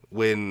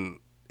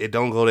it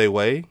don't go their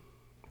way.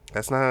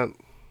 That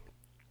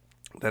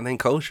ain't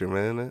kosher,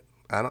 man.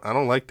 I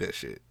don't like that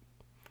shit.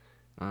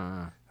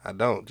 I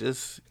don't.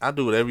 I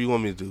do whatever you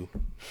want me to do.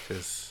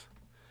 Just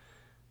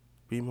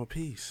be my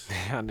peace.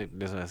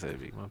 That's what I said.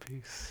 Be my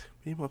peace.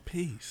 Be my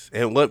peace.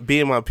 And what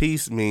being my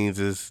peace means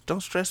is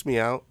don't stress me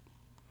out.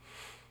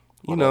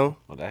 You know.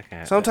 Well, that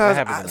can sometimes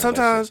that happens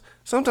in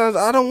sometimes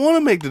I don't want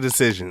to make the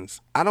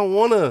decisions. I don't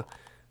want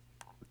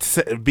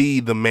to be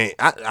the man.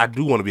 I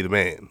do want to be the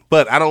man,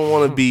 but I don't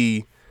want to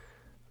be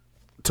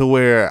to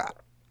where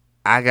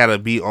I gotta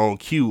be on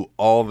cue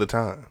all the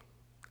time.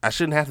 I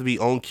shouldn't have to be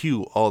on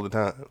cue all the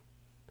time.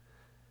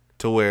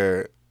 To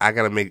where I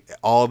gotta make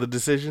all the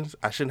decisions.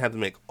 I shouldn't have to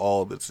make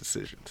all the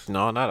decisions.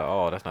 No, not at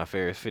all. That's not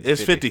fair. It's 50-50.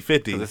 It's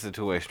 50-50. 'Cause it's a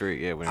two-way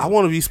street. Yeah, I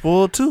want to be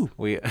spoiled too.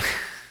 we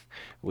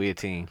a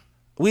team.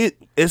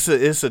 It's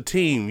a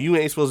team. You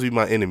ain't supposed to be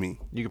my enemy.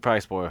 You could probably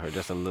spoil her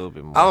just a little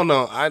bit more. I don't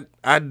know.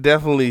 I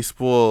definitely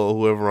spoil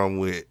whoever I'm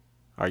with.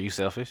 Are you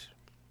selfish?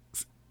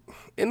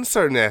 In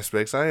certain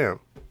aspects, I am.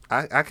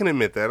 I can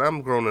admit that.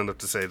 I'm grown enough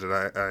to say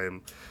that I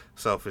am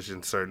selfish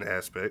in certain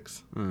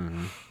aspects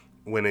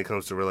when it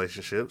comes to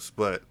relationships.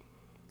 But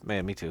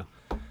Man, me too.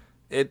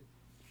 it's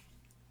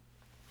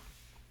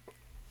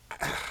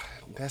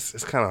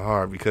kind of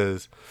hard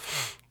because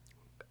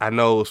I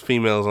know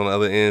females on the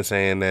other end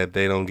saying that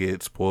they don't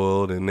get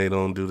spoiled and they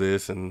don't do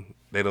this and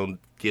they don't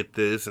get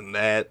this and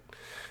that.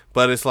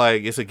 But it's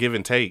like, it's a give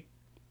and take.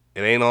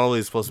 It ain't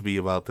always supposed to be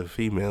about the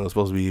female. It's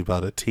supposed to be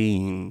about a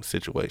team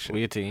situation.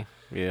 We a team.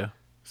 Yeah.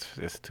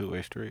 It's a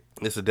two-way street.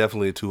 It's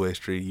definitely a two-way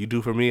street. You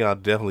do for me, I'll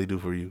definitely do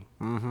for you.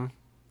 Mm-hmm.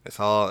 That's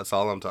all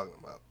I'm talking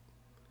about.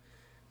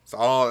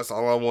 That's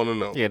all I want to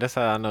know. Yeah, that's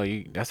how I know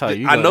you. That's how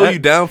you. I know you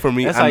down for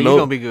me. That's I how know. you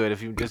gonna be good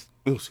if you just.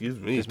 Ooh, excuse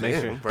me. Just make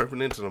Damn, sure. I'm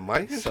burping into the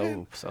mic. and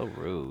shit. So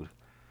rude.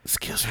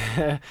 Excuse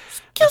me.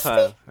 That's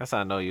how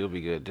I know you'll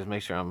be good. Just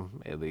make sure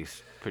I'm at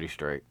least pretty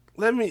straight.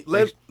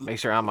 Make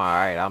sure I'm all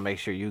right. I'll make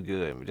sure you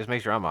good. Just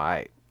make sure I'm all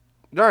right.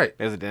 right.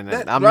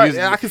 I'm right.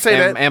 using, I can say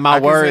that. And my I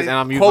can words, say and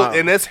I'm using quote, my,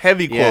 and that's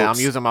heavy quotes. Yeah, I'm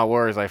using my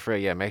words like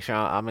Fred. Yeah, make sure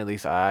I'm at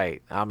least all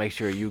right. I'll make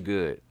sure you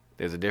good.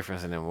 There's a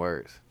difference in them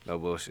words. No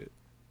bullshit.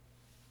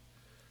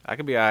 I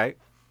can be all right.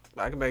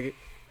 I can make it.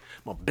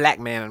 I'm a black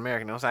man in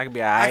America, so I can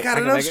be all right. I got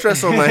can enough make it.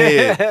 stress on my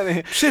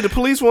head. Shit, the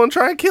police want to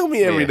try and kill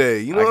me every day.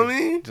 You know what I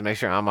mean? Just make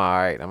sure I'm all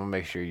right. I'm gonna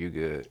make sure you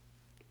good.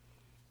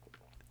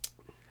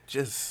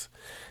 Just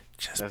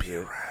That's be it.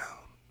 around.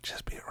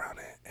 Just be around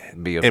it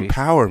and Be your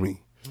empower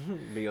me.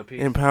 Be your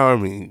peace. Empower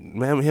me,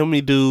 man. Help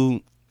me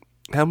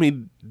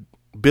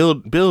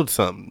build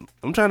something.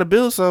 I'm trying to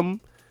build something.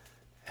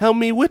 Help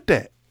me with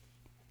that.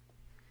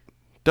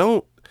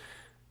 Don't.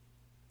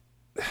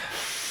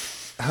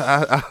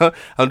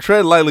 I'm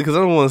treading lightly because I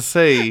don't want to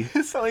say.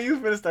 So you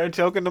finna start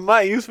choking the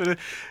mic. You finna.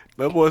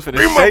 That boy's finna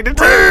Be my shake the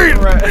brains.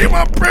 table. Right. Be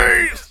my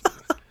brains.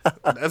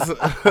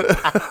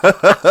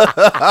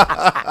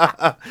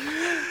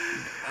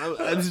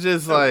 It's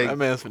just like. That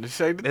man's finna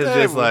shake the It's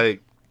table. just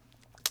like.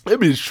 Let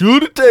me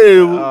shoot the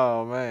table.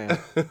 Oh man.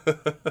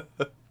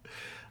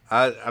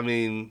 I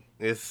mean,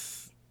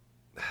 it's.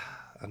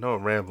 I know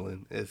I'm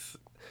rambling.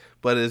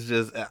 But it's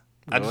just. I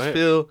Go just ahead.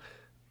 feel.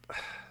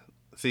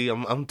 See,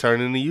 I'm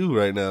turning to you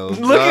right now. Look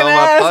All at my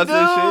ass, thoughts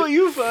and dude.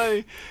 You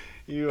funny.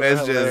 You are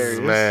It's hilarious.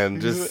 just, man,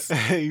 just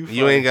you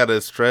you ain't got to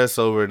stress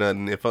over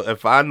nothing.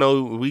 If I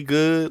know we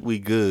good, we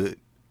good.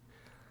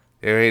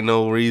 There ain't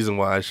no reason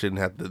why I shouldn't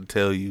have to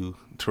tell you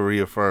to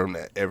reaffirm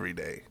that every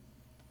day.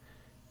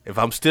 If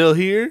I'm still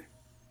here,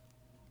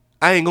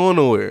 I ain't going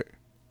nowhere.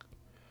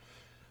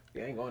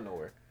 You ain't going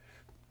nowhere.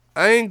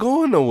 I ain't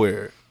going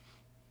nowhere.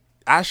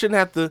 I shouldn't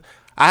have to.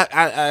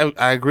 I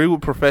agree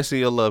with professing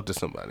your love to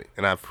somebody,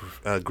 and I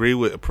agree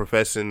with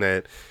professing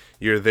that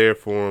you're there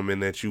for them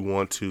and that you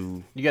want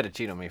to. You got to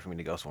cheat on me for me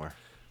to go somewhere.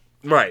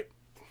 Right.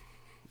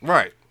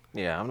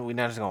 Yeah, we're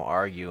not just gonna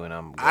argue, and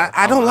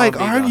I don't like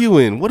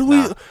arguing. What do we?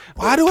 Nah.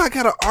 Why do I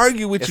gotta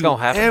argue with It's you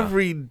gonna happen, though.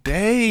 every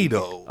day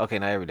though? Okay,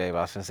 not every day, but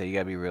I was gonna say you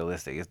gotta be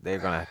realistic. It's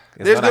There's gonna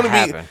gonna be.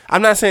 happen.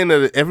 I'm not saying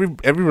that every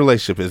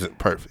relationship isn't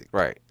perfect,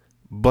 Right.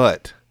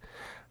 but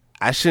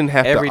I shouldn't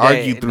have Every to day,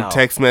 argue through no.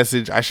 text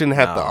message. I shouldn't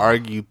have to No.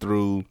 argue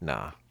through.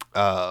 Nah.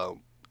 Uh,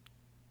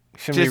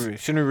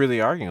 Shouldn't we really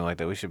arguing like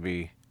that? We should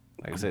be,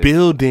 like I said.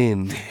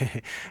 building.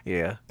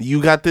 Yeah. You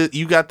got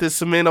this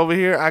cement over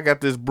here. I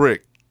got this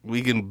brick.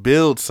 We can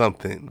build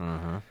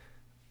something.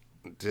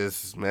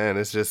 Just man,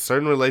 it's just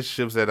certain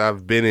relationships that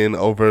I've been in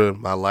over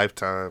my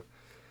lifetime.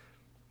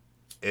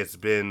 It's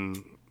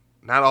been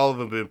not all of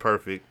them been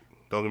perfect.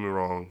 Don't get me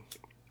wrong,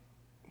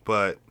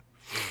 but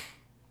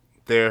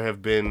there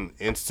have been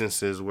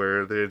instances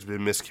where there's been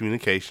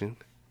miscommunication,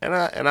 and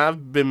I've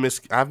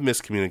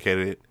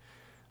miscommunicated it.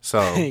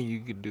 So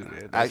You could do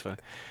that. That's fine.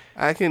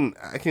 I can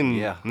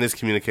Yeah.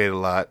 miscommunicate a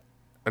lot.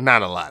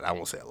 Not a lot. I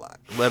won't say a lot,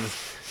 but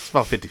it's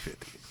about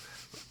 50-50.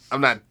 I'm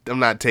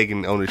not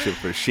taking ownership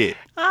for shit.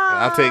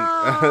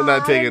 I'm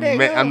not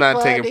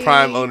taking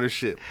prime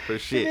ownership for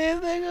shit.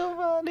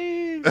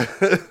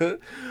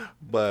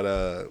 But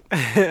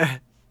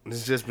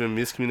it's just been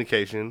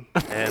miscommunication,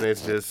 and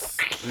it's just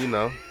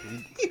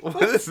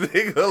this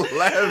nigga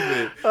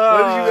laughing.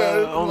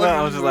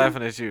 I was just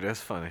laughing at you.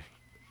 That's funny.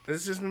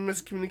 It's just been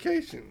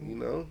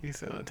miscommunication. He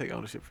said I take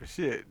ownership for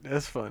shit.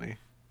 That's funny.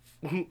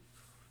 You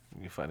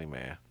funny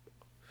man.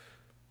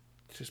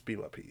 Just be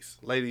my peace,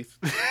 ladies.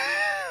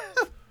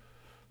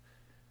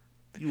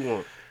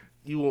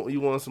 You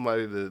want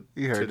somebody to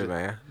You heard to the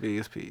man. Be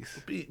his peace.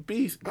 be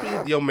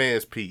your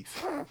man's peace.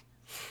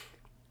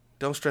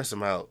 Don't stress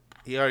him out.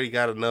 He already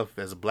got enough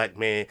as a black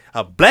man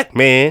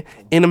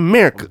in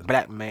America.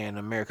 Black man,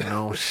 American.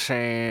 Know what I'm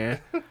saying?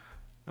 Know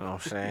what I'm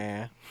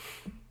saying?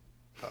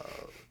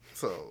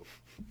 So,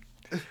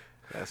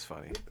 That's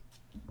funny.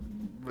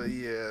 but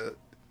yeah,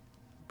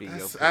 Be your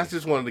peace. I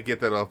just wanted to get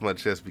that off my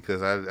chest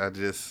because I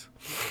just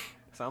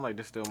Sound like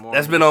there's still more.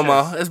 that's been on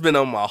my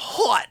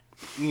heart.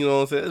 You know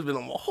what I'm saying? It's been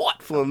on my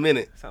heart for a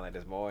minute. Sound like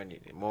there's more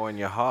in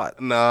your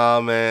heart.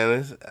 Nah,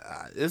 man,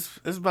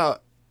 it's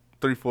about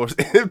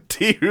 3/4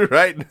 empty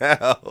right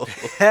now.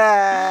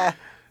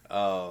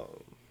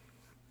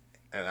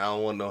 And I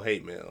don't want no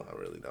hate mail. I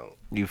really don't.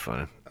 You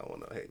funny. I don't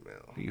want no hate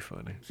mail. You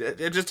funny.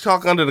 Just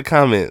talk under the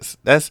comments.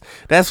 That's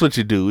what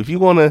you do. If you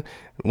want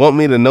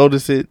me to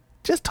notice it,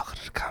 just talk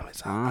under the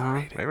comments. I'll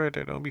read it. They right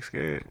there. Don't be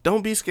scared.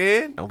 Don't be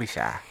scared. Don't be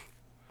shy.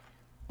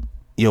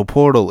 Your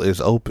portal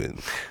is open.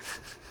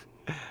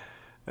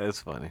 That's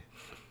funny.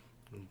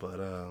 But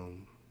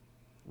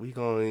we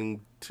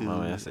going to My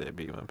man said,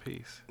 "Be my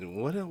peace."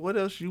 what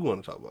else you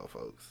want to talk about,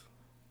 folks?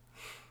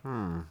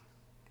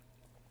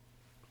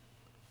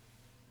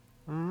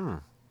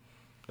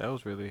 That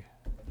was really.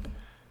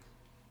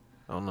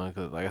 I don't know,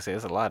 cause like I said,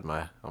 it's a lot in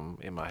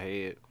my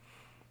head.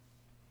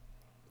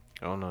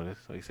 I don't know this.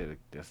 So you said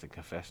that's the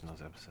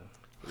confessionals episode.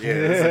 Yeah,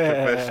 it's a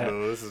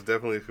confessional. This is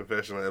definitely a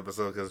confessional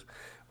episode because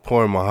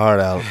pouring my heart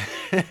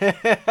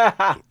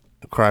out.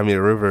 Cry me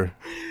a river.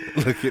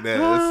 Looking at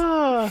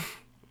us.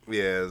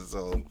 Yeah,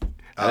 so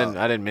I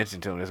didn't mention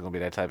to him this is gonna be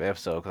that type of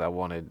episode because I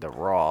wanted the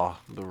raw,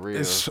 the real.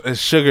 it's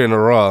sugar in the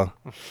raw.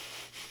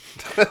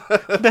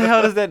 What the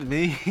hell does that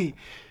mean?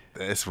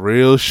 That's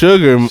real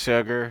sugar.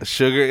 Sugar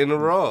Sugar in the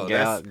raw.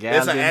 Gal-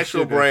 That's an Gallium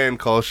actual sugar. brand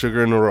called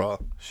Sugar in the Raw.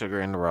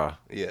 in the raw.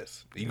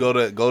 Yes. You go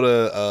to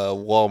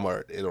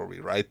Walmart. It'll be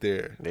right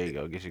there. There you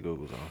go. Get your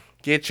Googles on.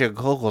 Get your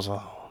goggles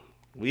on.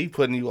 We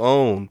putting you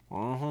on.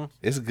 Mm-hmm.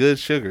 It's good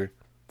sugar.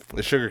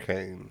 The sugar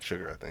cane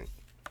sugar, I think.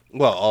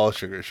 Well, all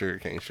sugar is sugar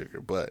cane sugar,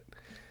 but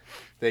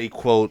they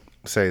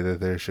say that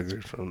they're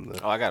sugars from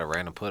the Oh, I got a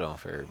random put on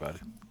for everybody.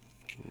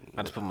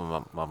 I just put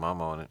my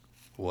mama on it.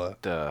 what?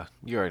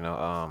 You already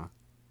know.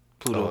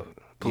 Pluto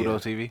yeah.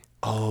 TV.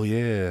 Oh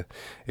yeah.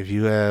 If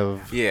you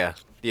have Yeah.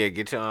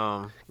 Get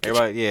your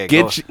everybody.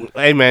 Yeah.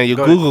 hey man, your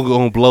go to- Google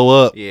gonna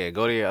blow up. Yeah,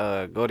 go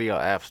to your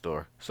app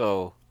store.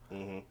 So,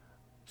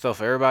 so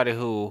for everybody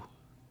who,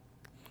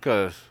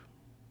 cause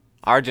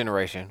our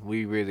generation,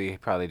 we really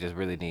probably just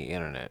really need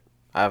internet.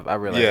 I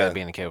realize Yeah. that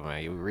being a cable man,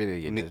 we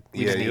just you need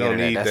don't internet.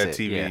 need That's that it.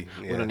 TV. Yeah.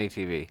 Yeah. We don't need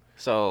TV.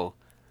 So,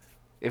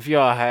 if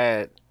y'all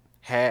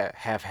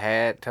have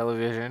had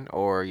television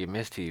or you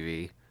missed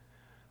TV,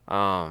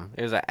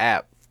 there's an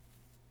app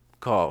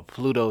called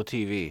Pluto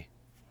TV,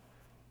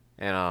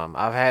 and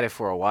I've had it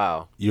for a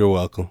while. You're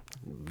welcome.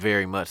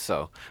 Very much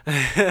so.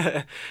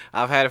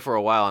 I've had it for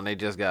a while, and they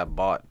just got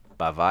bought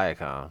by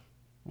Viacom.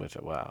 Which,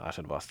 wow, I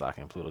should have bought stock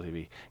in Pluto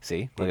TV.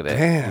 See? Look at that.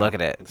 Damn. Look at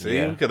that. See,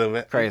 Yeah. we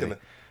could've- Crazy. we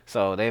could've-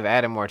 So they've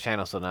added more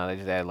channels, so now they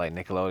just add like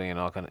Nickelodeon and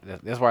all kind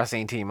of. That's where I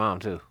seen Teen Mom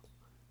too.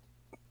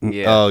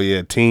 Yeah. Oh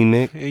yeah, Teen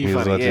Nick. Yeah, you He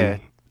was funny, watching yeah.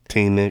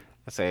 Teen Nick.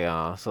 I say,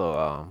 I was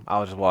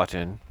just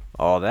watching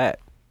all that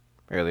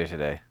earlier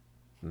today.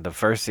 The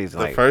first season.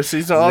 The like, first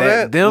season, all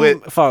that. Them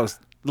With- folks,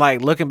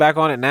 like looking back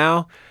on it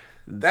now,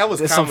 that was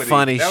there's comedy. some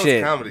funny That was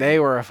shit. comedy. They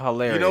were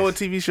hilarious. You know what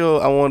TV show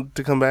I wanted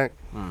to come back?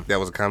 Hmm. That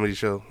was a comedy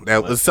show.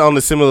 That was on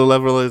a similar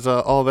level as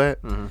all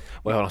that.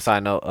 Wait, hold on.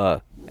 Side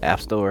note. App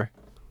Store.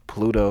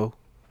 Pluto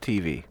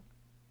TV.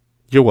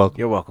 You're welcome.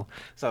 You're welcome.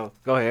 So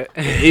go ahead.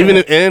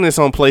 And it's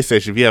on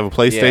PlayStation. If you have a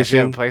Yeah, if you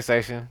have PlayStation, a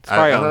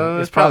PlayStation.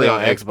 It's probably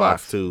on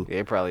Xbox too. Yeah,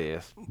 it probably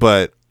is.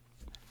 But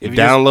If you you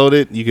just- download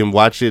it, you can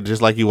watch it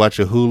just like you watch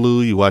a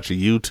Hulu, you watch a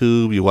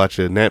YouTube, you watch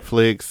a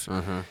Netflix.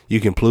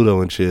 You can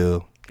Pluto and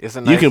chill. It's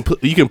a nice,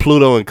 You can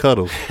Pluto and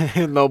cuddle.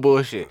 no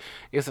bullshit.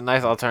 It's a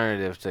nice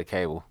alternative to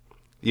cable.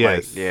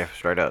 Yes. Like, yeah,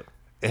 straight up.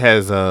 It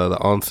has the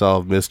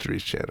Unsolved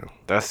Mysteries channel.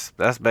 That's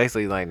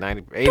basically like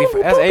 80.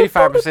 That's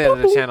 85% of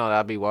the channel that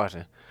I be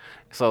watching.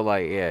 So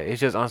like, yeah, it's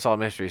just Unsolved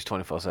Mysteries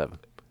 24/7.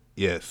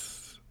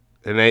 Yes.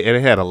 And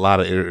it had a lot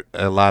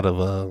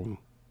of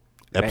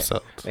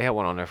episodes. They had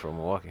one on there for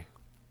Milwaukee.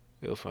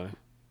 It was funny.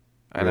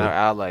 And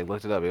I like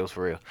looked it up. It was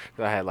for real.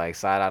 'Cause I had like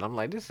side eye. I'm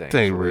like, this ain't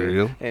Ain't for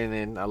real. And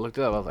then I looked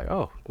it up. I was like,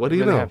 oh, What do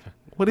you really know? happened?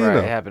 What do you Right,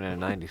 know? It happened in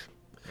the 90s.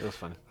 It was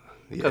funny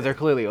because Yeah. they're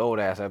clearly old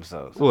ass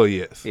episodes. Well,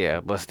 yes. Yeah,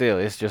 but still,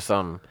 it's just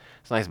some.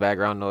 It's nice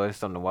background noise,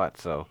 something to watch.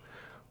 So,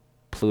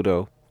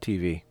 Pluto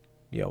TV,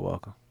 you're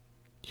welcome.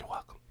 You're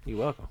welcome. You're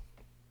welcome.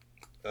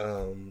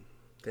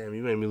 Damn,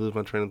 you made me lose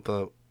my train of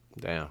thought.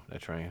 Damn,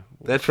 that train.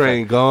 That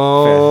train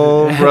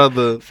gone,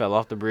 brother. Fell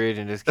off the bridge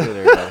and just killed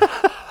everybody.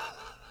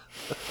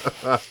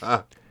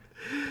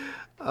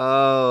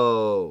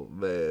 Oh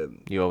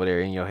man, You over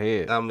there in your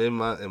head. I'm in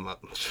my my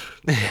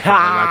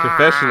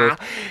confessional.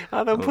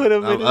 I done put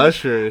him I'm in.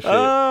 ushering shit.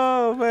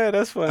 Oh man,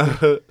 that's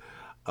funny.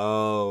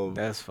 Um,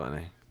 That's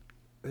funny.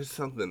 there's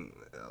something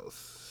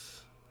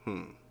else.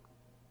 Damn,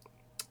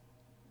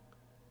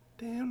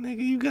 nigga,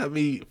 you got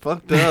me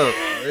fucked up,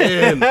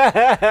 man.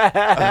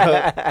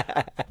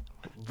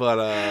 But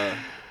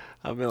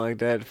I've been like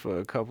that for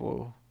a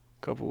couple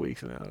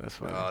weeks now. That's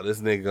funny. oh,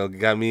 this nigga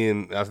got me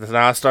in.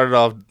 Now I started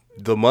off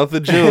the month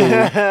of June in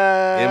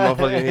my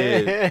fucking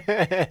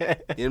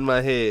head, in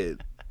my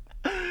head,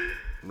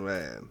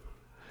 man.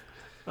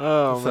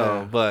 Oh So,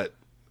 man. but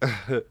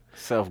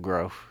Self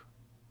growth.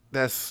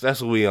 that's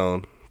what we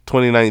on.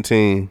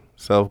 2019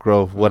 self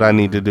growth. What I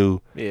need to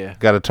do. Yeah.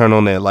 Got to turn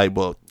on that light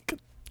bulb.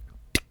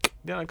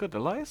 Then I cut the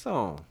lights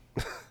on.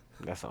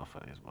 That's all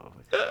funny as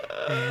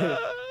motherfucker.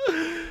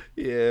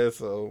 Yeah.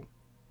 So,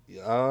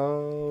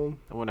 I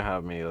wonder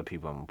how many other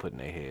people I'm gonna put in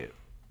their head.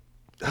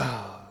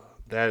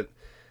 that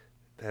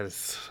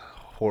is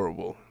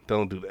horrible.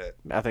 Don't do that.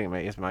 I think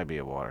it might be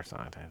a water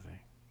sign type thing.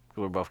 'Cause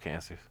we're both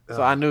cancers.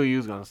 So I knew you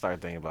was gonna start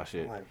thinking about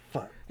shit. Like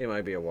fuck. It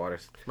might be a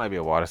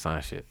water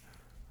sign shit.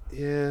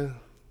 Yeah.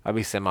 I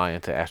be semi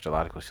into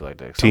astrological shit like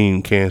that. So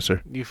Team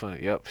Cancer. you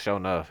funny? Yep, sure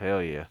enough.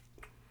 Hell yeah,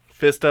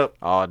 Fist up.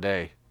 all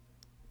day.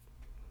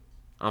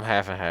 I'm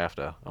half and half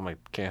though. I'm a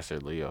Cancer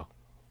Leo.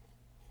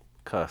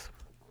 Cusp.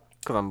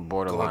 Cause I'm Going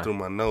borderline. through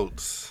my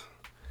notes.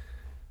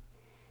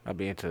 I'd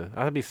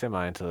be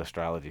semi into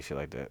astrology shit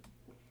like that.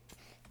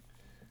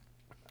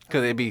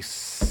 Cause it'd be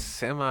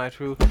semi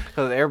true.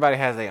 Cause everybody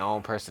has their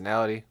own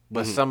personality,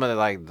 but some of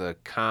the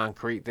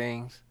concrete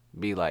things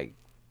be like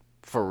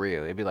for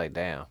real. It'd be like,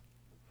 damn,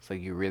 it's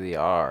like you really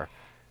are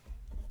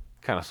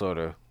kind of sort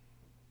of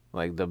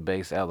like the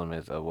base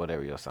elements of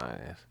whatever your sign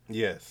is.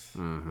 Yes.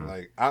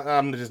 Like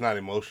I'm just not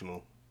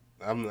emotional.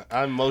 I'm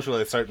emotional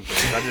at certain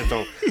things. I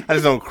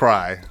just don't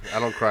cry. I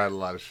don't cry at a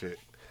lot of shit.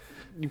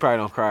 You probably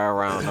don't cry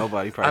around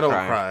nobody. You I probably don't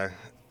crying. cry.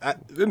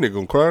 That nigga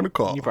gonna cry in the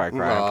car. You probably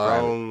cry in No, I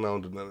private.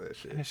 don't do none of that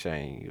shit. It's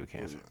shame you a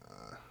Cancer.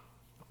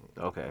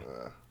 Okay,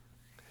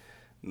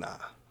 Nah.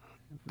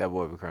 that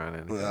boy be crying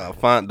in.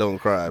 Font don't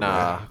cry,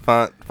 Nah.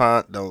 man.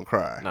 Font don't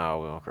cry. No,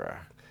 we don't cry.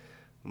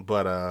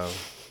 But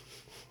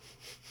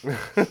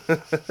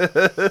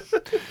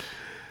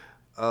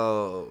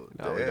oh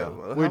No, we damn.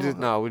 don't.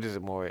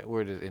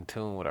 We're just in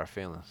tune with our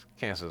feelings.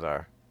 Cancers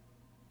are.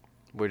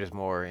 We're just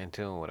more in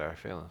tune with our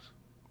feelings.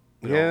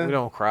 Yeah. We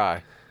don't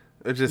cry.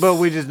 It just, But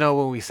we just know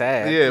when we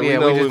sad. yeah, we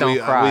know just when don't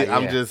cry.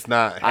 I'm yeah. just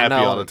not I happy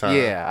know, all the time.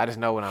 Yeah, I just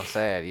know when I'm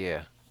sad,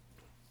 yeah.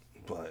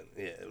 But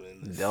yeah, man,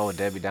 The old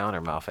Debbie Downer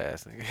mouth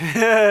ass nigga.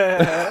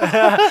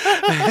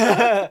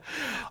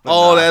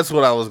 that's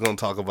what I was gonna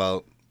talk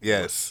about.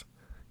 Yes.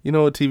 You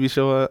know what TV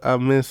show I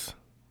miss?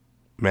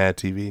 Mad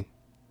TV.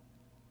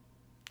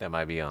 That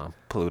might be on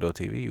Pluto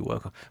TV. You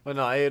welcome. But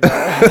no,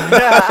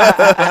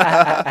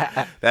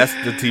 That's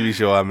the TV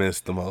show I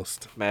miss the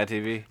most. Mad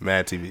TV.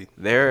 Mad TV.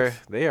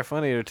 They are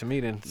funnier to me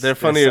than They're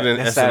funnier than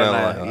SNL Saturday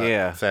Night. Live.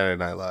 Yeah, Saturday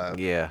Night Live.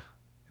 yeah.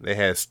 They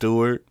had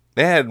Stewart.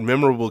 They had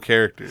memorable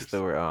characters.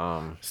 Stewart,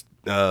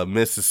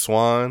 Mrs.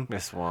 Swan.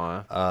 Miss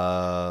Swan.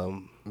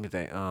 Let me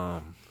think.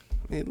 Let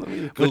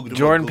me With Google-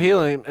 Jordan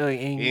Google. Peele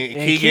and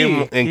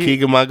Keegan and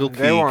Keegan-Michael Key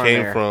they were on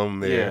came there. from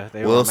there. Yeah,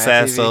 they were Will on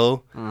Mad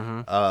Sasso,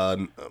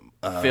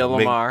 Phil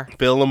Lamar.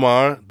 Phil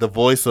Lamar, the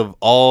voice of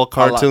all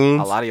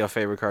cartoons, A lot of your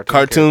favorite cartoons.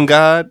 Cartoon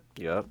God.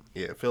 Yep.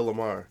 Yeah, Phil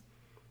Lamar.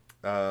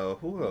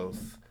 Who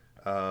else?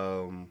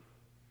 Let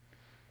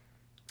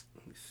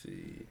me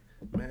see.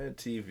 Mad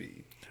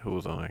TV.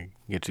 Who's on?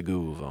 Get your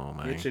Googles on,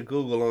 man. Get your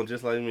Google on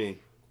just like me.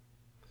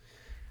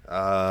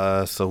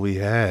 So we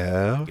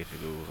have Get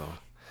your Googles on.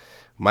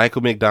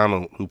 Michael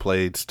McDonald, who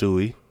played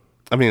Stewie.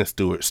 I mean,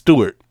 Stewart.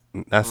 Stewart,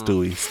 not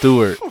Stewie.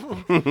 Stewart.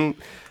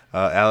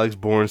 Alex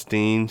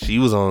Bornstein. She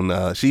was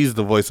on. She's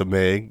the voice of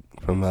Meg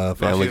from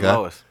Family She's Guy.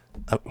 Lois,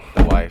 the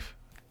wife.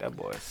 That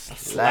boy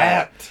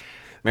slapped.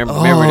 Remember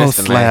Oh, this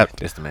the slapped.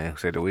 man. This the man who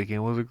said the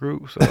weekend was a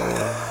group. So,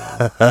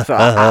 so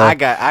I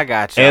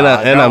got you. And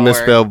I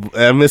misspelled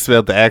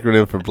the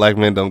acronym for Black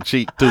Men Don't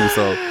Cheat too.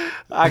 So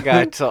I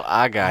got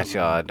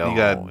y'all. Don't. you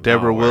got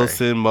Deborah don't worry.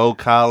 Wilson, Mo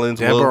Collins,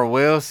 Deborah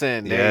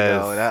Wilson. There you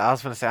go. Yes. I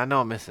was gonna say I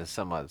know I'm missing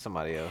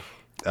somebody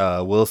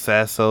else. Will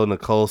Sasso,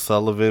 Nicole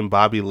Sullivan,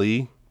 Bobby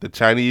Lee, the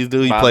Chinese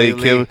dude. He Bobby played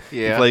Lee, Kim.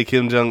 yeah. He played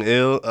Kim Jong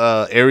Il.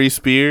 Ari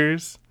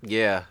Spears.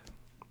 Yeah.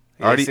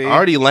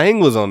 Artie Lang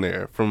was on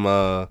there from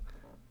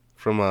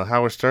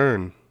Howard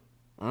Stern.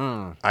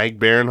 Ike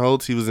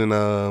Barinholtz. He was in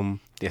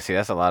Yeah. See,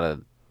 that's a lot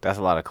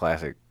of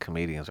classic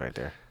comedians right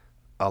there.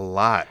 a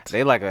lot.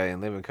 They like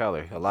In Living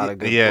Color. A lot of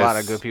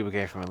good people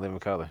came from In Living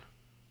Color.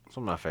 It's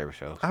one of my favorite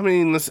shows. I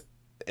mean,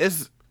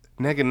 it's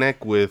neck and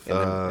neck with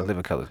In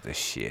Living Color is the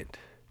shit.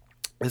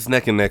 it's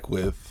neck and neck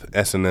with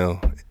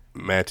SNL,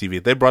 Mad TV.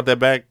 If they brought that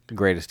back, The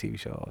greatest TV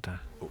show of all time.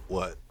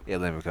 what?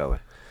 In Living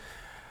Color.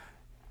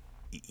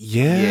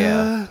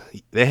 Yeah.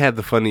 They had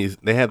the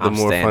funniest. They had the I'm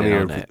more standing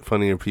on that.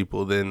 funnier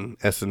people than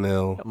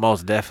SNL.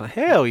 Most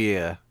definitely. Hell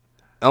yeah.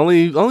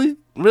 Only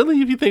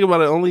really, if you think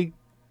about it, only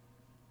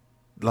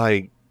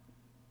like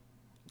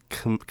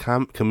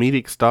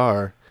comedic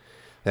star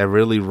that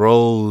really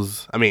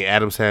rose. I mean,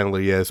 Adam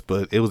Sandler, yes,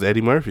 but it was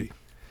Eddie Murphy.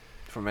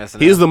 From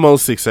SNL. He's the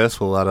most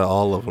successful out of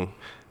all of them,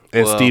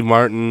 and Well- Steve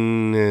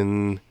Martin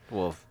and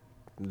Well,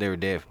 they were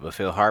dead, but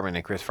Phil Hartman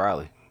and Chris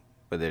Farley,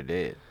 but they're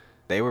dead.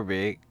 They were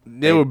big.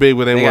 they were big,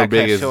 but they got weren't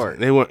big cut as short.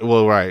 they weren't.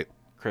 Well, right.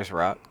 Chris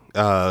Rock,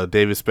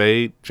 David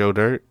Spade, Joe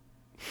Dirt.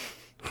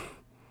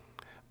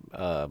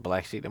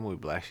 Black Sheep. That movie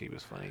Black Sheep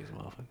was funny as a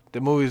motherfucker. The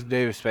movies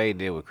David Spade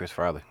did with Chris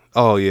Farley.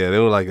 Oh yeah, they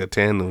were like a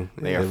tandem.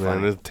 They yeah, are man,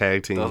 funny. it's a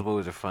tag team. Those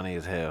movies are funny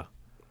as hell.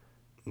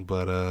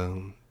 But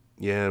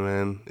yeah,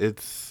 man,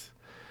 it's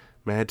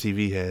Mad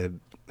TV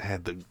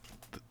had the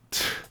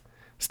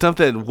stuff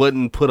that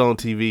wasn't put on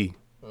TV.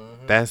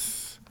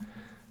 That's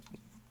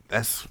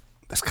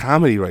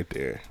comedy right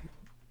there.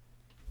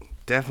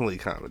 Definitely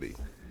comedy.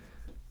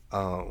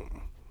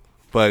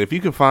 But if you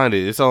can find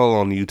it, it's all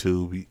on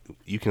YouTube.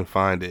 You can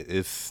find it.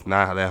 It's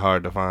not that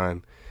hard to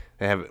find.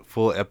 They have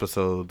full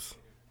episodes.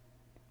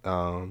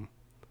 Full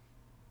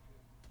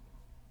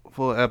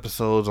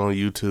episodes on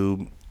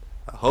YouTube.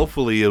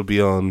 Hopefully it'll be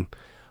on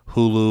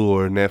Hulu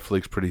or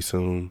Netflix pretty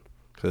soon,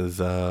 cause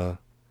that's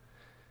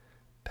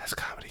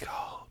comedy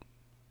gold.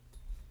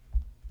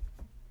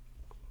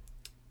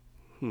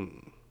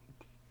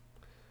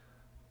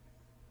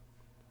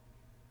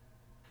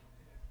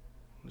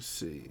 Let's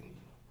see.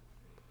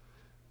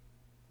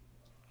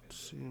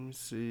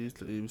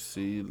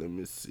 Let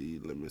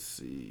me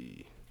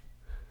see.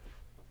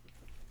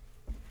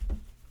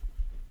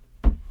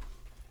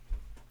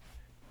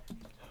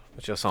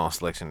 What's your song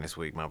selection this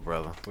week, my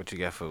brother? What you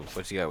got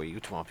what you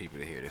want people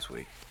to hear this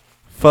week?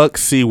 Fuck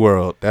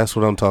SeaWorld. That's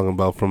what I'm talking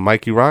about. From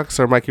Mikey Rocks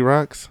or Mikey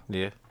Rocks.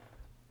 Yeah.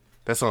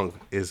 That song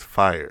is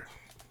fire.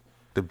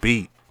 The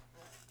beat.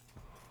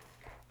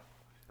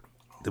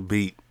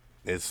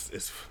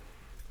 It's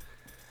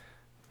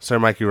Sir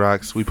Mikey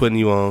Rocks. We putting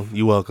you on.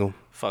 You welcome.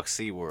 Fuck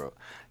SeaWorld.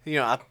 You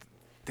know,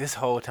 this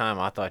whole time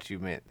I thought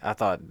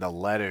the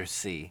letter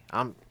C.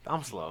 I'm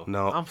slow.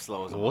 No. I'm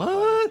slow as a motherfucker.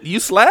 What? You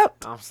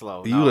slapped? I'm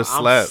slow. You a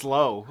slap. I'm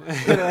slow.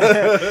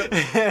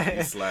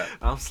 You slapped.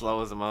 I'm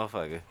slow as a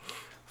motherfucker.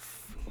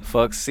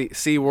 Fuck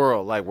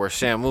SeaWorld, like where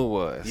Shamu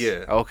was.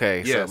 Yeah.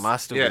 Okay, Yes. so my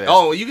stupid Yeah. ass.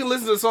 Oh, you can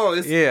listen to the song.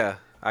 It's, yeah.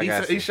 I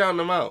got you. He's shouting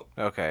them out.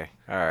 Okay,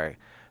 all right.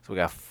 So we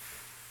got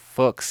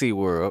Fuck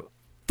SeaWorld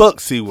Fuck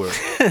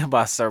SeaWorld.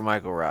 by Sir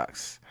Michael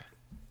Rocks.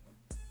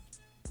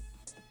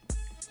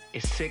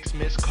 It's 6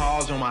 missed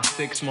calls on my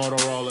 6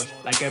 Motorola.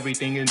 Like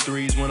everything in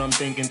threes when I'm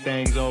thinking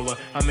things over.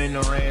 I'm in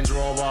the Range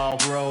Rover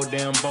off-road,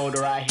 damn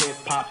boulder. I hit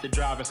pop the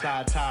driver's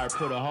side tire,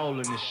 put a hole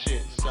in the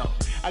shit. So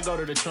I go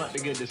to the trunk to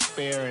get the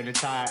spare and the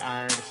tire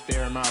iron.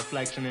 Stare at my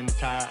reflection in the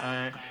tire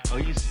iron. Oh,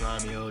 you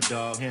slimy old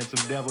dog,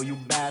 handsome devil, you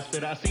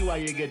bastard. I see why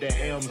you get the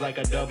M's like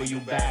a W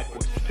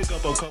backwards. Pick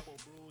up a couple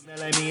brews, now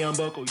let me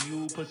unbuckle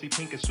you. Pussy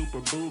pink is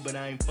super boo, but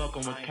I ain't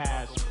fucking with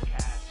Casper.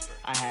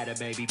 I had a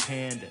baby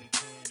panda.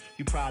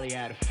 You probably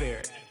had a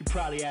ferret. You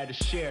probably had to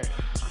share it.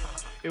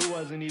 It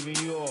wasn't even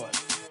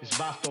yours. It's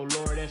Vasto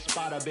Lord,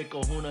 Espada,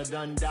 Bicahuna,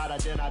 Dundada.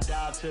 Then I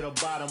dive to the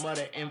bottom of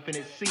the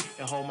infinite sea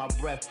and hold my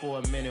breath for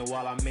a minute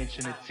while I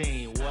mention the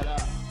team. What up?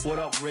 What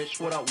up, Rich?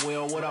 What up,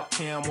 Will? What up,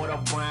 Cam? What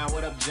up, Brian?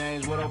 What up,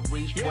 James? What up,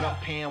 Reese? What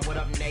up, Pam? What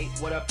up, Nate?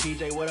 What up,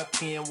 PJ? What up,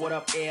 Ken? What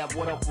up, Ev?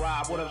 What up,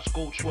 Rob? What up,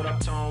 Scooch? What up,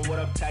 Tone? What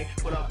up, Tay?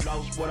 What up,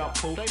 Los? What up,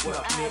 Poop? What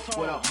up, Nick?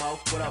 What up, Mo?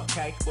 What up,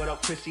 Kay? What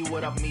up, Chrissy?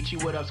 What up,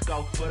 Michi? What up,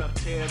 Sko? What up,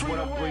 Ted? What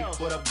up, Bree?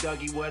 What up,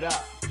 Dougie? What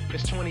up?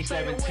 It's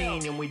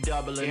 2017 and we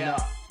doubling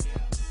up.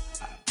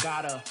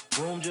 Got a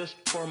room just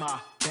for my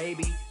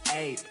baby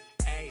Abe.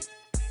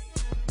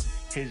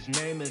 His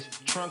name is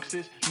Trunks'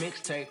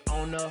 mixtape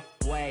on the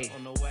way.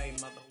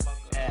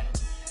 motherfucker.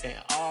 And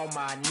all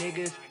my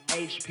niggas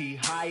HP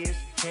high as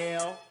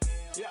hell.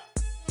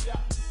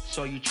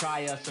 So you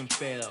try us and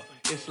fail.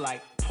 It's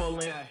like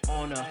pulling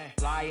on a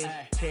lion's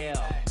tail.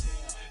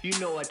 You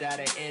know what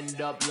that'll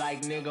end up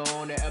like, nigga,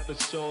 on the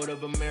episode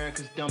of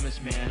America's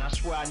Dumbest Man. I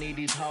swear I need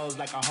these hoes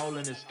like a hole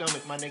in the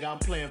stomach, my nigga. I'm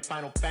playing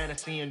Final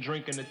Fantasy and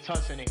drinking the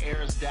tuss and the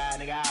air's died,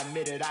 nigga. I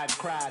admit it, I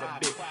cried a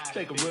bit.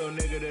 Take a real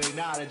nigga to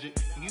acknowledge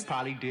it. You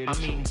probably did it.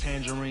 I'm eating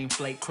tangerine,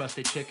 flake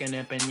crusted chicken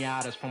and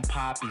pinatas from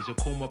Poppies.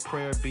 Akuma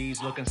prayer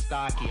bees looking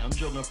stocky. I'm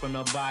juggling from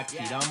the box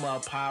seat. I'm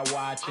up high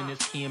watching this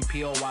Key and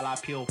Peele while I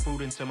peel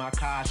fruit into my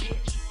kashi.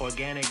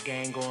 Organic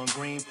gang going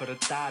green for the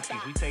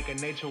thotties. We take a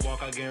nature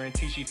walk, I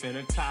guarantee she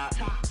finna top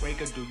me.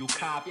 Breaker, do you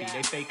copy?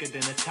 They faker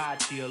than a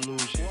Tachi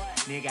illusion.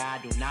 Nigga, I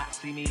do not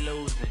see me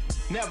losing.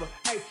 Never.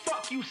 Hey,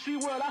 fuck you,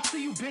 SeaWorld. I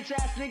see you bitch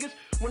ass niggas.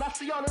 When I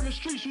see y'all in the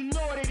streets, you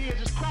know what it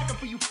is. It's cracking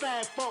for you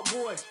fat fuck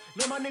boys.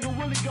 Let my nigga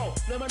Willie go.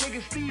 Let my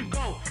nigga Steve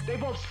go. They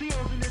both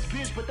seals in this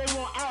bitch, but they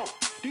want out.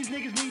 These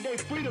niggas need their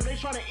freedom. They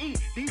tryna eat.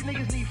 These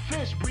niggas need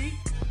fish, breed.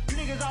 You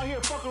niggas out here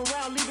fucking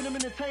around, leaving them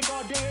in the tank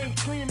all day, ain't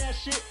cleaning that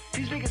shit.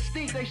 These niggas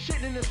stink. They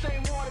shitting in the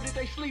same water that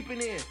they sleeping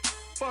in.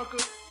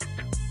 Fucker.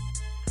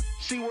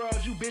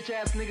 SeaWorld, you bitch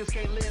ass niggas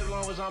can't live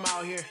long as I'm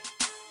out here.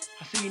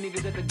 I see you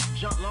niggas at the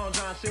jump Long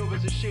John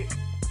Silver's and shit,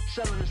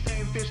 selling the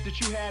same fish that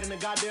you had in the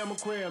goddamn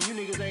aquarium. You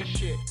niggas ain't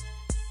shit.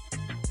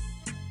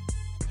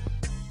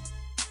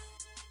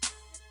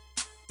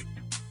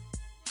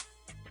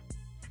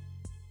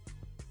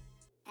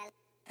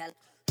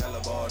 Hella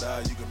balled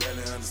out, you can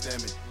barely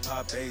understand me.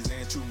 Pop days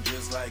and chew 'em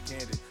just like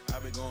candy. I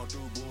been going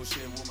through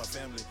bullshit with my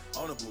family.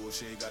 On the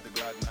bullshit, got the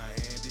Glock 9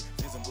 handy.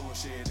 Did some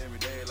bullshit every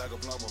day like a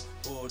plumber.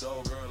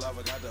 Bulldog girl, I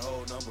forgot the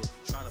whole number.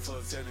 Tryna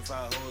fuck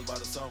 75 hoes by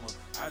the summer.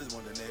 I just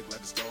want the neck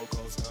like the Stone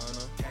Cold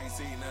Stunner. Can't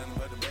see nothing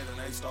but the better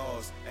than 8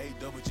 stars. 8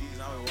 double G's,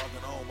 I been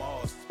walking on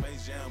Mars.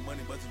 Space Jam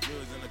money, but the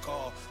drugs in the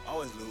car.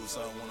 Always lose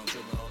something when I'm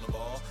tripping on the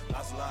ball.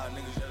 Lost a lot of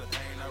niggas, yeah, the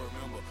pain I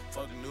remember.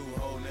 Fuck a new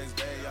hoe, next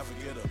day I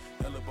forget her.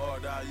 Hella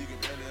barred out, you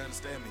can barely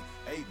understand me.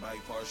 8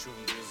 bike parts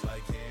shooting just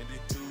like candy.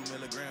 2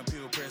 milligram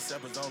pill press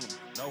sevens on them.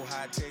 No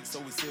high tech, so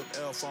we sip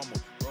L from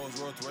them. Rolls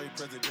Royce Ray,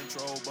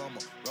 Presidential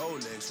Obama.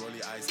 Rolex,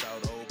 really iced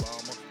out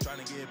Obama.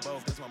 Trying to get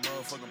both, that's my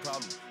motherfucking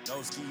problem.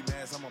 No ski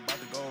mask, I'm about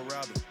to go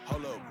robbing.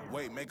 Hold up,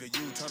 wait, make a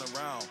U, turn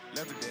around.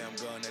 Left the damn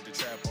gun at the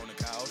trap on the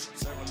couch.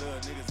 Several little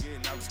niggas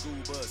getting out the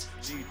school bus.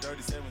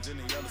 G37s in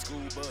the yellow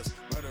school bus.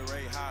 Murder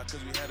rate high,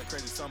 cause we had a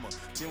crazy summer.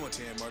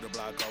 10-1-10 murder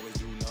block, always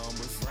do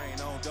numbers. Rain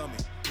on dummy,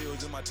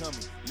 pills in my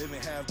tummy.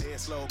 Living half dead,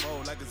 slow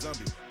mo like a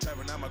zombie.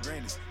 Trapping out my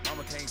grannies,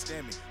 mama can't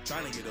stand me.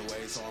 Trying to get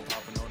away, so I'm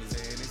popping on his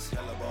Annies.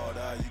 Hella balled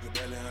out, you can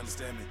barely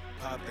understand me.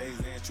 Pop days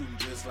and shooting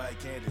just like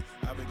candy.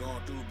 I been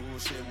going through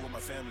bullshit with my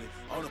family.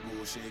 On the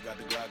bullshit, got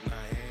the Glock 9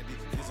 handy.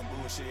 Did some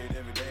bullshit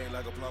every day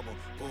like a plumber.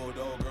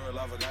 Bulldog girl,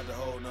 I forgot the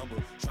whole number.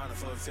 Trying to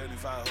fuck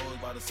 75 hoes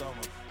by the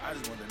summer. I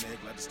just want the neck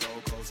like the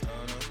Stone Cold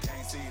Stunner.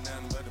 Can't see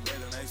nothing but the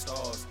better than 8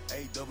 stars.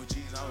 8 double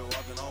G's, I been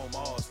walking on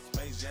Mars.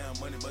 Space Jam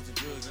money, but the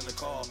drugs in the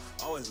car.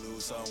 Always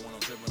lose something when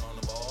I'm tripping on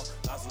the ball.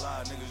 Lost a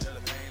lot of niggas, yeah,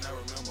 the pain I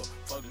remember.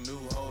 Fuck a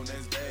new hoe,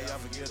 next day I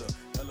forget her.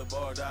 Hella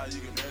barred out,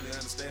 you can barely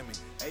understand me.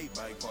 8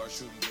 bike parts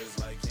shooting just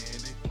like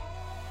candy.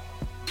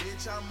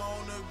 Bitch, I'm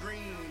on the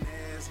green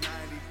as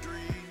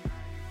 93.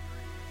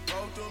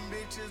 Broke them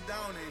bitches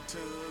down and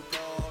took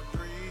all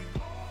 3.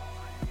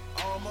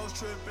 Almost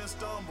trip and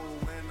stumble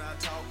when I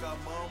talk, I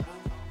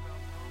mumble.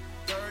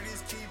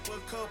 30s keep a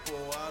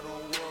couple, I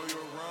don't worry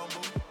or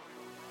rumble.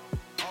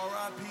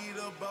 R.I.P.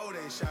 the boat,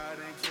 they shot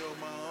and killed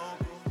my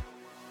uncle.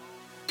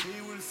 He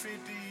was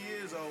 50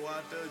 years old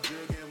out there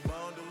jugging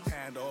bundles.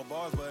 Handle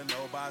bars but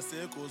no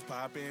bicycles.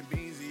 Popping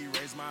beans,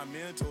 erase my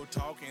mental.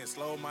 Talking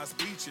slow, my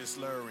speech is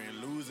slurring.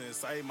 Losing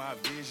sight, my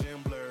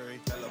vision blurry.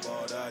 Hella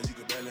balled out, you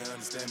can barely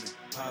understand me.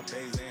 Pop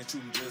days and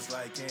shooting just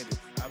like candy.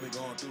 I been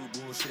going through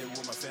bullshit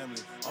with my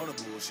family. On the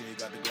bullshit,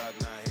 got the Glock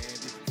 9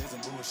 handy. Did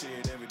some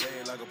bullshit every day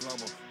like a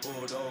plumber.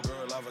 Bulldog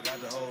girl, I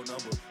forgot the whole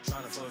number.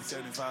 Trying to fuck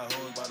 75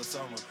 hoes by the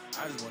summer.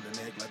 I just want the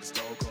neck like the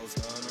Stone Cold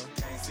Stunner.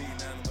 Can't see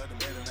nothing but the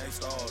better than 8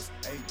 stars.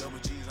 8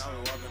 double G's, I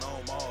been walking on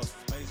Mars.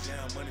 Space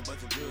Jam money, but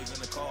the drugs in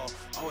the car.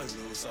 Always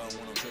lose something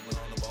when I'm tripping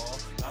on the ball.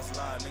 Lost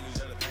a lot of niggas,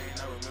 yeah, the pain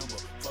I remember.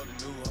 Fuck a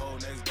new hoe,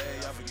 next day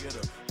I forget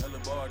her.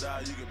 Hella barred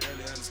out, you can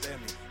barely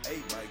understand me.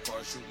 8 bike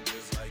parts shooting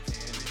just like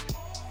candy.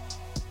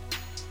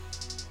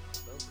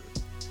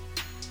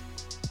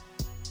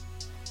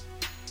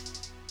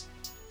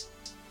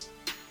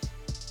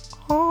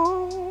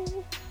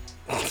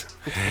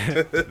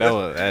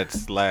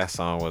 That's last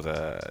song was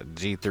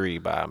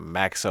G3 by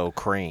Maxo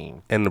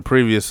Cream. And the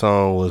previous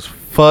song was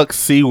Fuck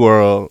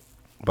SeaWorld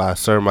by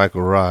Sir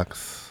Michael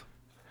Rocks.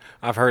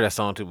 I've heard that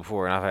song too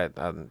before,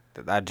 and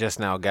I just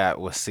now got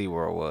what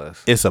SeaWorld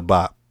was. It's a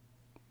bop.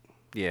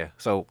 Yeah,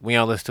 so we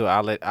don't listen to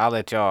it. I'll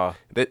let y'all.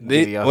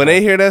 When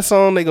they hear that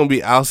song, they gonna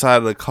be outside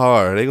of the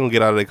car. They gonna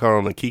get out of their car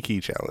on the Kiki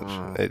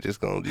challenge. They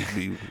just gonna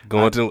be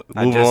going to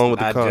move along with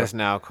the car. I just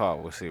now caught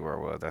what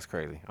SeaWorld was. That's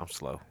crazy. I'm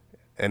slow.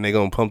 And they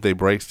gonna pump their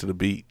brakes to the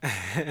beat.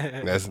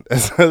 that's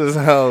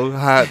how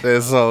hot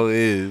that song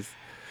is.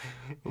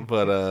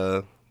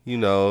 But you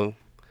know,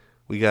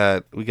 we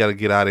gotta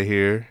get out of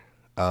here.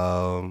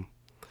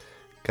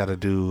 Gotta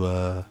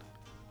do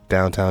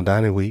Downtown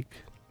Dining Week.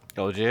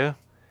 Oh, yeah?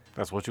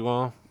 That's what you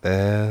on?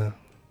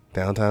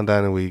 Downtown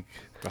Dining Week.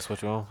 That's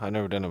what you on? I've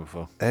never done it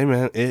before. Hey,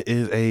 man, it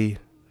is a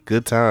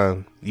good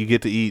time. You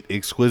get to eat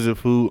exquisite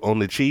food on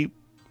the cheap.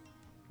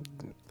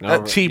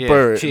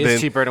 Cheaper. Yeah,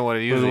 it's cheaper than what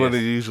it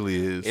usually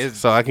is.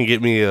 So I can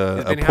get me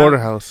a Benihana-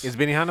 porterhouse. Is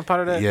Benihana part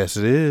of that? Yes,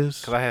 it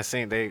is. Because I had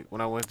seen, when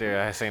I went there,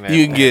 I had seen that.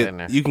 You can they had in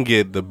there.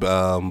 get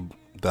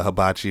the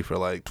hibachi for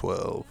like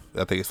 12.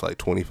 I think it's like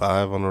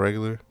 25 on the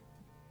regular.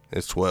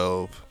 It's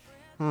 12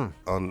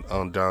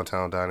 on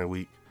Downtown Dining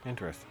Week.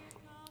 Interesting.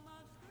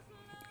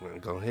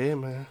 Go ahead,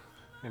 man.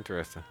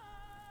 Interesting.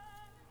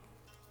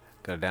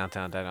 Go to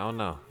downtown dining. I don't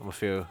know. I'm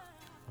gonna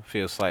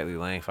feel slightly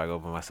lame if I go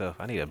by myself.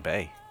 I need a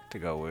bay to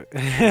go with. Oh,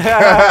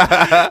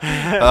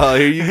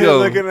 here you go.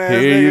 Looking ass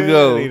Here you nigga.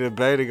 go. I need a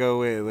bay to go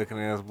with. Looking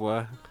ass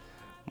boy.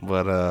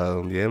 But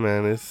yeah,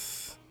 man,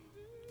 it's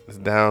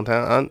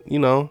downtown.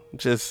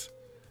 Just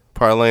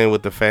parlaying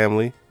with the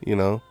family.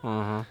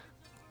 Mm-hmm.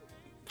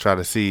 Try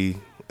to see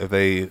if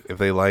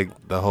they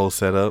like the whole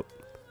setup.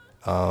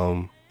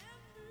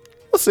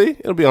 We'll see.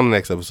 It'll be on the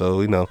next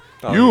episode.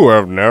 You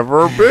have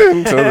never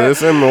been to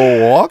this in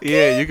Milwaukee.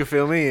 Yeah, you can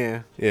fill me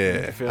in.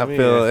 Yeah, feel I me,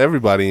 feel yeah.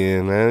 everybody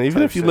in, man.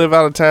 Even Type if you shit. live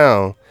out of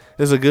town,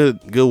 it's a good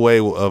way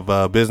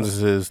of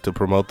businesses to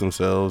promote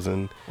themselves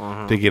and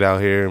to get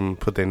out here and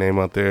put their name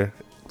out there.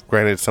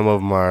 Granted, some of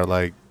them are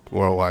like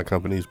worldwide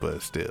companies,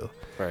 but still,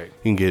 Right.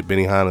 you can get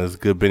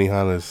good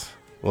Benihanas.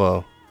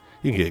 Well,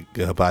 you can get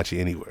good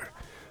hibachi anywhere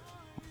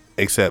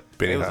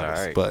except It was Benihanas,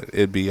 alright. but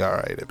it'd be all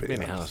right at Benihana's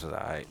Benihanas. was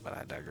alright, but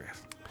I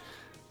digress.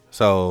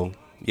 So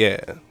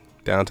yeah,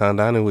 Downtown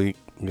Dining Week.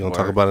 We're gonna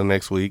talk Word. about it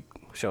next week.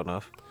 Sure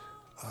enough.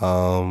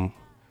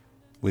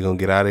 We're gonna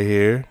get out of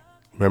here.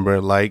 Remember,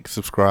 like,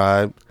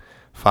 subscribe,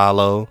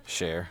 follow,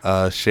 Share.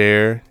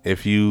 share.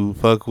 If you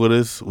fuck with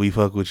us, we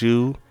fuck with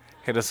you.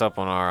 Hit us up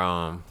on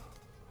our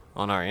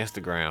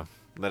Instagram.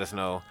 Let us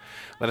know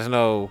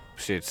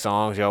shit,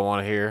 songs y'all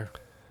want to hear,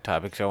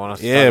 topics y'all want us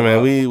to Yeah, talk man.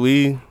 about. We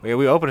we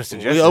open to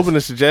suggestions. we open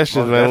the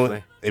suggestions, Most man.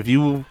 definitely. If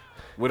you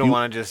We don't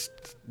want to just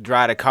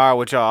drive the car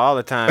with y'all all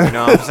the time. You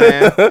know what I'm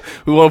saying?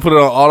 we want to put it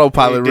on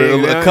autopilot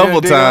You dig, a couple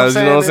you dig what I'm times.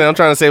 You know what I'm saying? saying? I'm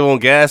trying to save on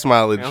gas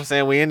mileage. You know what I'm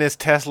saying? We in this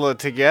Tesla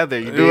together.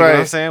 You dig what Right.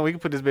 I'm saying? We can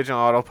put this bitch on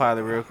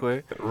autopilot real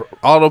quick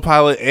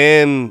Autopilot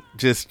and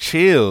just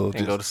chill. and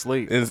Just- go to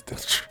sleep.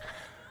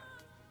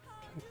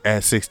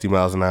 at 60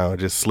 miles an hour,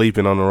 just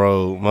sleeping on the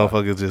road.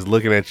 Motherfuckers just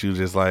looking at you,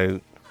 just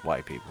like.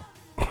 White people.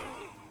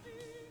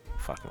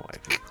 Fucking white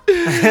people.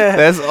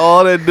 That's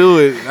all that do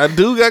it. I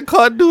do got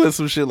caught doing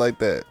some shit like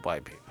that.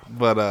 White people.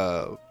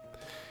 But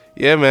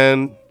yeah,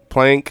 man.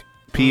 Plank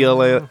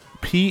PLANK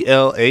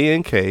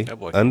That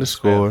boy can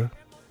 _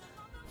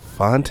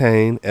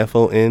 Fontaine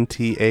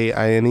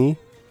FONTAINE.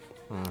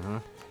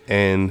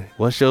 And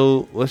what's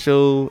your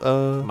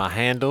My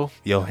handle,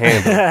 your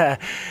handle?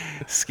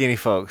 Skinny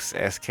Folks,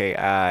 SKINNY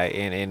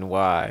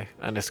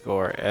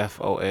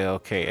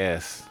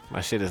 _FOLKS. My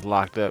shit is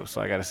locked up,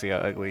 so I gotta see how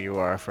ugly you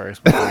are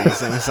first before you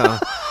send me something.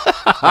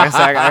 Like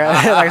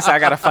I said, I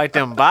gotta fight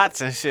them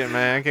bots and shit,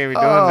 man. I can't be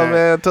doing Oh that.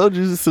 man, I told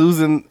you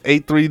Susan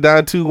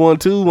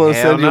 839212 want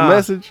to Hell send you a nah.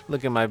 message.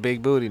 Look at my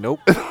big booty.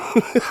 Nope.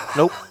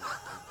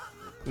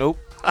 Nope.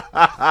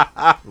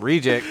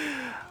 Reject.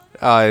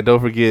 All right, don't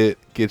forget,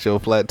 get your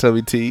flat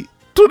tummy tea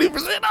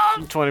 20% off.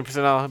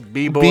 20% off.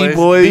 B-boys.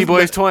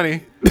 B-boys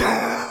 20.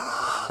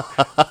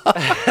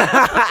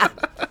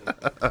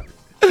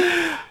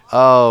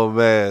 Oh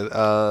man,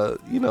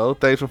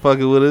 thanks for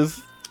fucking with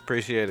us.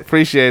 Appreciate it.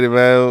 Appreciate it,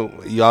 man.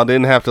 Y'all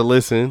didn't have to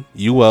listen.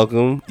 You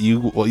welcome. You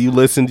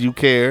listened. You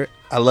care.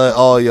 I love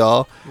all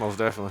y'all. Most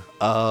definitely.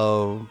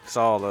 It's It's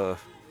all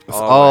love.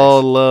 all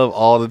Always, love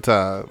all the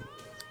time.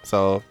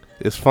 So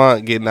it's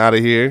fun getting out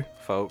of here.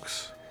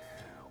 folks.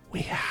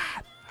 We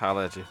out.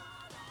 Holla at you.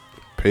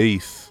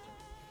 Peace.